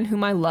poor man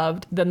whom I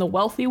loved than the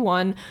wealthy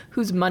one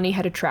whose money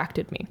had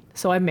attracted me.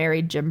 So I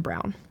married Jim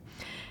Brown."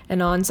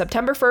 And on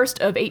September 1st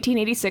of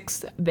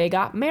 1886, they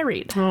got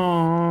married.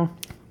 Aww.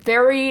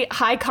 Very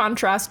high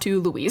contrast to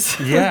Louise.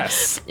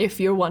 Yes. If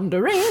you're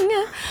wondering.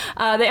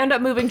 They end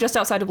up moving just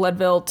outside of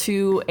Leadville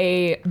to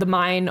the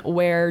mine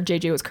where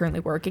JJ was currently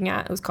working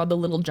at. It was called the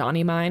Little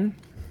Johnny Mine.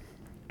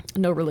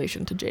 No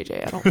relation to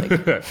JJ, I don't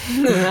think.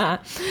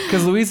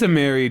 Because Louisa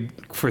married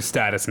for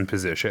status and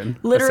position.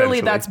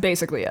 Literally, that's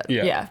basically it.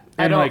 Yeah.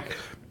 And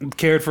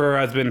cared for her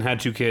husband, had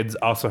 2 kids,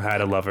 also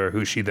had a lover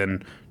who she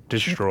then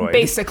destroyed.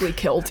 Basically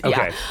killed,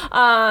 okay.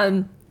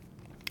 Yeah.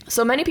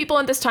 So many people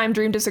at this time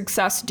dreamed of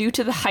success due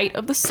to the height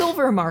of the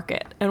silver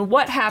market. And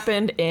what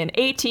happened in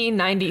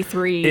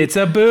 1893? It's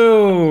a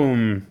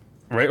boom,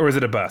 right? Or is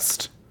it a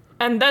bust?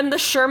 And then the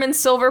Sherman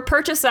Silver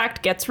Purchase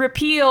Act gets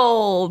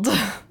repealed.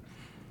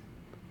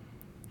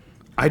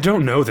 I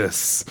don't know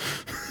this.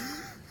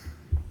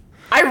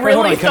 I I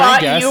really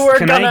thought you were gonna...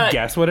 Can gonna... I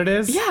guess what it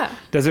is? Yeah.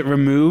 Does it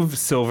remove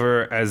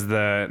silver as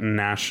the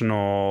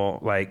national,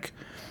 like...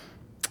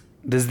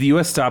 Does the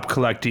U.S. stop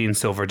collecting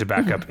silver to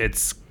back up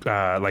its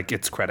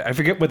its credit? I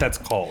forget what that's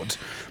called,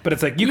 but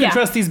it's like you can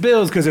trust these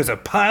bills because there's a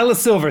pile of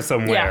silver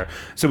somewhere. Yeah.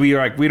 So we are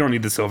like, we don't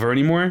need the silver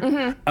anymore.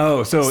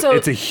 Oh, so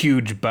it's a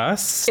huge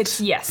bust.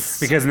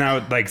 It's because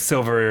now like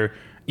silver.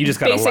 You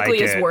just gotta basically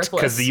like is it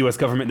worthless because the U.S.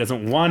 government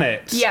doesn't want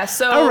it. Yeah,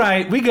 so... All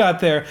right, we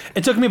got there.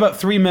 It took me about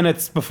 3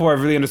 minutes before I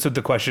really understood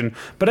the question,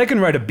 but I can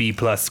write a B+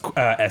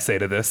 essay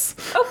to this.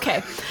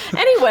 Okay.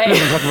 Anyway.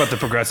 I'm talk about the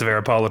progressive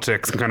era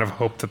politics and kind of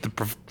hope that the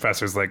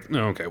professor's like,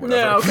 oh, okay,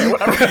 whatever. No, okay,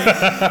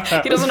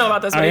 whatever. He doesn't know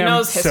about this, but he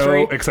knows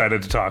history. I'm so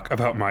excited to talk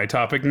about my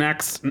topic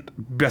next,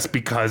 just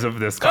because of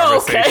this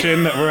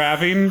conversation that we're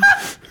having.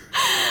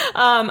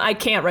 I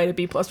can't write a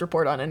B+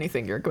 report on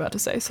anything you're about to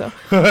say, so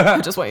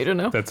I just want you to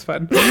know. That's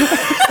fun.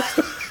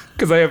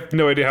 Because I have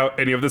no idea how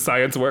any of the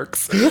science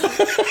works. Okay,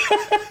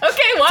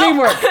 well,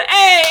 teamwork.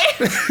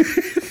 Hey!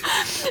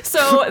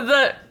 So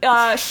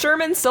the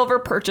Sherman Silver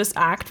Purchase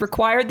Act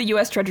required the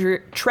U.S.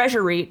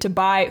 Treasury to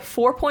buy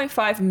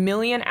 4.5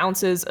 million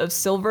ounces of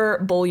silver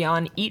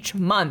bullion each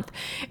month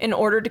in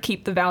order to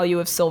keep the value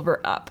of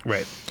silver up.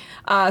 Right.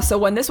 So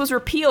when this was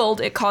repealed,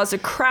 it caused a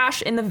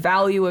crash in the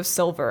value of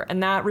silver,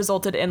 and that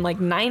resulted in like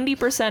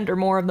 90% or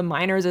more of the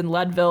miners in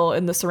Leadville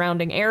and the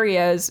surrounding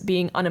areas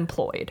being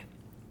unemployed.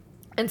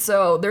 And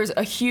so there's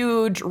a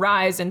huge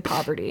rise in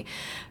poverty.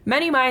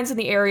 Many mines in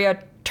the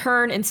area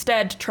turn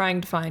instead to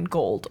trying to find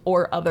gold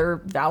or other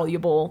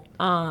valuable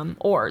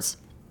ores.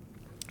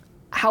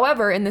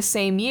 However, in the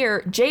same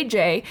year,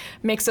 JJ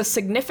makes a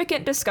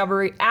significant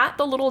discovery at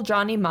the Little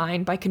Johnny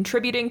mine by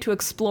contributing to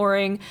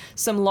exploring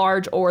some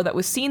large ore that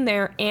was seen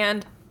there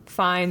and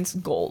finds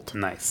gold.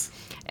 Nice.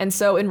 And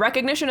so in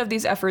recognition of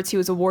these efforts, he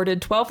was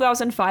awarded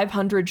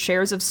 12,500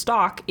 shares of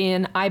stock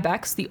in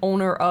Ibex, the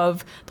owner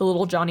of the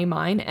Little Johnny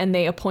mine, and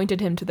they appointed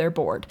him to their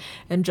board.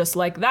 And just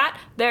like that,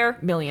 they're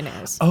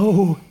millionaires.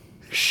 Oh,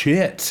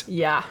 shit.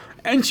 Yeah.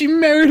 And she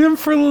married him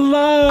for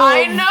love.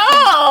 I know.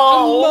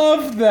 I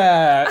love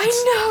that.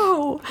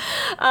 I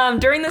know.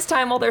 During this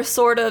time, while they're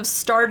sort of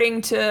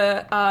starting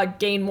to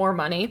gain more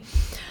money,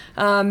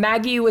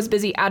 Maggie was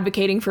busy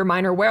advocating for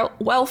miner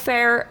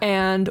welfare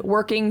and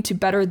working to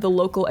better the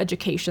local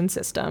education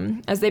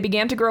system. As they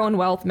began to grow in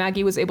wealth,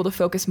 Maggie was able to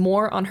focus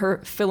more on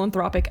her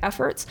philanthropic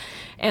efforts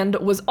and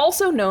was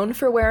also known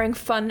for wearing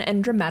fun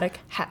and dramatic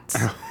hats.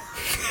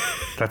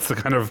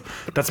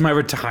 That's my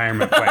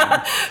retirement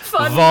plan.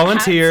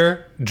 Volunteer,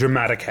 hats.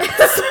 Dramatic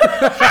hats.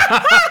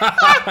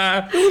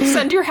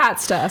 Send your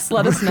hats to us.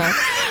 Let us know.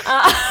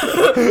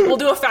 We'll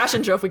do a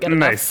fashion show if we get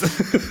enough.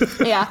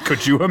 Nice. Yeah.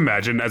 Could you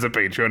imagine as a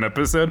Patreon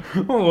episode,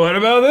 what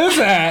about this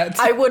hat?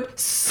 I would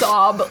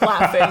sob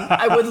laughing.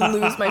 I would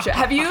lose my shit.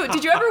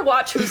 Did you ever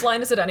watch Whose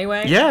Line Is It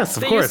Anyway? Yes,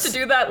 of course. They used to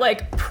do that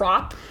like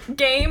prop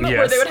game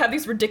where they would have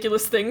these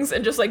ridiculous things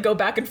and just like go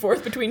back and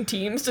forth between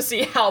teams to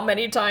see how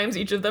many times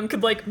each of them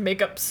could like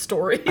make up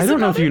stories. I don't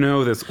know if you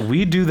know this.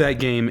 We do that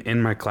game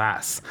in my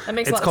class. That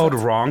makes it's a lot called of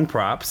sense. Wrong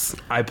Props.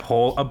 I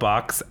pull a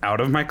box out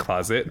of my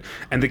closet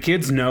and the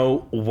kids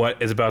know what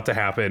is about to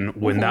happen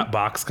when that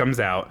box comes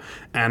out.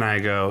 And I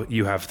go,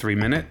 you have 3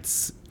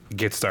 minutes.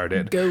 Get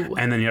started. Go.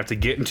 And then you have to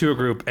get into a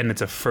group and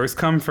it's a first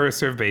come, first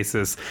serve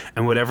basis.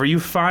 And whatever you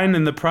find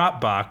in the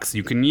prop box,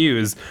 you can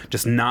use,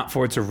 just not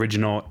for its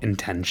original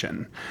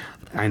intention.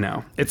 I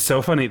know. It's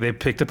so funny. They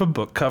picked up a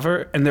book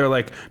cover and they're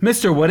like,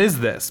 Mister, what is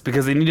this?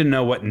 Because they need to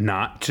know what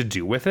not to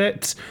do with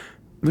it.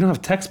 We don't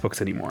have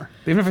textbooks anymore.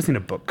 They've never seen a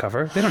book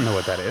cover. They don't know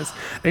what that is.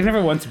 They've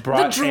never once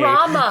brought the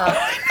drama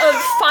of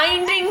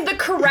finding the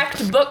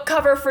correct book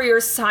cover for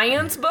your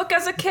science book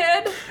as a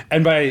kid.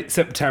 And by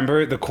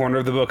September, the corner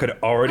of the book had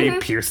already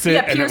pierced it.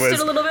 Yeah, and pierced it was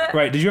it a little bit.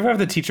 Right. Did you ever have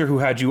the teacher who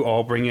had you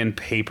all bring in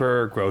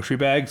paper grocery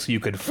bags so you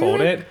could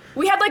fold it?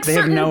 We had like they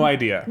certain have no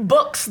idea.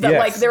 books that Yes.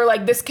 like they were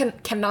like this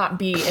cannot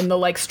be in the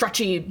like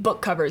stretchy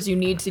book covers. You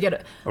need to get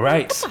it.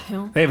 Right. What the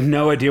hell? They have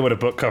no idea what a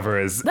book cover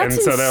is. That's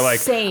and so they're like,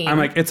 insane. I'm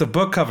like, it's a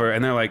book cover.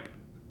 And they're like,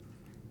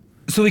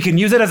 so we can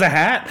use it as a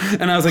hat?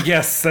 And I was like,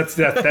 yes, that's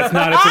not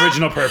its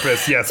original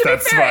purpose. Yes,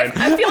 that's fair,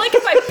 fine. I feel like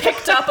if I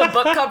picked up a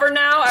book cover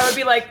now, I would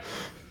be like,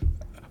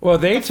 well,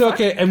 they took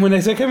it, and when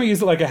they said, can we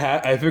use it like a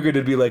hat, I figured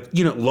it'd be like,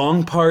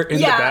 long part in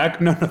the back.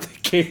 No, they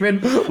came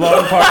in,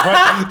 long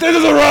part. This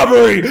is a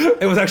robbery!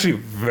 It was actually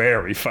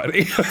very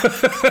funny.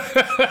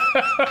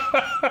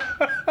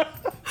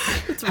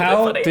 it's really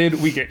How funny.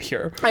 did we get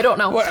here? I don't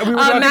know. We were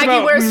talking Maggie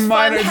about wears fun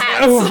minors.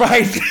 hats. Oh,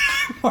 right.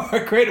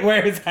 Margaret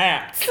wears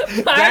hats.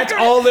 That's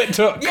all it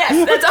took.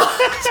 Yes, that's all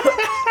it took.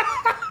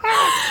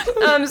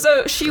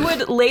 So she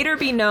would later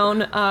be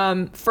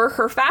known for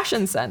her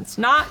fashion sense,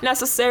 not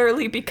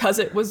necessarily because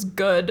it was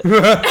good.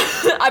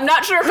 I'm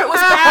not sure if it was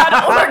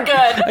bad or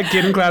good. A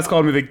kid in class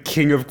called me the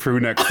king of crew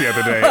necks the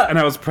other day, and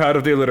I was proud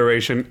of the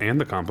alliteration and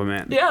the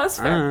compliment. Yeah, that's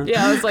fair.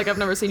 Yeah, I was like, I've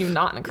never seen you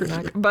not in a crew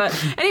neck. But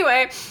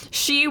anyway,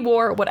 she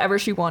wore whatever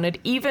she wanted,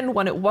 even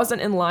when it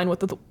wasn't in line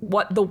with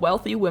what the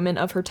wealthy women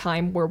of her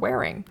time were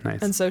wearing.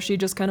 Nice. And so she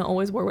just kind of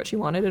always wore what she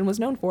wanted and was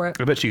known for it.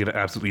 I bet she could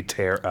absolutely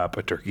tear up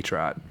a turkey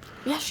trot.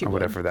 Yeah, she or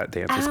would. whatever that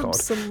dance is called.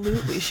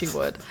 Absolutely, she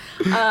would.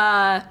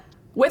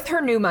 With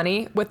their new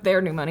money,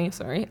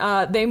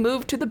 they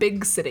moved to the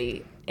big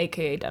city,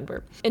 aka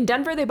Denver. In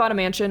Denver, they bought a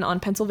mansion on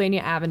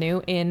Pennsylvania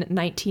Avenue in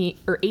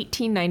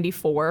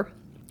 1894.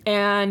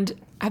 And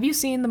have you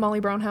seen the Molly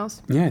Brown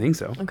house? Yeah, I think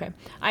so. Okay.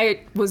 I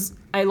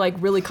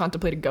really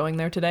contemplated going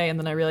there today, and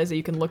then I realized that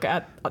you can look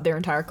at their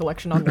entire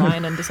collection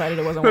online and decided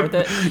it wasn't worth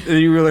it. And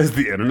you realize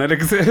the internet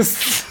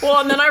exists? Well,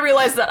 and then I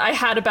realized that I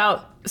had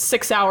about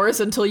 6 hours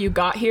until you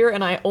got here,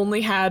 and I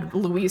only had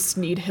Louise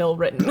Sneed Hill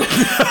written.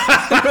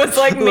 It was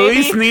like maybe...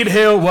 Louise Sneed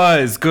Hill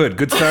was good.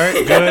 Good start.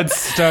 Good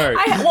start.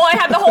 I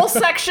had the whole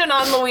section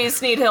on Louise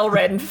Sneed Hill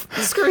written.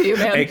 Screw you,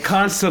 man. A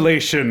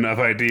constellation of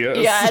ideas.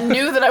 Yeah, and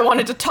knew that I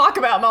wanted to talk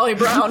about Molly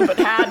Brown, but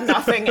had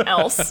nothing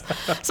else.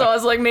 So I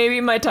was like, maybe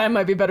my time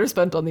might be better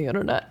spent on the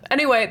internet.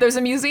 Anyway, there's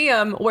a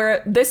museum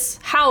where this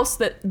house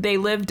that they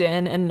lived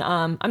in, and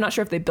I'm not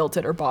sure if they built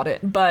it or bought it,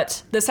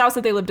 but this house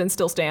that they lived in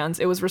still stands.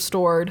 It was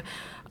restored,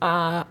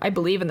 I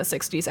believe, in the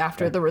 60s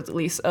after the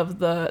release of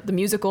the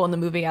musical and the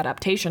movie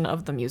adaptation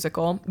of the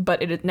musical,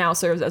 but it now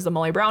serves as the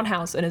Molly Brown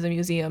house and is a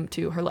museum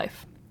to her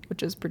life,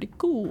 which is pretty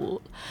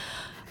cool.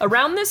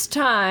 Around this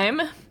time,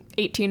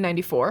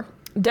 1894,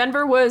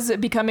 Denver was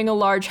becoming a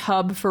large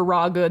hub for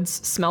raw goods,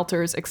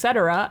 smelters,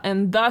 etc.,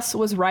 and thus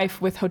was rife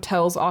with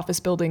hotels, office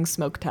buildings,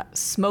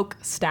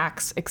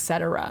 smokestacks,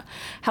 etc.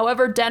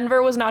 However,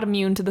 Denver was not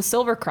immune to the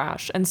silver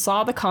crash and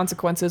saw the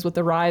consequences with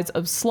the rise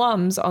of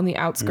slums on the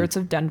outskirts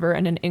of Denver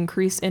and an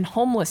increase in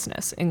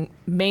homelessness, a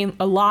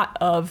lot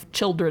of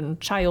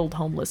child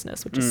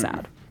homelessness, which is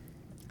sad.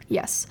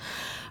 Yes.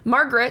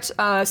 Margaret,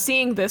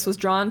 seeing this, was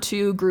drawn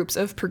to groups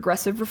of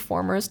progressive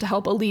reformers to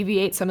help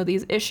alleviate some of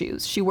these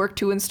issues. She worked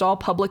to install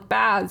public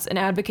baths and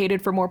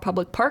advocated for more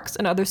public parks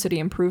and other city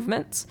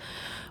improvements.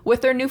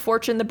 With their new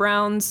fortune, the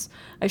Browns,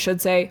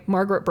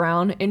 Margaret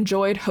Brown,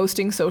 enjoyed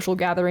hosting social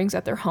gatherings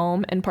at their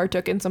home and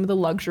partook in some of the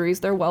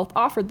luxuries their wealth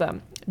offered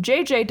them.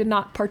 JJ did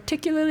not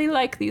particularly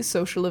like these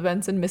social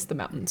events and missed the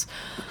mountains.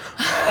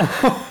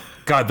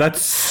 God,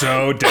 that's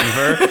so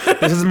Denver.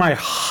 This is my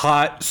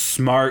hot,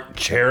 smart,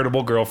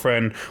 charitable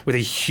girlfriend with a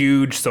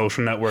huge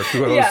social network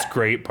who hosts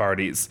great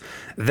parties.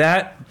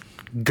 That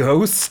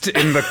ghost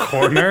in the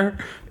corner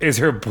is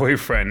her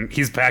boyfriend.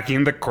 He's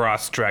packing the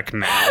cross-trek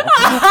now.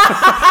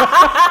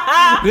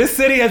 This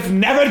city has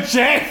never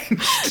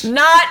changed.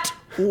 Not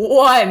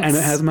once. And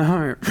it has my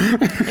heart.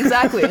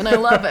 Exactly, and I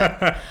love it.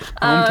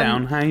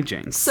 Hometown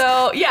Hijinxs.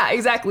 So, yeah,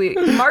 exactly.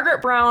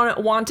 Margaret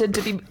Brown wanted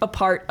to be a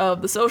part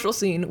of the social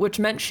scene, which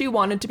meant she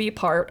wanted to be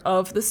part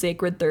of the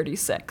Sacred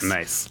 36.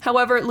 Nice.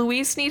 However,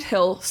 Louise Sneed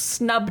Hill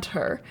snubbed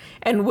her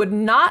and would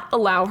not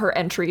allow her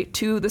entry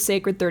to the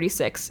Sacred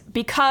 36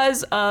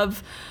 because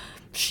of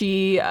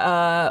she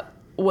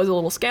was a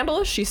little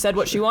scandalous. She said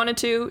what she wanted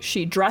to.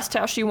 She dressed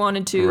how she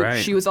wanted to.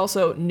 Right. She was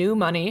also new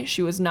money.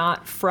 She was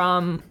not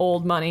from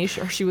old money.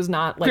 She was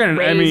not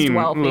raised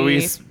wealthy.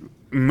 Louise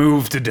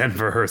moved to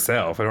Denver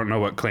herself. I don't know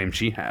what claim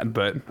she had,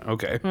 but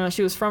okay.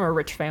 She was from a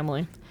rich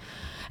family.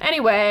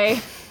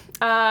 Anyway,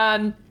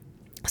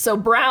 so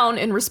Brown,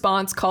 in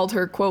response, called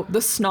her, quote, the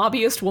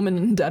snobbiest woman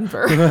in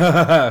Denver.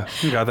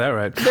 You got that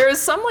right. There is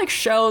some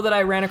show that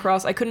I ran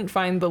across. I couldn't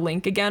find the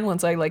link again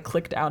once I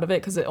clicked out of it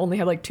because it only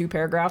had 2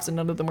 paragraphs and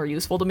none of them were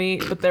useful to me.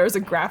 But there's a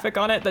graphic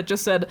on it that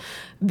just said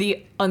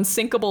the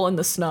unsinkable and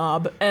the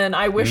snob. And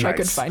I wish I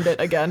could find it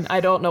again.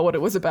 I don't know what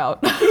it was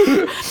about.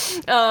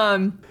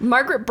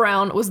 Margaret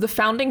Brown was a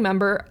founding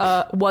member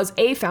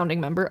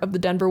of the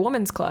Denver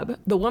Women's Club.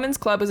 The Women's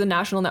Club is a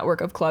national network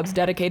of clubs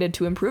dedicated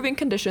to improving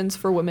conditions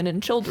for women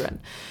and children.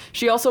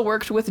 She also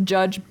worked with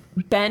Judge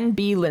Ben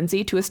B.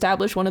 Lindsay to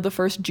establish one of the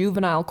first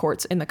juvenile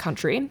courts in the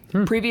country.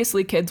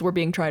 Previously, kids were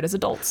being tried as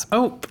adults.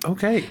 Oh,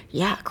 okay.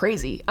 Yeah,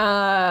 crazy.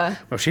 Well,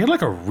 she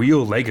had a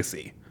real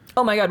legacy.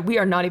 Oh my God, we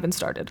are not even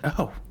started.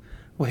 Oh,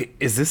 wait,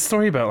 is this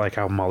story about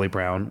how Margaret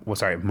Brown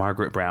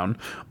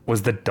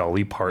was the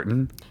Dolly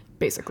Parton?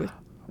 Basically.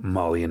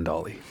 Molly and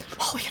Dolly.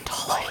 Molly and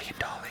Dolly. Molly and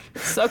Dolly.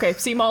 So, okay,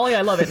 see, Molly,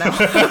 I love it now.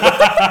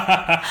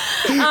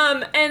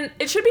 And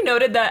it should be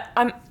noted that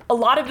a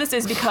lot of this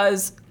is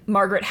because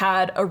Margaret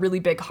had a really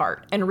big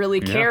heart and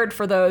really cared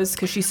for those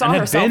because she saw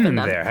herself in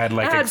them. Had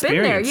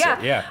experienced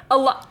it. Yeah. A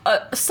lot.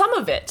 Some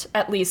of it,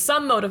 at least,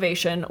 some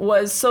motivation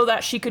was so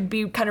that she could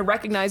be kind of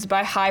recognized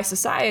by high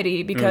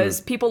society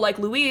because people like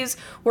Louise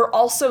were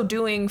also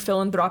doing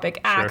philanthropic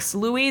acts.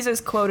 Sure. Louise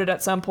is quoted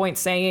at some point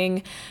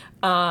saying,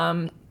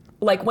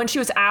 when she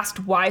was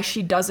asked why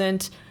she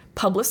doesn't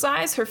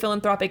publicize her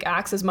philanthropic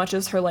acts as much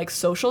as her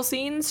social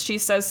scenes, she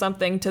says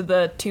something to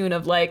the tune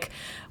of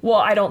well,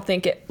 I don't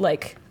think it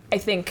I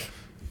think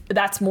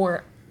that's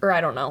more, or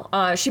I don't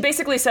know. She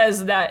basically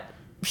says that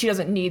she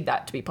doesn't need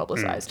that to be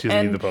publicized. She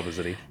doesn't need the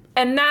publicity.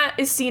 And that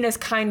is seen as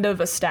kind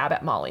of a stab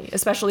at Molly,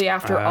 especially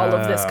after all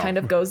of this kind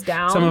of goes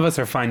down. Some of us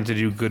are fine to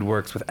do good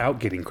works without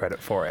getting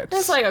credit for it.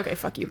 It's like, okay,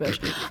 fuck you, bitch.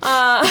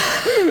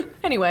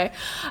 Anyway,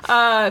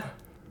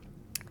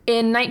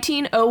 in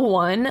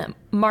 1901,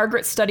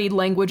 Margaret studied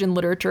language and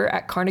literature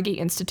at Carnegie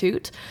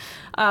Institute.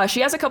 She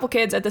has a couple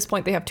kids. At this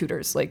point, they have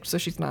tutors, so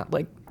she's not,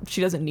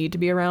 she doesn't need to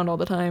be around all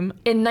the time.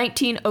 In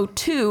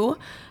 1902,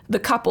 the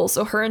couple,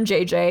 so her and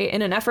JJ,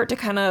 in an effort to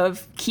kind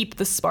of keep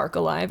the spark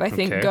alive, I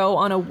think, go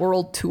on a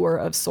world tour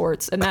of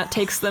sorts. And that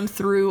takes them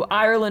through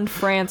Ireland,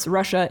 France,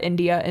 Russia,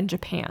 India, and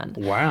Japan.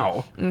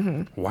 Wow.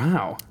 Mm-hmm.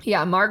 Wow.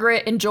 Yeah,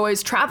 Margaret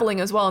enjoys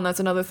traveling as well. And that's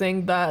another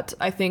thing that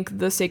I think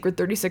the Sacred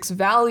 36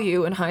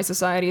 value in high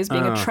society is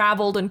being a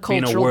traveled and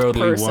cultural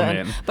person.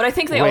 Woman. But I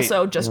think they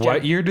also just...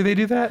 What year do they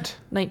do that?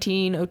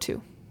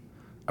 1902.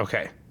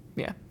 Okay.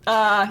 Yeah.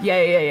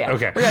 Yeah.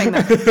 Okay. We're getting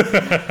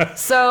there.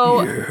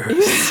 So...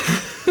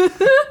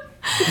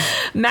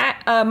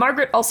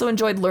 Margaret also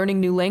enjoyed learning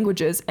new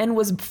languages and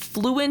was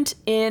fluent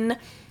in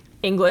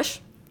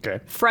English,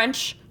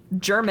 French,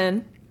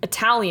 German,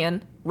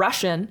 Italian,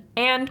 Russian,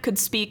 and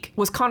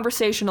was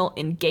conversational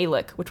in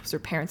Gaelic, which was her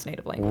parents'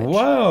 native language.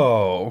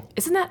 Whoa.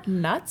 Isn't that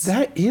nuts?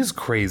 That is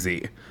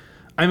crazy.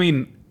 I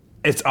mean,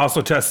 it's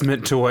also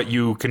testament to what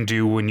you can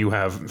do when you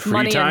have free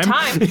money time. And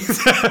time.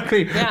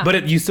 Exactly. Yeah.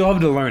 But you still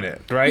have to learn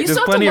it, right? There's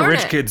plenty of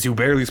rich kids who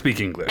barely speak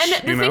English. And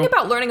the thing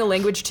about learning a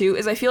language, too,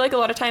 is I feel like a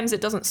lot of times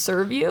it doesn't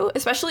serve you,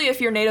 especially if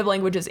your native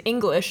language is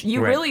English.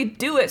 You really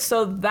do it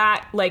so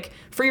that,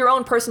 for your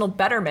own personal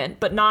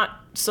betterment, but not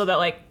so that,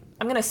 I'm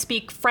going to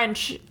speak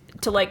French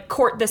to,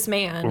 court this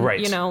man. Right.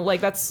 You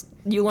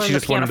learn she the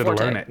just pianoforte. wanted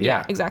to learn it.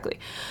 Yeah, exactly.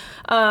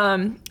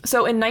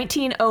 So in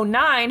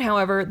 1909,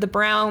 however, the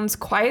Browns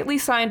quietly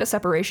signed a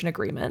separation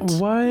agreement.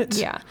 What?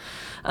 Yeah.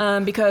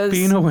 Because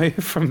being away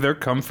from their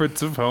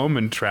comforts of home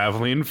and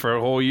traveling for a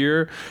whole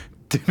year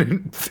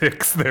didn't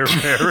fix their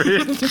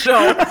marriage.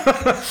 No.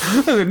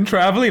 And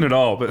traveling at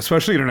all, but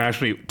especially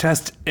internationally,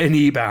 test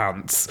any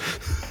bounds.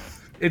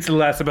 It's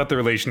less about the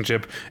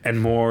relationship and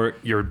more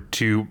your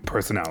two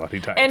personality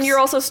types. And you're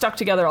also stuck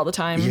together all the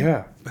time.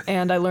 Yeah.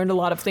 And I learned a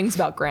lot of things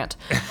about Grant.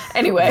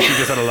 Anyway. She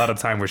just had a lot of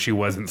time where she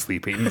wasn't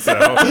sleeping, so.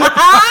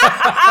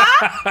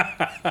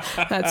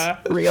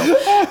 That's real.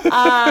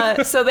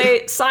 So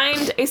they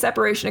signed a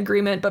separation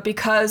agreement, but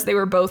because they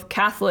were both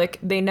Catholic,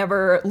 they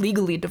never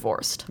legally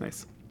divorced.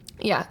 Nice.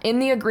 Yeah, in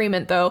the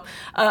agreement, though,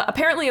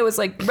 apparently it was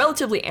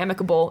relatively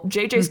amicable.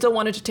 JJ still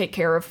wanted to take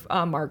care of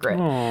Margaret.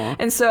 Aww.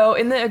 And so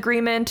in the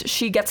agreement,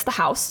 she gets the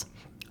house.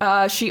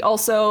 She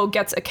also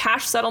gets a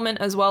cash settlement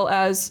as well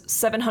as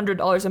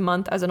 $700 a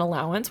month as an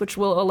allowance, which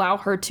will allow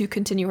her to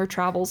continue her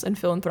travels and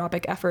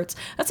philanthropic efforts.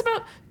 That's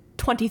about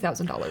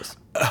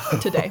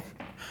 $20,000 today.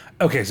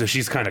 Okay, so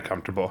she's kind of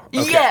comfortable.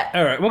 Okay. Yeah.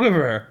 All right, we'll give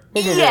her her.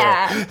 That's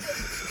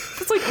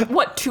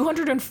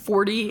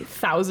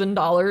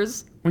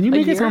 $240,000. When you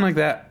make it sound like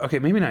that, okay,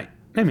 maybe not.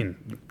 I mean,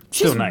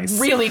 still She's nice.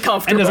 Really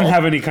comfortable. And doesn't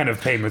have any kind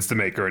of payments to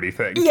make or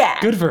anything. Yeah.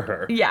 Good for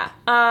her. Yeah.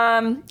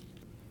 And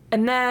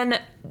then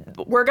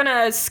we're going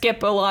to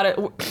skip a lot of...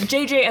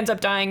 JJ ends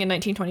up dying in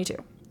 1922.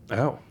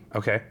 Oh,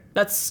 okay.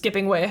 That's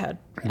skipping way ahead.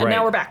 And right.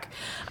 now we're back.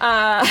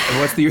 And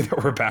what's the year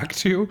that we're back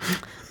to?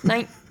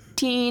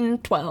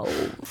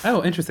 1912.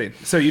 Oh, interesting.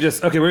 So we're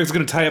just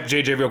going to tie up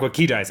JJ real quick.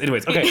 He dies.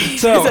 Anyways, okay.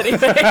 So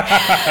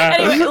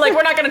anyway,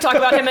 we're not going to talk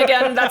about him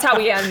again. That's how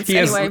he ends. He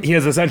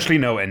has essentially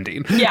no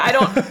ending. Yeah,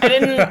 I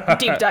didn't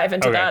deep dive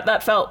into that.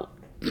 That felt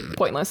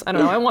pointless. I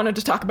don't know. I wanted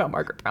to talk about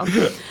Margaret Brown.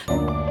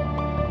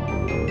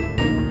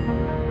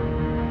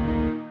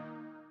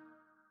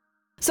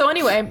 So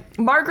anyway,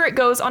 Margaret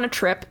goes on a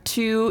trip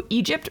to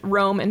Egypt,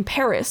 Rome, and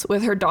Paris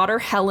with her daughter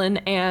Helen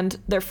and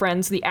their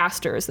friends, the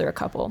Astors. They're a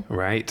couple.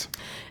 Right.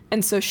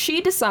 And so she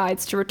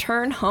decides to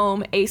return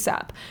home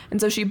ASAP. And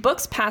so she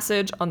books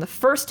passage on the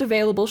first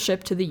available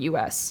ship to the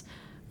U.S.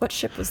 What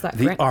ship was that?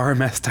 The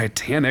RMS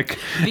Titanic.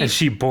 And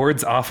she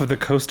boards off of the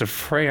coast of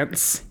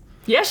France.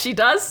 Yes, she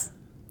does.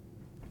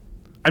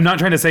 I'm not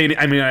trying to say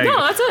anything. I mean,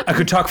 I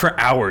could talk for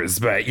hours,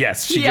 but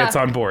yes, she gets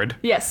on board.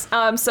 Yes.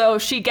 So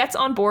she gets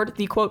on board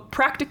the, quote,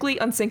 practically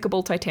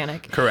unsinkable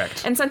Titanic.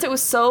 Correct. And since it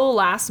was so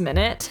last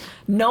minute,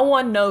 no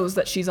one knows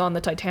that she's on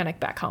the Titanic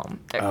back home.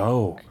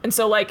 Oh. And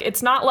so,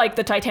 it's not like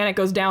the Titanic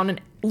goes down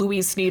and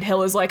Louise Sneed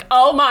Hill is like,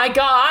 oh my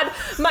God,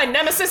 my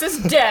nemesis is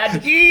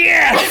dead.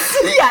 Yes!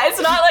 Yeah, it's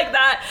not like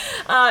that.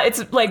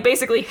 It's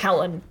basically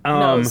Helen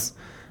knows.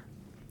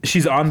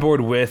 She's on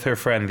board with her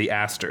friend, the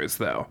Astors,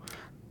 though.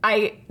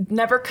 I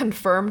never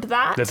confirmed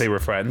that. That they were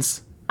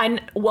friends?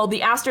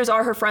 The Astors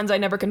are her friends. I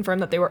never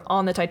confirmed that they were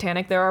on the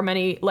Titanic. There are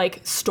many,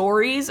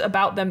 stories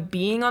about them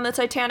being on the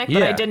Titanic,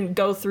 but I didn't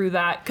go through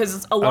that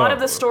because a lot of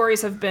the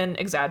stories have been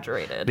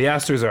exaggerated. The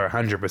Astors are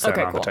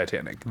 100% on the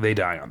Titanic. They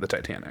die on the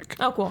Titanic.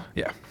 Oh, cool.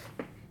 Yeah.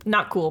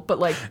 Not cool, but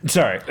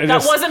Sorry.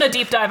 That wasn't a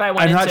deep dive I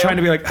went into. I'm not trying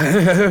to be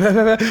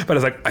but I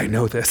was like, I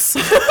know this.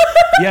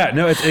 Yeah,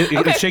 no,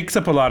 it shakes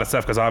up a lot of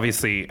stuff because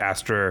obviously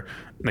Astor,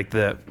 like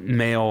the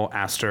male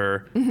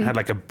Astor, had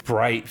like a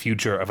bright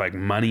future of like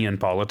money and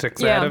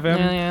politics ahead of him.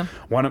 Yeah.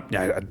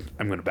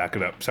 I'm going to back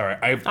it up. Sorry,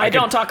 I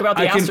don't talk about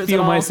the Astors I can feel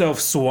at all. myself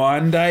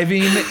swan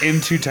diving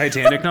into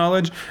Titanic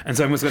knowledge, and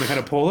so I'm just going to kind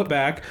of pull it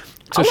back.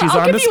 So she's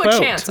on this boat. I'll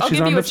give you a chance. I'll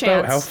give you a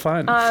chance. How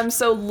fun!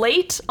 So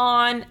late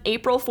on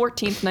April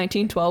 14th,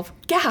 1912,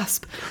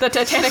 gasp! The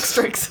Titanic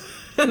strikes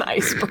an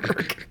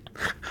iceberg.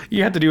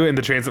 You had to do it in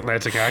the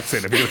transatlantic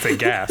accent if you would say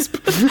gasp.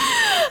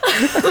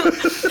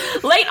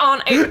 Late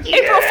on April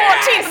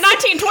 14th,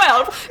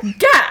 1912,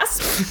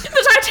 gasp!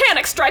 The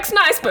Titanic strikes an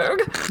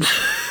iceberg.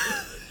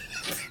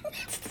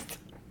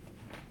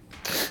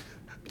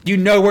 You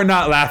know we're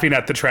not laughing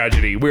at the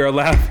tragedy. We are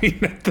laughing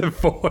at the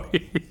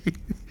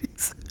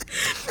voice.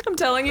 I'm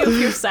telling you, if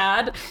you're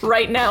sad,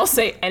 right now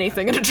say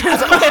anything in a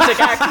transatlantic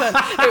accent.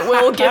 It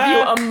will give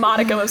you a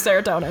modicum of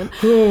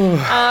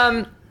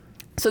serotonin.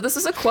 So this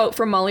is a quote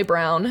from Molly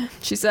Brown.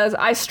 She says,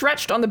 "I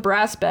stretched on the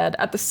brass bed,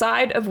 at the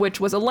side of which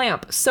was a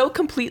lamp. So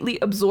completely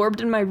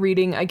absorbed in my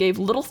reading, I gave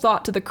little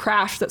thought to the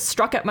crash that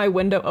struck at my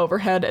window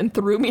overhead and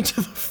threw me to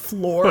the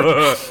floor."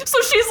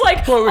 So she's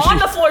like on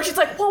the floor. She's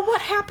like, well,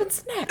 what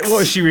happens next?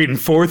 What, is she reading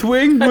Fourth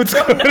Wing? What's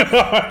going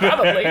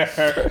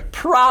on?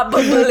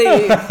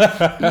 Probably.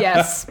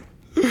 Yes.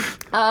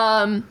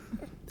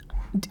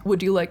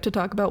 Would you like to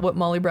talk about what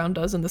Molly Brown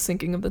does in the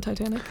sinking of the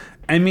Titanic?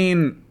 I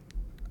mean,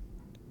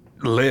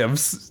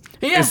 lives.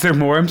 Yeah. Is there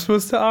more I'm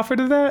supposed to offer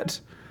to that?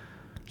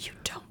 You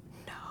don't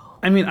know.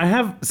 I mean, I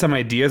have some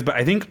ideas, but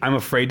I think I'm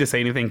afraid to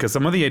say anything because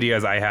some of the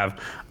ideas I have,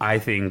 I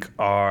think,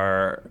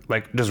 are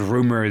like just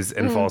rumors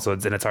and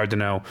falsehoods, and it's hard to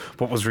know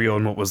what was real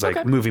and what was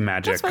like movie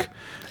magic. That's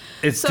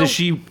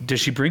fine. Does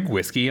she bring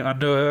whiskey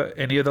onto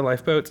any of the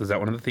lifeboats? Is that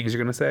one of the things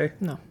you're going to say?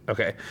 No.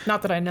 Okay.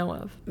 Not that I know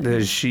of.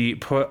 Does she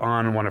put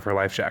on one of her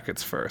life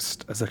jackets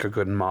first as like a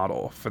good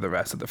model for the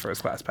rest of the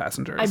first class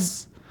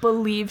passengers? I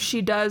believe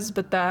she does,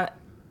 but that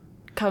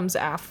comes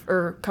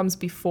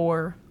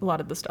before a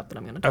lot of the stuff that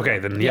I'm going to talk about. Okay,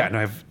 then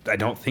no, I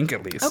don't think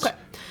at least. Okay.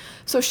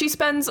 So she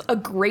spends a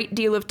great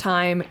deal of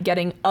time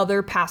getting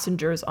other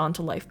passengers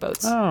onto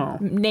lifeboats,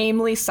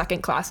 namely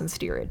second class and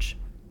steerage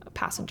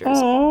passengers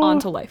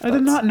onto lifeboats. I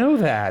did not know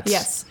that.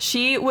 Yes.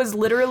 She was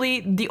literally,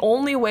 the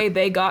only way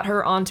they got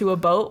her onto a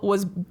boat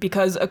was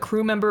because a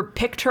crew member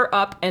picked her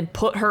up and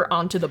put her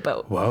onto the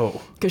boat. Whoa.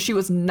 Because she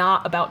was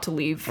not about to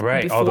leave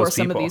before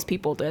some of these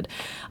people did.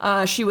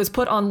 She was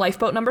put on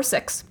lifeboat number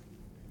 6.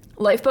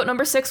 Lifeboat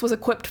number 6 was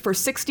equipped for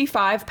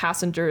 65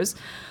 passengers,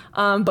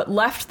 but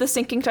left the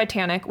sinking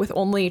Titanic with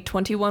only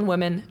 21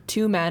 women,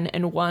 2 men,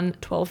 and 1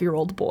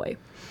 12-year-old boy.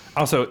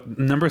 Also,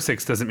 number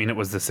 6 doesn't mean it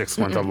was the 6th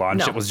one to launch.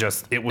 No. It was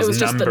numbered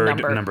just the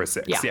number. number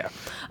 6. Yeah.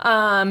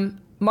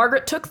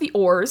 Margaret took the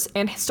oars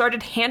and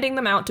started handing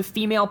them out to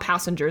female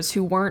passengers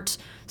who weren't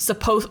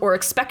supposed or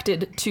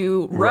expected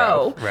to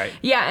row. Right.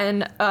 Yeah,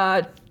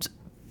 and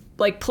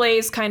like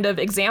plays kind of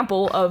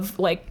example of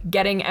like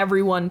getting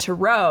everyone to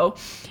row.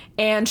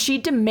 And she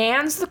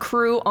demands the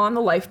crew on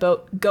the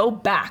lifeboat go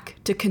back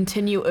to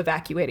continue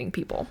evacuating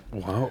people.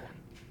 Whoa.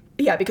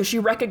 Yeah, because she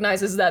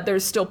recognizes that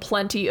there's still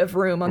plenty of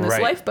room on this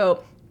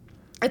lifeboat.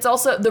 It's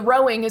also, the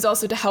rowing is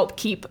also to help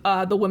keep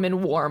the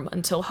women warm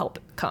until help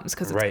comes,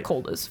 because it's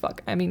cold as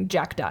fuck. I mean,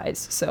 Jack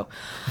dies, so.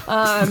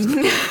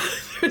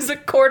 There's a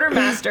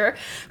quartermaster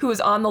who is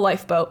on the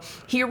lifeboat.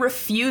 He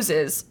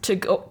refuses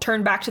to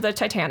turn back to the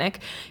Titanic,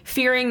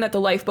 fearing that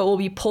the lifeboat will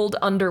be pulled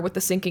under with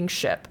the sinking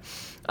ship,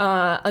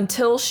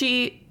 until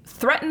she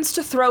threatens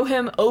to throw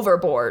him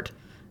overboard.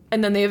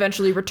 And then they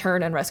eventually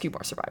return and rescue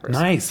more survivors.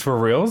 Nice. For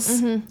reals?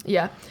 Mm-hmm.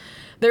 Yeah.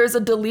 There's a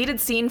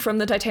deleted scene from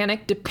the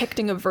Titanic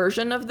depicting a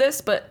version of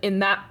this, but in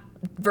that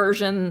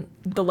version,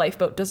 the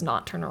lifeboat does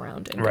not turn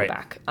around and go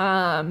back.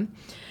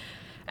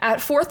 At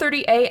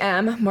 4:30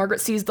 a.m.,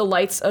 Margaret sees the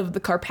lights of the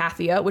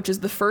Carpathia, which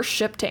is the first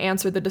ship to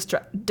answer the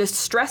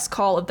distress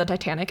call of the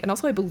Titanic, and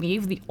also, I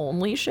believe, the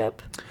only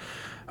ship.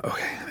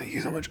 Okay, thank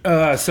you so much. Cool.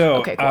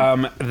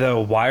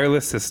 The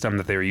wireless system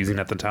that they were using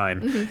at the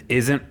time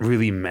isn't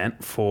really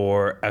meant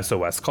for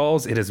SOS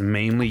calls. It is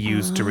mainly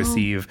used to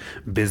receive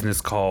business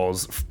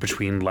calls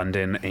between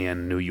London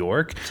and New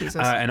York.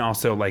 And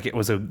also, like, it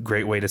was a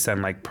great way to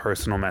send, like,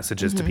 personal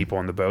messages to people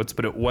on the boats,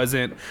 but it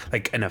wasn't,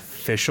 like, an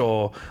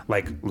official,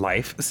 like,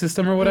 life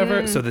system or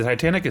whatever. So the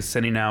Titanic is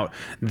sending out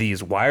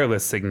these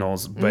wireless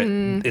signals, but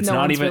it's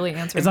not even, really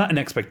it's not an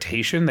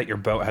expectation that your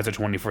boat has a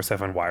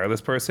 24/7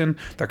 wireless person.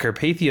 The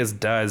Carpathia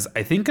does,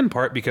 I think in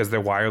part because their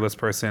wireless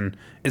person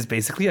is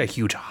basically a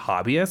huge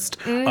hobbyist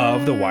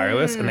of the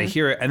wireless, and they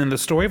hear it. And then the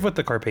story of what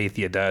the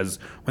Carpathia does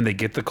when they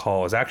get the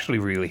call is actually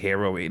really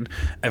harrowing.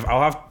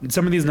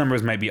 Some of these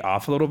numbers might be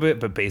off a little bit,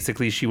 but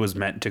basically she was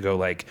meant to go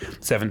like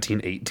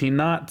 17, 18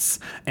 knots,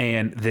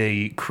 and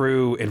the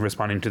crew, in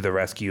responding to the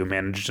rescue,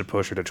 managed to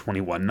push her to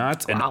 21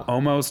 knots and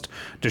almost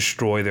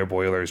destroy their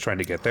boilers trying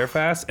to get there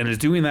fast, and is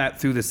doing that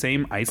through the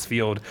same ice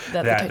field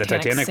that the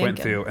Titanic went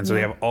through. And so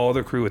they have all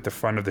the crew at the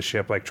front of the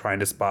ship, like trying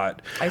to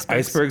spot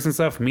Icebergs. icebergs and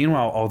stuff.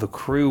 Meanwhile, all the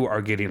crew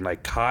are getting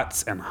like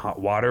cots and hot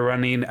water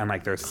running, and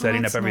like they're setting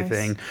up that's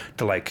everything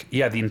to like,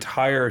 the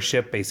entire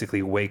ship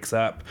basically wakes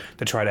up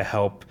to try to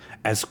help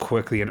as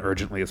quickly and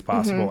urgently as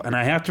possible. Mm-hmm. And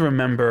I have to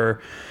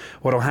remember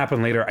what'll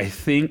happen later. I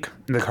think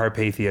the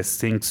Carpathia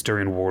sinks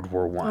during World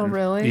War One. Oh,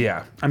 really?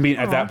 Yeah. I mean,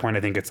 at that point,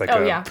 I think it's like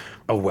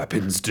a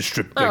weapons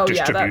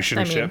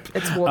distribution ship.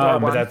 It's World War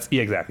One. But that's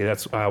exactly.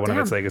 That's one of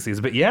its legacies.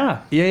 But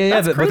yeah.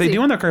 That's What they crazy.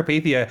 do on the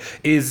Carpathia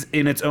is,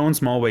 in its own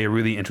small way, a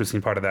really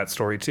interesting part of that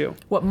story too.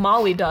 What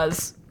Margaret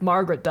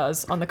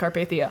does on the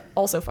Carpathia,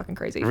 also fucking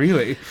crazy.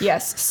 Really?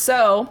 Yes.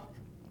 So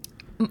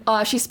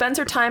she spends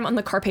her time on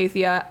the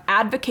Carpathia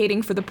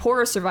advocating for the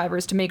poorer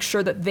survivors to make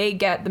sure that they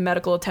get the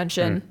medical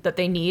attention that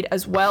they need,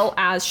 as well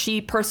as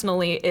she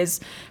personally is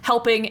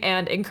helping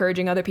and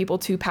encouraging other people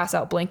to pass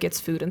out blankets,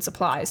 food, and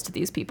supplies to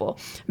these people.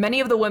 Many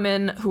of the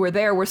women who were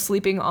there were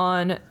sleeping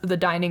on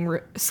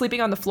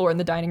the floor in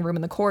the dining room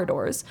and the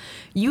corridors.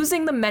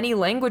 Using the many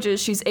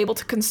languages, she's able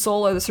to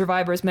console other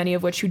survivors, many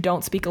of which who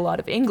don't speak a lot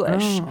of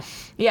English. Oh.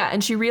 Yeah,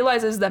 and she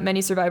realizes that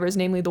many survivors,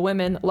 namely the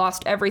women,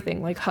 lost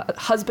everything, like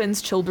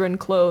husbands, children,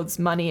 clothes,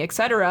 money,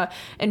 etc.,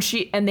 and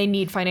they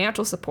need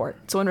financial support.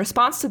 So in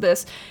response to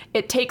this,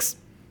 it takes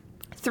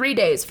 3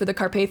 days for the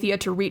Carpathia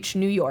to reach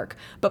New York.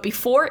 But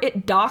before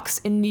it docks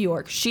in New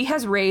York, she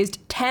has raised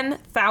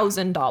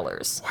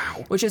 $10,000.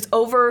 Wow. Which is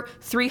over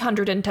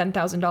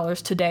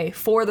 $310,000 today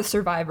for the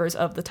survivors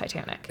of the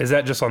Titanic. Is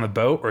that just on the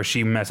boat, or is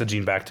she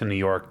messaging back to New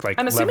York, like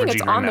I'm assuming leveraging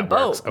it's her on the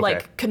networks? boat,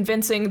 like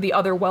convincing the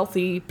other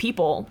wealthy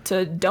people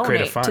to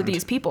donate to fund.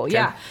 these people. Okay.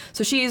 Yeah.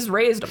 So she's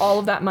raised all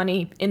of that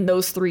money in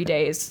those 3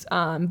 days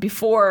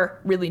before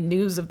really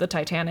news of the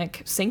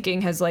Titanic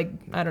sinking has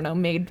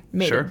made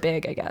Sure. it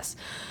big, I guess.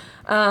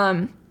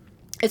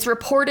 It's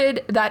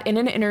reported that in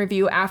an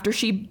interview after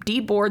she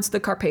deboards the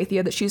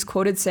Carpathia that she's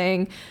quoted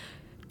saying,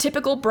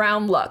 "Typical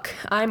brown luck.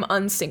 I'm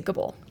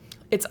unsinkable."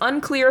 It's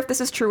unclear if this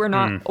is true or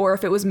not, or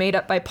if it was made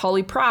up by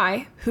Polly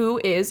Pry,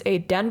 who is a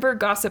Denver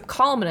gossip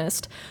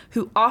columnist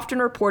who often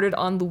reported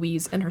on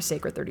Louise and her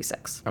Sacred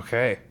 36,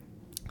 Okay.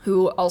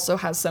 who also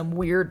has some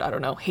weird,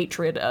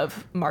 hatred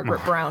of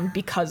Margaret Brown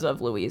because of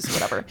Louise,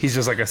 whatever. He's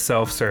just like a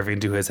self-serving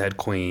to his head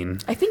queen.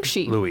 I think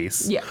she.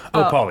 Louise. Yeah.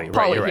 Polly. Right.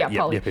 Polly, You're right. yeah,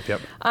 Polly.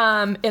 Yep.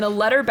 In a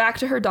letter back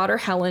to her daughter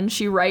Helen,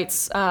 she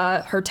writes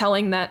her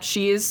telling that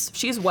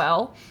she's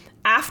well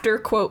after,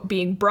 quote,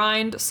 being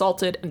brined,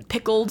 salted, and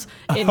pickled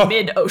in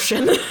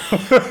mid-ocean.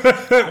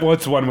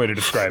 What's one way to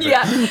describe it?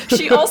 Yeah.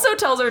 She also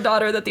tells her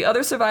daughter that the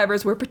other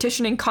survivors were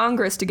petitioning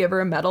Congress to give her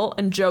a medal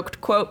and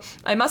joked, quote,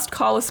 "I must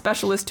call a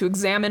specialist to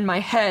examine my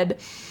head.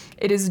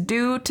 It is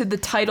due to the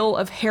title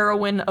of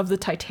heroine of the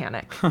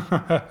Titanic."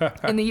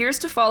 In the years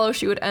to follow,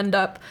 she would end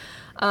up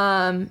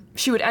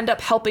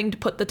helping to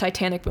put the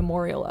Titanic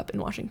Memorial up in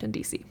Washington,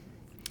 D.C.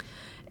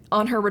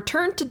 On her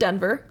return to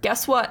Denver,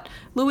 guess what?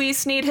 Louise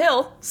Sneed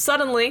Hill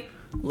suddenly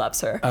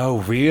loves her. Oh,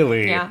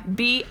 really? Yeah,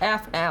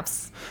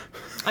 BFFs.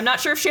 I'm not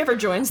sure if she ever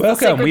joins the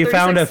Welcome. Sacred We 36.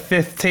 found a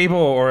 5th table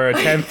or a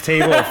 10th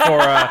table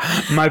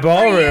for my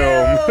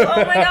ballroom.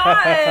 Oh my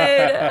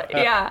god.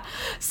 Yeah.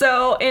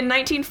 So in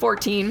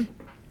 1914,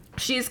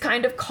 she's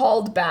kind of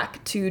called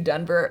back to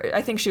Denver.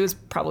 I think she was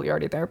probably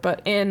already there,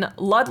 but in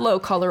Ludlow,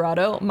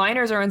 Colorado,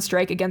 miners are on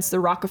strike against the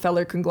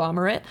Rockefeller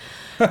conglomerate.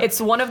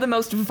 It's one of the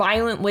most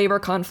violent labor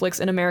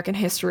conflicts in American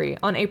history.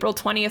 On April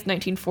 20th,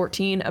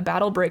 1914, a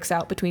battle breaks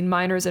out between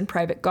miners and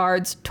private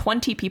guards.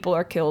 20 people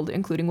are killed,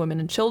 including women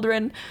and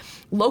children.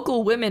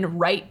 Local women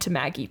write to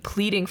Maggie,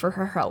 pleading for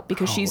her help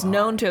because she's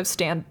known to have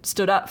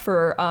stood up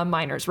for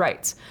miners'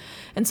 rights.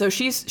 And so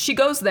she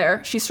goes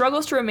there. She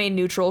struggles to remain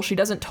neutral. She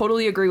doesn't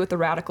totally agree with the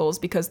radicals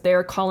because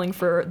they're calling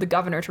for the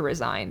governor to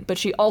resign. But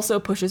she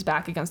also pushes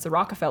back against the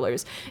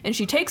Rockefellers. And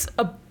she takes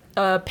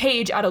a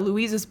page out of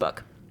Louise's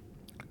book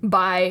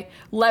by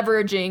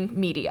leveraging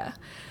media.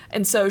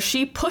 And so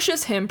she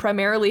pushes him,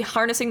 primarily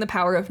harnessing the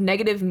power of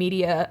negative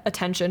media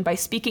attention by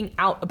speaking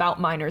out about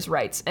miners'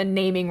 rights and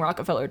naming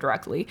Rockefeller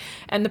directly.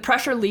 And the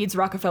pressure leads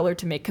Rockefeller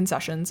to make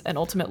concessions, and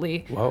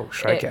ultimately...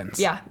 Strike ends.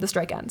 Yeah, the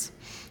strike ends.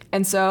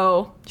 And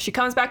so she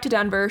comes back to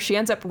Denver. She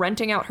ends up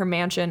renting out her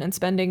mansion and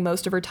spending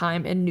most of her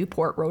time in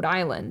Newport, Rhode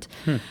Island.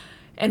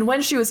 And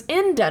when she was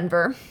in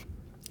Denver,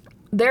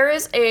 there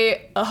is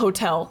a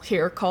hotel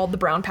here called the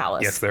Brown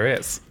Palace. Yes, there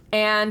is.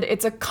 And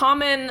it's a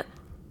common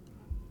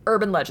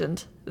urban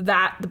legend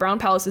that the Brown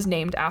Palace is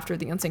named after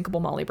the unsinkable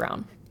Molly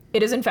Brown.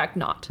 It is in fact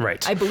not.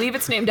 Right. I believe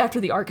it's named after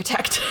the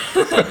architect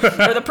or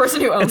the person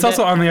who owns it. It's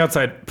also on the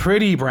outside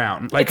pretty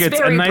brown. Like it's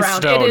a very nice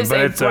brown. stone, it is but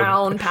a it's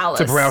brown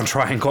palace. It's a brown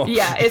triangle.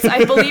 Yeah,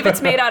 I believe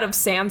it's made out of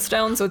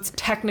sandstone, so it's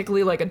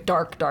technically like a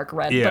dark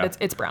red, Yeah. but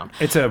it's brown.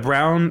 It's a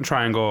brown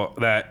triangle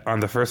that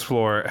on the first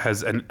floor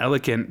has an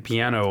elegant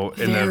piano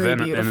in Very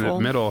the beautiful.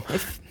 middle.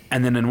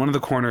 And then in one of the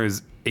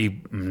corners a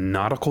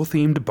nautical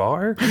themed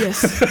bar.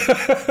 Yes.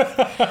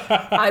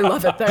 I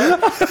love it there.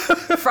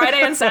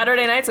 Friday and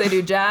Saturday nights, they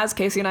do jazz.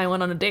 Casey and I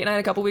went on a date night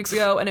a couple weeks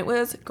ago, and it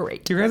was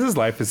great. Your guys'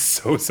 life is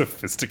so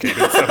sophisticated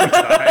sometimes.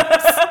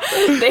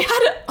 They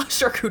had a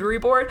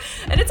charcuterie board,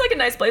 and it's like a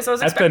nice place. I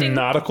was expecting... At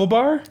the nautical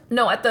bar?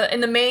 No,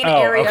 in the main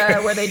area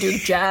okay. where they do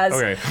jazz.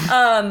 Okay.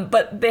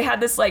 But they had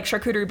this like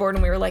charcuterie board,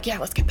 and we were like, yeah,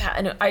 let's get that.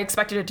 And I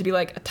expected it to be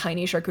like a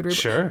tiny charcuterie board.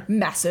 Sure.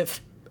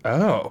 Massive.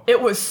 Oh.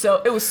 It was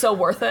so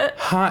worth it.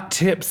 Hot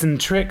tips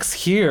and tricks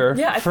here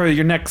for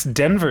your next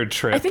Denver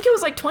trip. I think it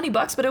was like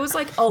 $20, but it was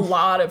like a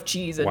lot of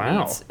cheese and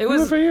meats. It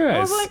was. Good for you guys. I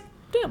was like,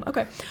 damn,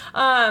 okay.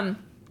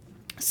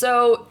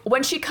 So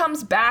when she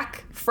comes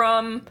back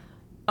from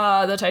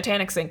the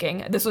Titanic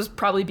sinking, this was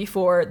probably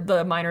before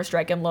the miners'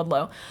 strike in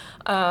Ludlow,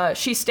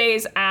 she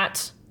stays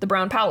at the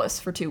Brown Palace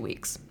for 2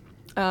 weeks.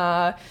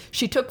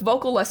 She took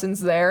vocal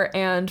lessons there,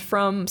 and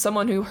from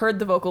someone who heard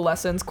the vocal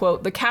lessons,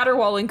 quote, the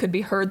caterwauling could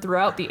be heard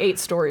throughout the 8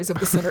 stories of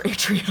the center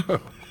atrium. Oh,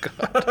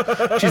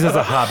 God. She's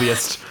a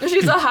hobbyist.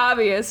 She's a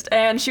hobbyist,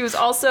 and she was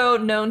also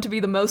known to be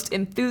the most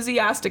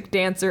enthusiastic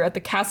dancer at the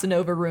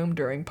Casanova Room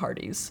during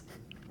parties,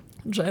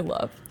 which I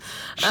love.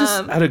 She's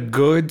had a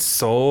good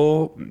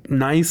soul,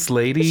 nice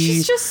lady.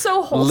 She's just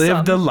so wholesome.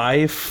 Lived a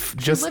life,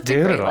 just lived did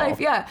a great it all. life,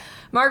 yeah.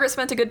 Margaret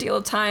spent a good deal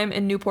of time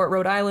in Newport,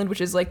 Rhode Island,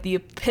 which is like the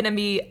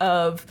epitome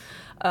of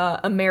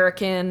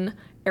American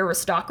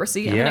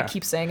aristocracy. I'm gonna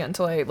keep saying it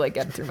until I like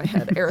get it through my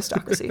head.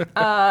 Aristocracy.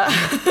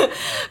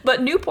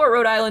 But Newport,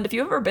 Rhode Island, if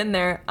you've ever been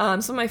there, some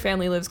of my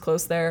family lives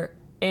close there,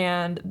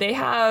 and they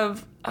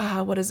have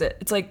what is it?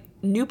 It's like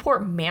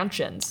Newport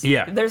mansions.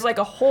 Yeah. There's like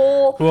a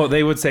whole... Well,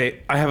 they would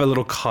say, I have a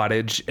little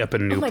cottage up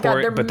in Newport, Oh my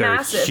God, they're but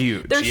massive. they're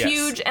huge. They're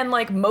huge, and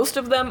like most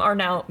of them are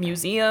now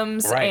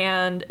museums,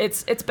 and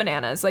it's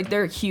bananas. Like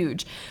they're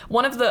huge.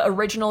 One of the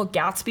original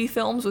Gatsby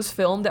films was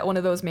filmed at one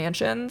of those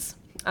mansions.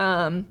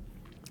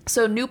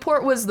 So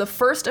Newport was the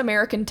first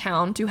American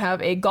town to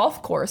have a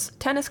golf course,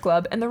 tennis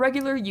club, and the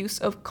regular use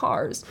of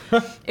cars.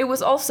 It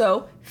was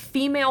also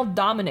female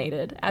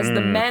dominated, as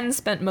the men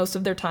spent most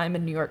of their time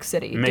in New York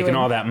City. Making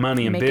all that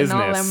money in business.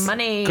 Making all their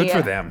money. Good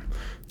for them.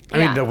 I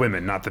mean, the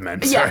women, not the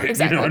men. Sorry.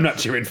 Exactly. I'm not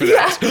cheering for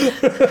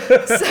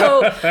that.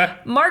 So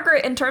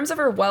Margaret, in terms of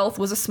her wealth,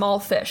 was a small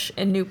fish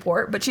in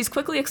Newport, but she's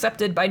quickly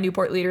accepted by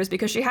Newport leaders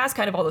because she has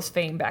kind of all this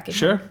fame backing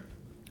her.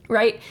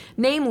 Right?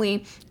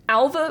 Namely,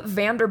 Alva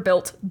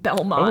Vanderbilt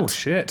Belmont. Oh,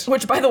 shit.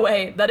 Which, by the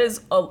way, that is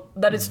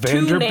Vanderbilt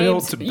 2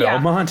 names.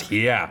 Belmont?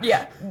 Yeah.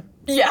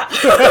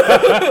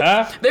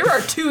 There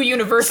are 2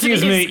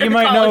 universities. Excuse me, you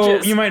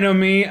might know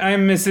me.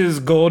 I'm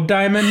Mrs. Gold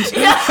Diamond.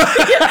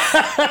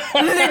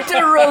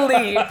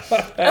 Literally.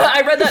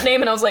 I read that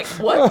name and I was like,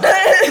 what?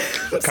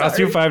 Cost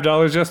you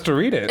 $5 just to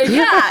read it.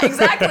 Yeah,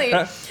 exactly.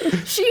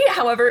 She,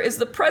 however, is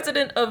the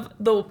president of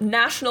the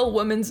National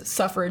Women's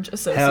Suffrage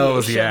Association.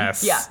 Hells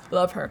yes. Yeah,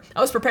 love her.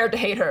 I was prepared to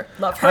hate her.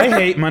 Love her. I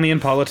hate money in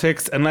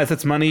politics unless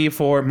it's money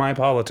for my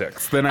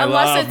politics. Then I love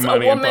money in politics.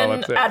 Unless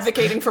it's a woman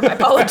advocating for my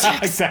politics.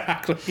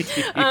 Exactly.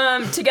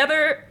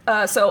 Together,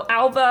 so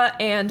Alva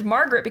and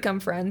Margaret become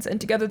friends,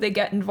 and together they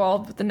get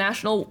involved with the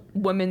National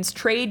Women's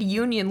Trade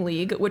Union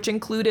League, which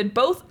included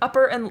both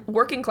upper and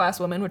working class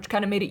women, which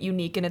kind of made it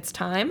unique in its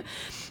time.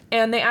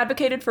 And they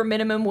advocated for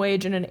minimum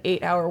wage and an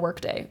 8-hour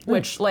workday,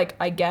 which, like,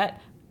 I get.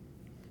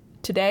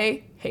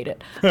 Today, hate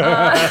it.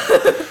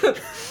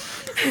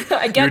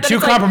 I get You're too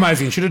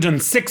compromising. Should have done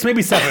 6,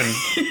 maybe 7.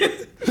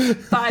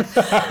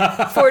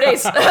 5, 4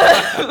 days.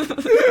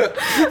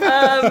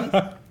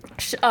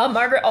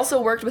 Margaret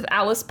also worked with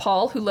Alice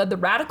Paul, who led the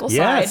radical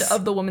side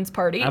of the Women's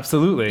Party.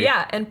 Absolutely.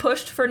 Yeah, and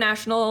pushed for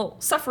national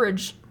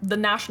suffrage, the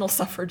National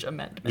Suffrage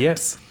Amendment.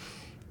 Yes.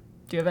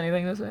 Do you have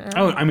anything to say?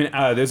 Oh, I mean,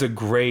 there's a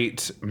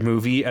great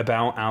movie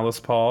about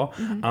Alice Paul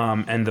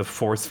and the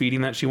force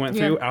feeding that she went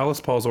through. Alice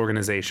Paul's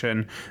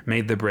organization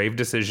made the brave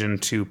decision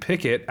to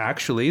picket,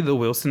 actually, the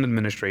Wilson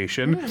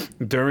administration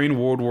during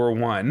World War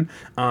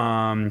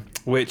I,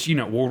 which, you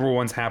know, World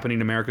War I's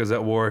happening, America's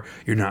at war.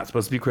 You're not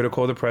supposed to be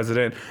critical of the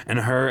president. And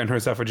her and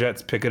her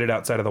suffragettes picketed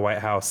outside of the White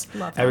House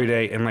every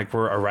day and, like,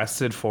 were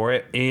arrested for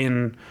it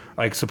in,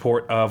 like,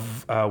 support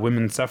of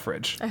women's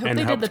suffrage. I hope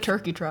they did the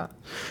turkey trot.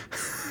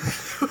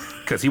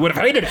 Because he would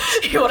have hated it.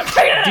 He would have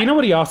hated it. Do you know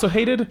what he also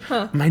hated?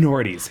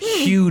 Minorities.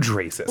 Huge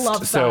racist.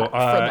 Love so that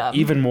for them.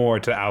 even more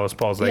to Alice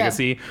Paul's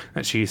legacy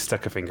that she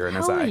stuck a finger in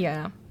his eye.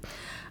 Yeah.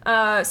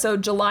 So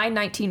July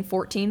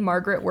 1914,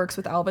 Margaret works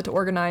with Alva to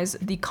organize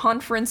the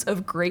Conference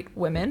of Great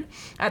Women.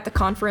 At the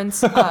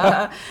conference,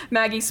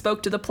 Maggie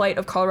spoke to the plight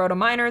of Colorado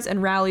miners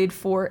and rallied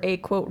for a,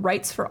 quote,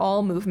 rights for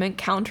all movement,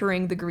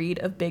 countering the greed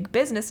of big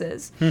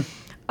businesses.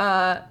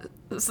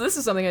 So this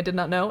is something I did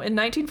not know. In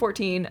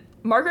 1914,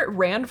 Margaret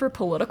ran for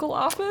political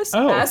office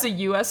as a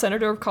U.S.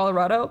 Senator of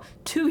Colorado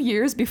 2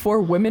 years before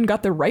women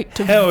got the right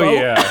to vote. Hell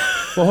yeah.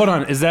 Well, hold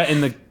on. Is that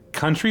in the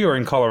country or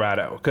in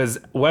Colorado? Because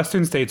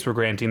Western states were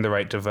granting the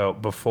right to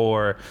vote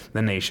before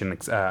the nation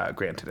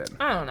granted it.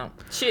 I don't know.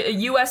 She, a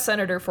U.S.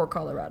 senator for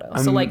Colorado.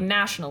 So, like,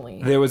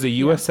 nationally. There was a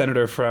U.S.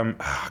 senator from,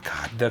 oh,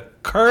 God, the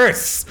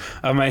curse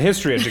of my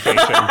history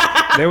education.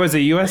 There was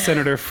a U.S.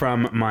 senator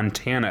from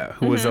Montana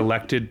who was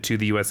elected to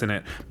the U.S.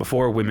 Senate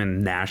before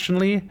women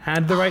nationally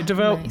had the right to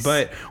vote, Nice.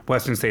 but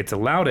Western states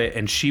allowed it,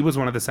 and she was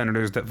one of the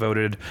senators that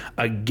voted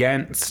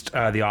against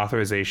the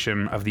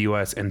authorization of the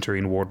U.S.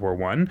 entering World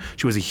War I.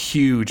 She was a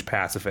huge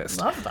pacifist.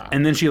 Love that.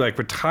 And then she, like,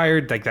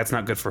 retired. Like, that's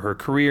not good for her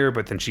career,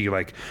 but then she,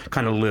 like,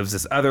 kind of lives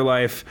this other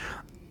life.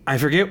 I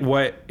forget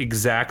what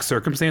exact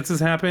circumstances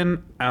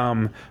happen,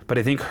 but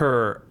I think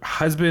her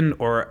husband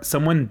or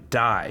someone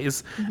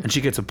dies, and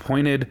she gets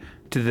appointed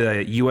to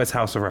the U.S.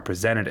 House of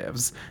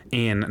Representatives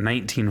in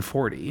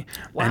 1940.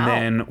 Wow. And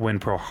then when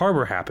Pearl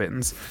Harbor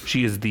happens,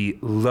 she is the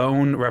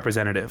lone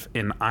representative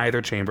in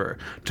either chamber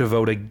to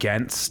vote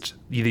against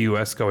the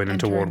U.S. going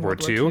into Entering World War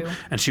World II. War II.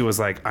 And she was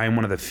like, I'm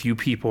one of the few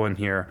people in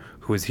here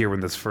who was here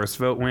when this first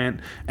vote went,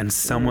 and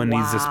someone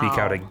needs to speak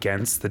out Wow.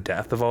 against the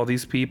death of all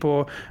these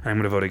people, and I'm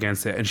going to vote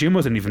against it. And she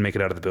almost didn't even make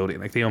it out of the building.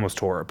 Like, they almost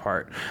tore her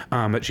apart.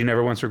 But she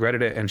never once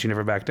regretted it, and she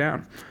never backed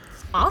down.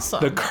 Awesome.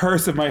 The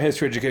curse of my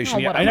history education. Oh,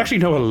 Yeah, I whatever. actually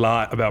know a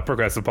lot about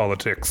progressive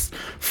politics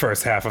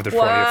first half of the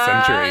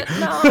 20th century.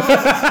 No.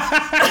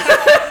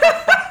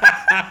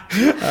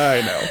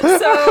 I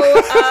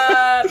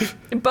know.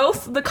 So,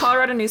 both the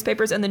Colorado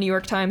newspapers and the New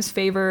York Times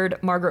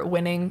favored Margaret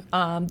winning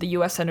the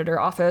U.S. Senator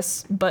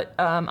office, but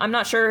I'm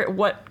not sure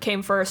what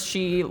came first.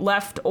 She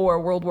left or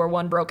World War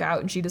I broke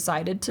out and she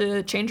decided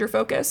to change her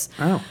focus.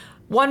 Oh.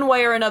 One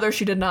way or another,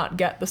 she did not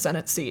get the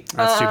Senate seat.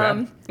 That's too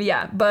bad.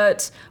 Yeah,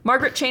 but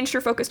Margaret changed her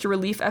focus to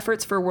relief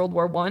efforts for World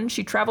War I.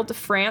 She traveled to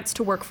France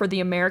to work for the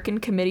American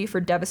Committee for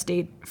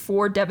Devastated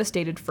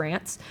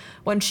France.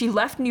 When she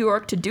left New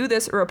York to do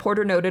this, a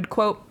reporter noted,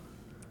 quote,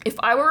 "If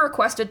I were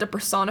requested to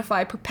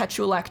personify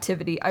perpetual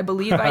activity, I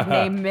believe I'd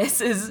name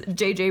Mrs.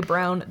 J.J.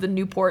 Brown the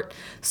Newport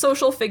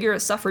social figure,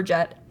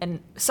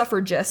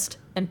 suffragist,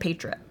 and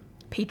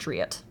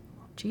patriot.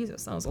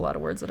 Jesus, that was a lot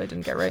of words that I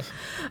didn't get right.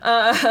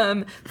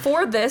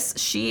 For this,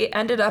 she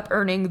ended up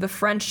earning the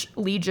French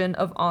Legion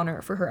of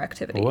Honor for her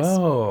activities.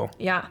 Whoa.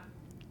 Yeah.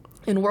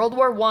 In World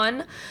War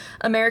I,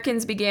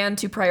 Americans began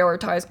to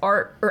prioritize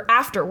art, or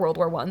after World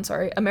War I,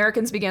 sorry,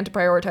 Americans began to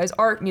prioritize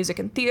art, music,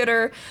 and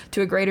theater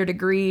to a greater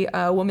degree.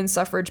 Women's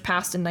suffrage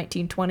passed in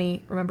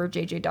 1920. Remember,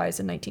 JJ dies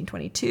in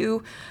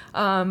 1922.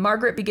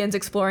 Margaret begins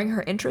exploring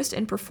her interest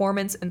in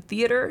performance and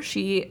theater.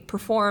 She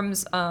performs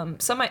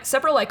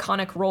several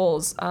iconic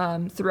roles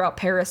throughout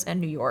Paris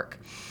and New York.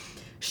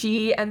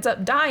 She ends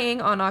up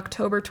dying on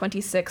October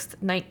 26th,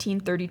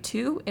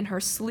 1932, in her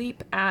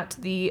sleep at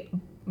the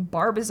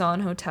Barbizon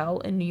Hotel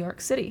in New York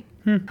City.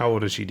 How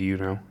old is she, do you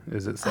know?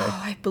 Is it say?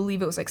 Oh, I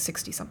believe it was like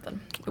 60-something.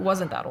 It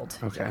wasn't that old.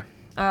 Okay.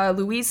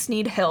 Louise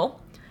Sneed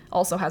Hill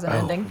also has an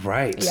ending.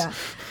 Right. Yeah.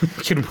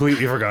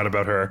 Completely forgot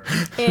about her.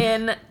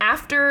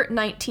 After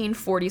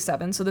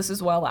 1947, so this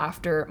is well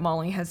after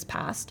Molly has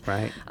passed.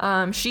 Right.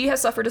 She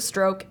has suffered a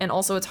stroke, and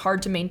also it's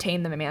hard to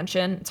maintain the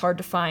mansion. It's hard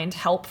to find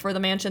help for the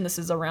mansion. This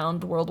is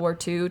around World War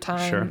II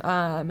time.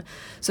 Sure.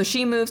 So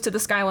she moves to the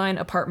Skyline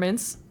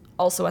Apartments,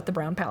 also at the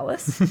Brown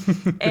Palace.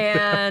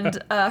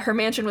 And her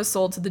mansion was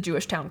sold to the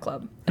Jewish Town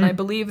Club. And I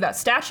believe that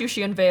statue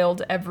she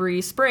unveiled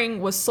every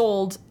spring was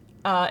sold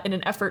in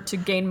an effort to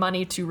gain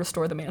money to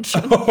restore the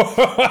mansion.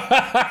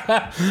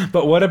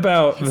 But what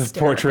about the Hysterical.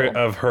 portrait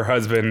of her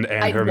husband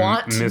and I her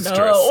want mistress? to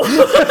know.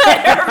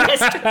 Her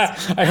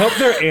mistress. I hope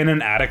they're in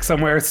an attic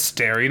somewhere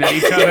staring at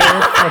each other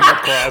from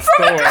across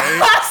the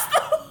way.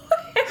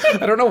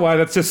 I don't know why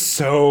that's just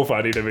so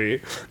funny to me.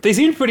 They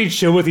seem pretty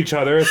chill with each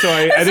other, so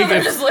I think they're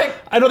it's just like-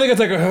 I don't think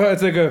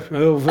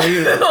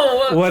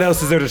what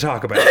else is there to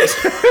talk about?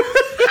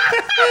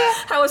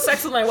 How was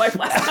sex with my wife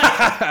last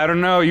night? I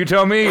don't know. You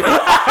tell me.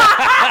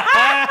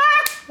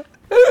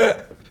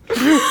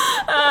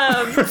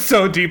 We're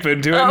so deep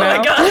into it Oh now.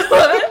 my god,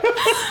 love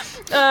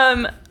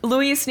it.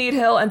 Louise Sneed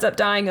Hill ends up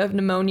dying of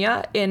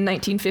pneumonia in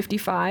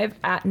 1955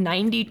 at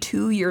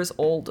 92 years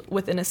old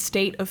with an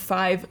estate of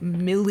 $5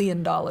 million.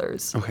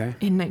 Okay.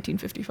 In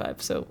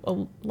 1955, so a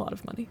lot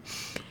of money.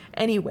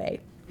 Anyway,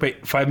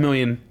 Wait, $5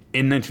 million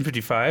in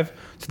 1955?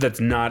 So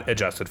that's not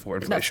adjusted for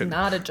that's inflation.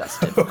 not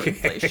adjusted for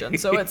inflation.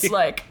 So it's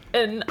like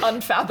an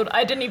unfathomable.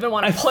 I didn't even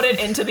want to put it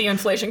into the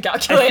inflation I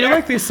calculator. feel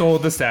like they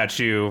sold the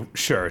statue,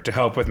 sure, to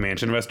help with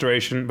mansion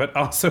restoration, but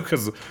also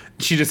because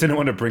she just didn't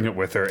want to bring it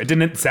with her. It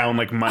didn't sound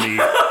like money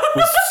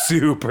was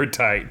super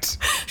tight.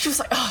 She was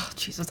like, oh,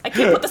 Jesus, I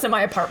can't put this in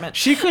my apartment.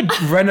 She could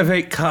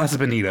renovate Casa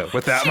Bonita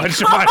with that much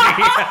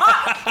money.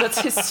 That's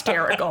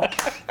hysterical.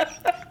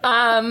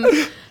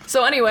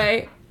 So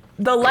anyway,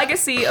 The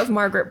legacy of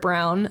Margaret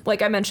Brown,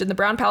 like I mentioned, the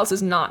Brown Palace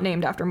is not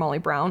named after Molly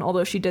Brown,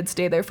 although she did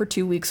stay there for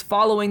 2 weeks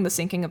following the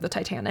sinking of the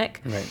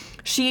Titanic. Right.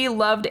 She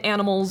loved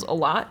animals a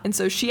lot, and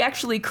so she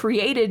actually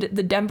created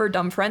the Denver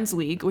Dumb Friends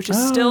League, which is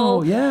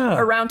still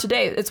around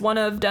today. It's one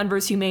of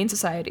Denver's humane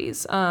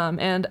societies,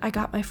 and I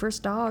got my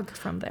first dog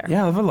from there.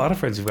 Yeah, I have a lot of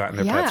friends who've gotten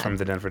their pets from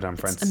the Denver Dumb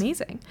Friends. It's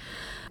amazing.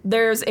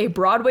 There's a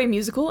Broadway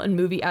musical and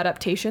movie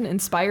adaptation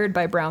inspired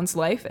by Brown's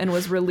life and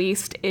was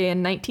released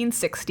in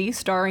 1960,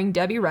 starring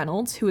Debbie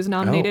Reynolds, who was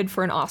nominated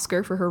for an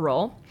Oscar for her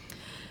role.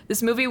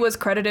 This movie was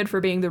credited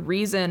for being the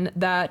reason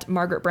that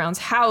Margaret Brown's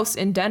house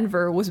in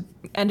Denver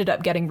ended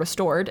up getting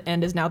restored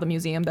and is now the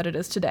museum that it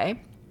is today.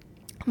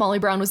 Molly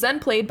Brown was then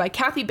played by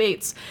Kathy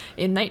Bates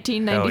in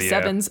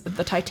 1997's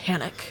The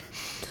Titanic.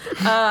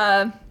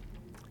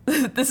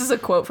 This is a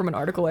quote from an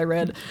article I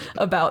read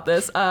about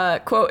this.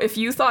 Quote, "If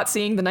you thought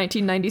seeing the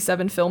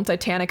 1997 film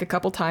Titanic a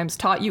couple times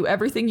taught you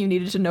everything you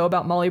needed to know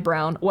about Molly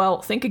Brown,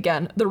 well, think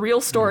again. The real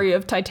story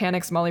of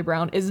Titanic's Molly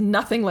Brown is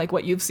nothing like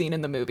what you've seen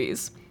in the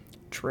movies."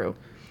 True.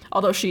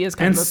 Although she is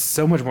kind of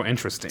so much more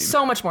interesting.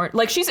 So much more.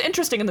 Like, she's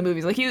interesting in the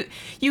movies. Like,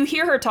 you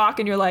hear her talk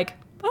and you're like,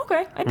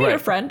 okay, I'd be your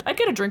friend. I'd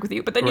get a drink with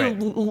you. But then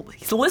you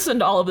listen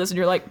to all of this and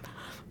you're like,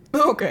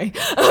 okay.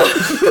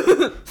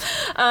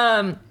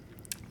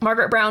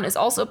 Margaret Brown is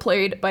also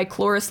played by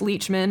Cloris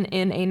Leachman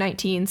in a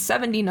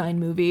 1979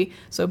 movie,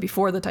 so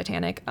before the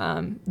Titanic.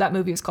 That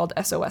movie is called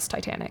SOS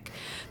Titanic.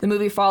 The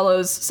movie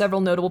follows several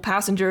notable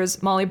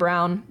passengers, Molly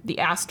Brown, the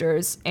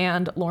Astors,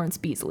 and Lawrence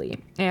Beasley,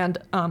 and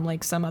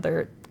like some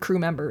other crew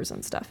members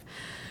and stuff.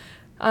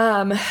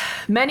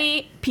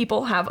 Many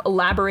people have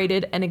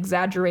elaborated and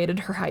exaggerated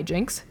her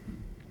hijinks.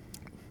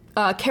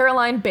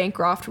 Caroline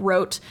Bancroft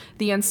wrote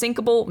The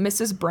Unsinkable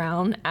Mrs.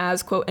 Brown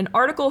as, quote, an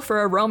article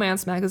for a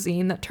romance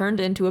magazine that turned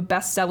into a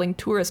best-selling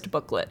tourist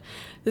booklet.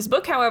 This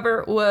book,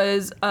 however,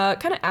 was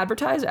kind of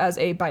advertised as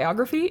a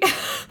biography,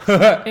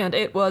 and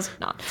it was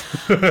not.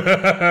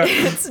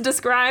 It's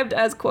described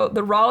as, quote,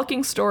 the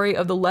rollicking story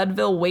of the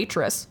Leadville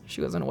waitress,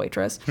 she wasn't a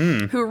waitress,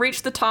 who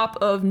reached the top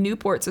of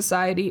Newport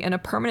society and a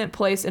permanent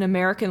place in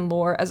American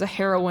lore as a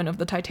heroine of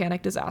the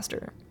Titanic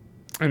disaster.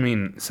 I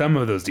mean, some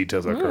of those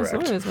details are correct.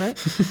 Some of it is right.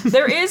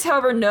 There is,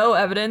 however, no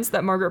evidence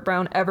that Margaret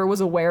Brown ever was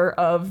aware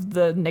of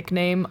the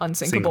nickname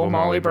Unsinkable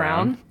Molly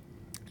Brown.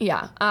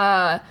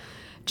 Yeah.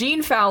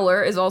 Gene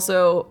Fowler is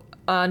also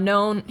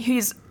known.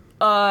 He's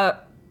a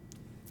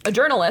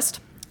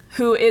journalist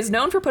who is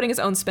known for putting his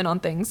own spin on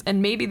things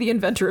and maybe the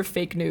inventor of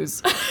fake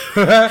news,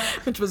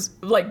 which was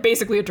like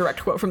basically a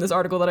direct quote from this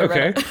article that I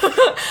read.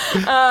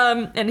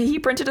 And he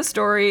printed a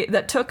story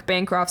that took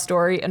Bancroft's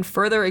story and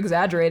further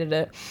exaggerated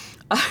it.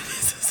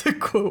 This is a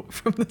quote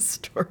from the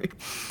story.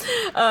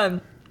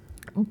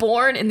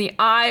 Born in the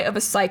eye of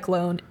a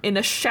cyclone, in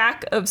a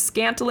shack of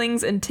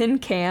scantlings and tin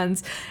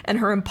cans, and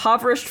her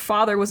impoverished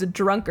father was a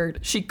drunkard.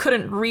 She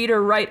couldn't read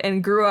or write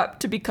and grew up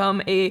to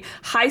become a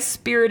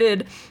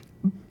high-spirited,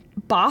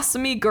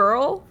 bossomy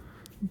girl,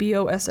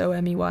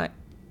 Bosomey,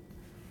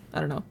 I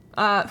don't know,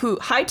 who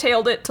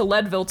hightailed it to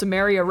Leadville to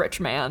marry a rich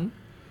man.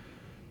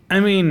 I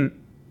mean,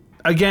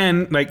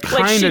 again, like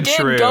kind of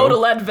true. She did go to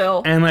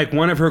Leadville. And like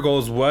one of her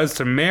goals was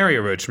to marry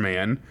a rich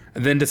man,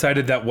 and then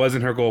decided that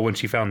wasn't her goal when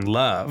she found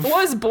love.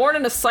 Was born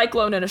in a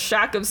cyclone in a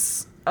shack of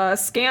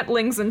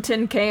scantlings and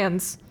tin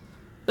cans.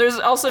 There's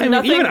also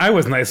nothing. Even I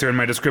was nicer in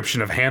my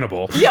description of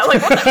Hannibal. Yeah,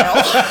 like what the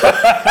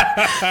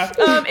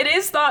hell? It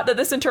is thought that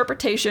this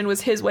interpretation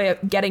was his way of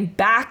getting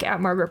back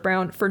at Margaret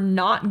Brown for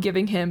not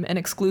giving him an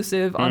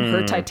exclusive on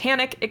her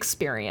Titanic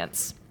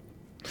experience.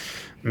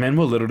 Men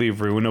will literally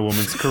ruin a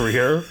woman's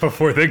career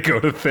before they go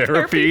to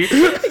therapy.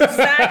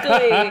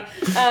 Exactly.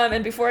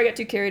 And before I get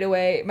too carried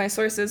away, my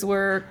sources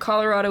were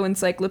Colorado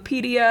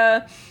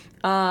Encyclopedia,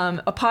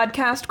 a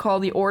podcast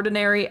called The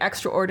Ordinary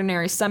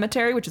Extraordinary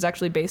Cemetery, which is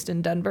actually based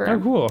in Denver. Oh,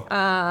 cool.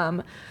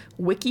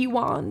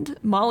 WikiWand,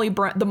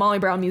 the Molly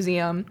Brown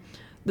Museum,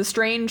 the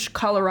Strange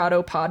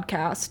Colorado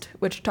podcast,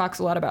 which talks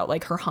a lot about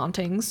like her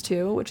hauntings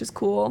too, which is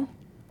cool.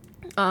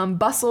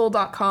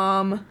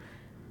 Bustle.com,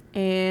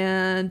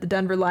 and the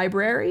Denver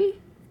Library,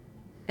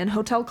 and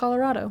Hotel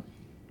Colorado.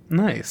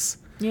 Nice.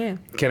 Yeah.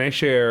 Can I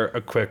share a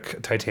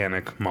quick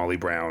Titanic Molly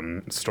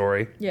Brown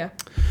story? Yeah.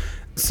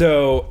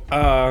 So,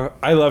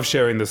 I love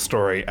sharing this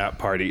story at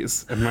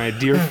parties, and my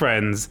dear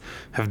friends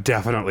have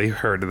definitely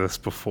heard of this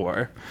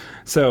before.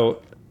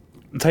 So,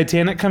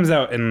 Titanic comes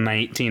out in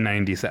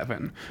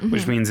 1997,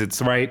 which means it's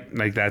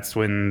like that's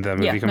when the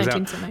movie comes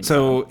out.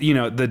 So, you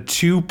know, the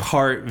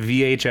 2-part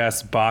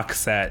VHS box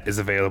set is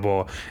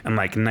available in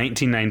like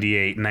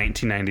 1998,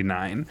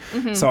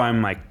 1999. So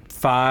I'm like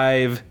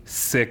 5,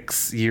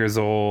 6 years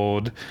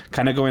old,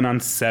 kind of going on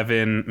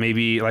 7,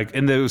 maybe like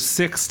in those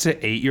 6 to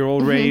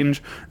 8-year-old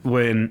range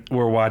when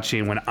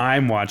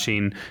I'm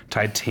watching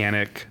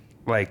Titanic,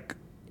 like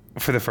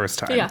for the first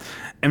time. Yeah.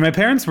 And my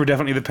parents were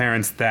definitely the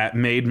parents that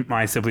made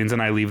my siblings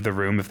and I leave the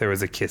room if there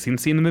was a kissing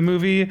scene in the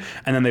movie,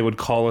 and then they would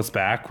call us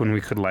back when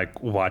we could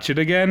like watch it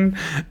again.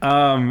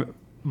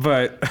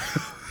 But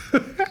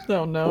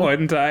Oh, no.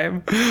 One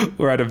time,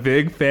 we're at a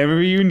big family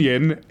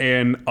reunion,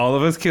 and all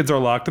of us kids are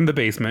locked in the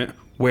basement,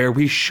 where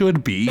we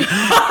should be.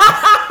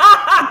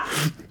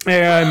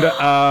 And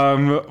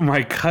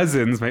my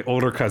cousins, my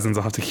older cousins,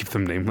 I'll have to keep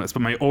them nameless,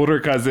 but my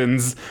older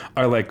cousins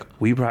are like,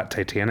 we brought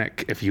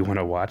Titanic if you want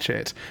to watch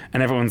it.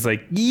 And everyone's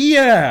like,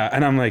 yeah.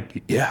 And I'm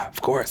like, yeah,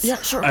 of course. Yeah,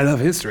 sure. I love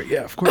history.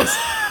 Yeah, of course.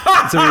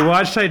 So we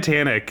watched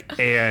Titanic,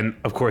 and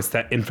of course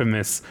that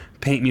infamous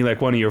paint me like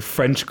one of your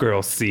French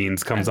girl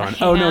scenes comes on.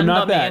 Oh, no,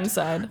 not the that.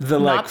 inside. The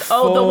Not- like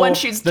full, the one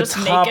she's the just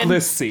topless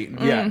naked. scene.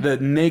 Yeah, the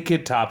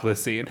naked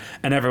topless scene.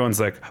 And everyone's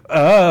like,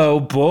 oh,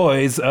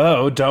 boys,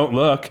 oh, don't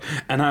look.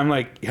 And I'm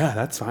like, yeah,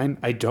 that's fine.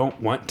 I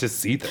don't want to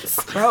see this.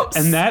 Gross.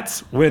 And that's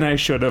when I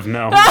should have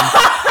known.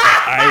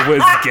 I was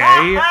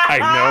gay. I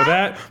know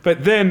that.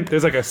 But then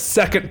there's like a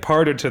second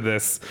parter to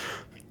this.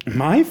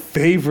 My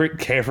favorite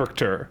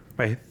character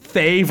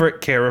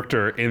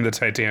in the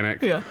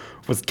Titanic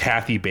was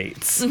Kathy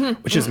Bates,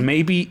 which is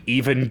maybe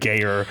even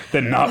gayer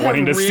than not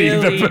wanting to see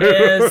the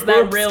boobs.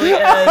 That really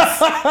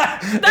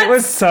is. It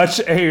was such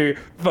a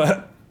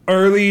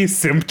early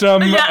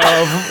symptom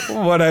of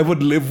what I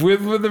would live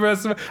with for the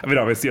rest of it. I mean,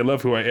 obviously I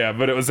love who I am,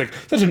 but it was like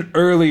such an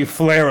early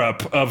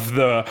flare-up of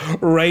the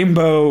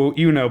rainbow,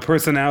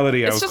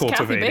 personality I was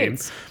cultivating.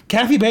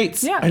 Kathy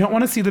Bates. Yeah. I don't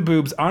want to see the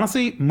boobs.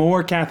 Honestly,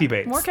 more Kathy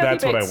Bates.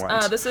 That's what I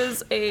want. This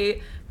is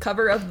a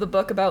cover of the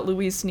book about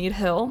Louise Sneed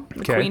Hill,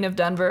 the Queen of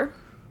Denver.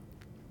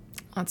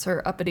 That's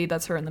her uppity.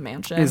 That's her in the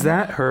mansion. Is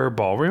that her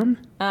ballroom?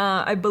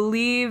 I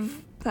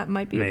believe that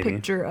might be Maybe. a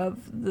picture of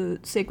the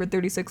Sacred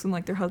 36 and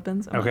like their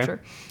husbands. I'm Okay. not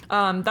sure.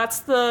 That's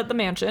the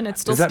mansion.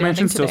 It's still Is that standing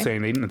mansion still today.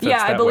 standing?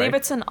 Yeah, I believe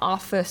it's an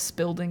office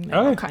building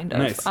now, Oh, kind of.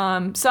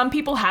 nice. Some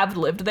people have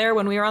lived there.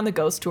 When we were on the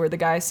ghost tour, the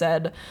guy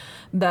said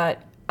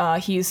that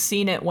he's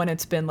seen it when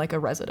it's been like a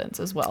residence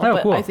as well. Oh,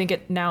 but cool. I think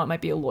it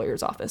might be a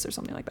lawyer's office or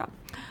something like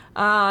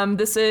that.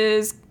 This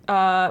is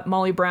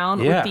Molly Brown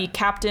with the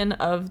captain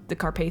of the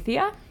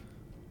Carpathia.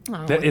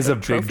 That is a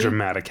big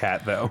dramatic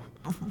hat, though.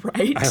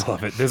 Right. I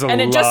love it. There's a lot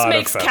and of it just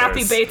makes feathers.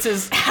 Kathy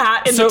Bates's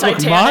hat in So the it look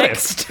Titanic.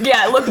 modest.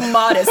 Yeah, it looked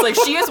modest. Like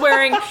she is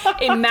wearing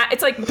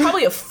it's like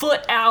probably a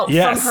foot out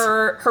Yes.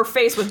 from her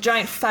face with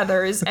giant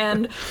feathers.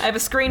 And I have a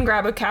screen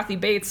grab of Kathy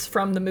Bates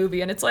from the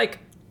movie, and it's like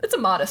it's a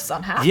modest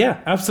sun hat. Yeah,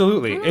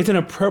 absolutely. It's an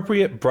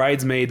appropriate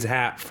bridesmaid's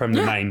hat from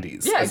the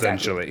 90s, Yeah,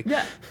 essentially. Exactly.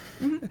 Yeah.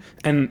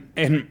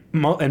 And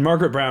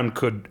Margaret Brown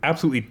could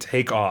absolutely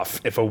take off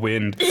if a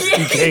wind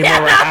came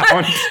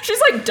around. She's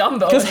like Dumbo.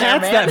 Because in there,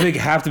 hats man. that big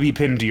have to be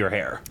pinned to your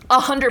hair.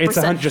 100%. It's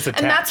just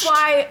attached. And that's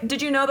why.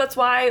 Did you know that's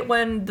why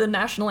when the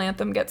national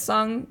anthem gets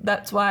sung,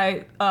 that's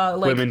why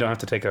Women don't have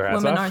to take their hats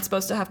women off. aren't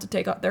supposed to have to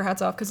take their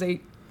hats off because they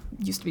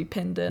used to be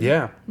pinned in.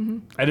 Yeah.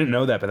 I didn't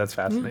know that, but that's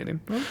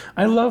fascinating.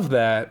 I love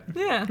that.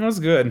 Yeah. That was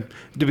good.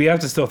 Do we have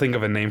to still think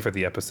of a name for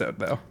the episode,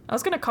 though? I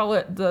was gonna call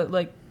it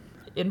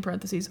in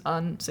parentheses,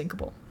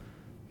 Unsinkable.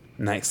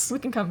 Nice. We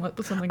can come up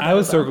with something. I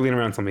was better, though. circling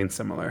around something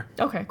similar.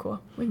 Okay,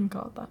 cool. We can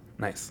call it that.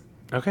 Nice.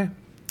 Okay.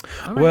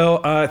 All right.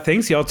 Well,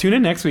 thanks, y'all. Tune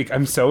in next week.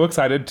 I'm so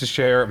excited to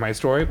share my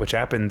story, which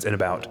happens in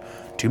about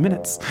 2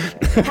 minutes.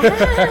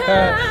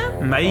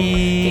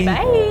 Bye.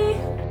 Bye.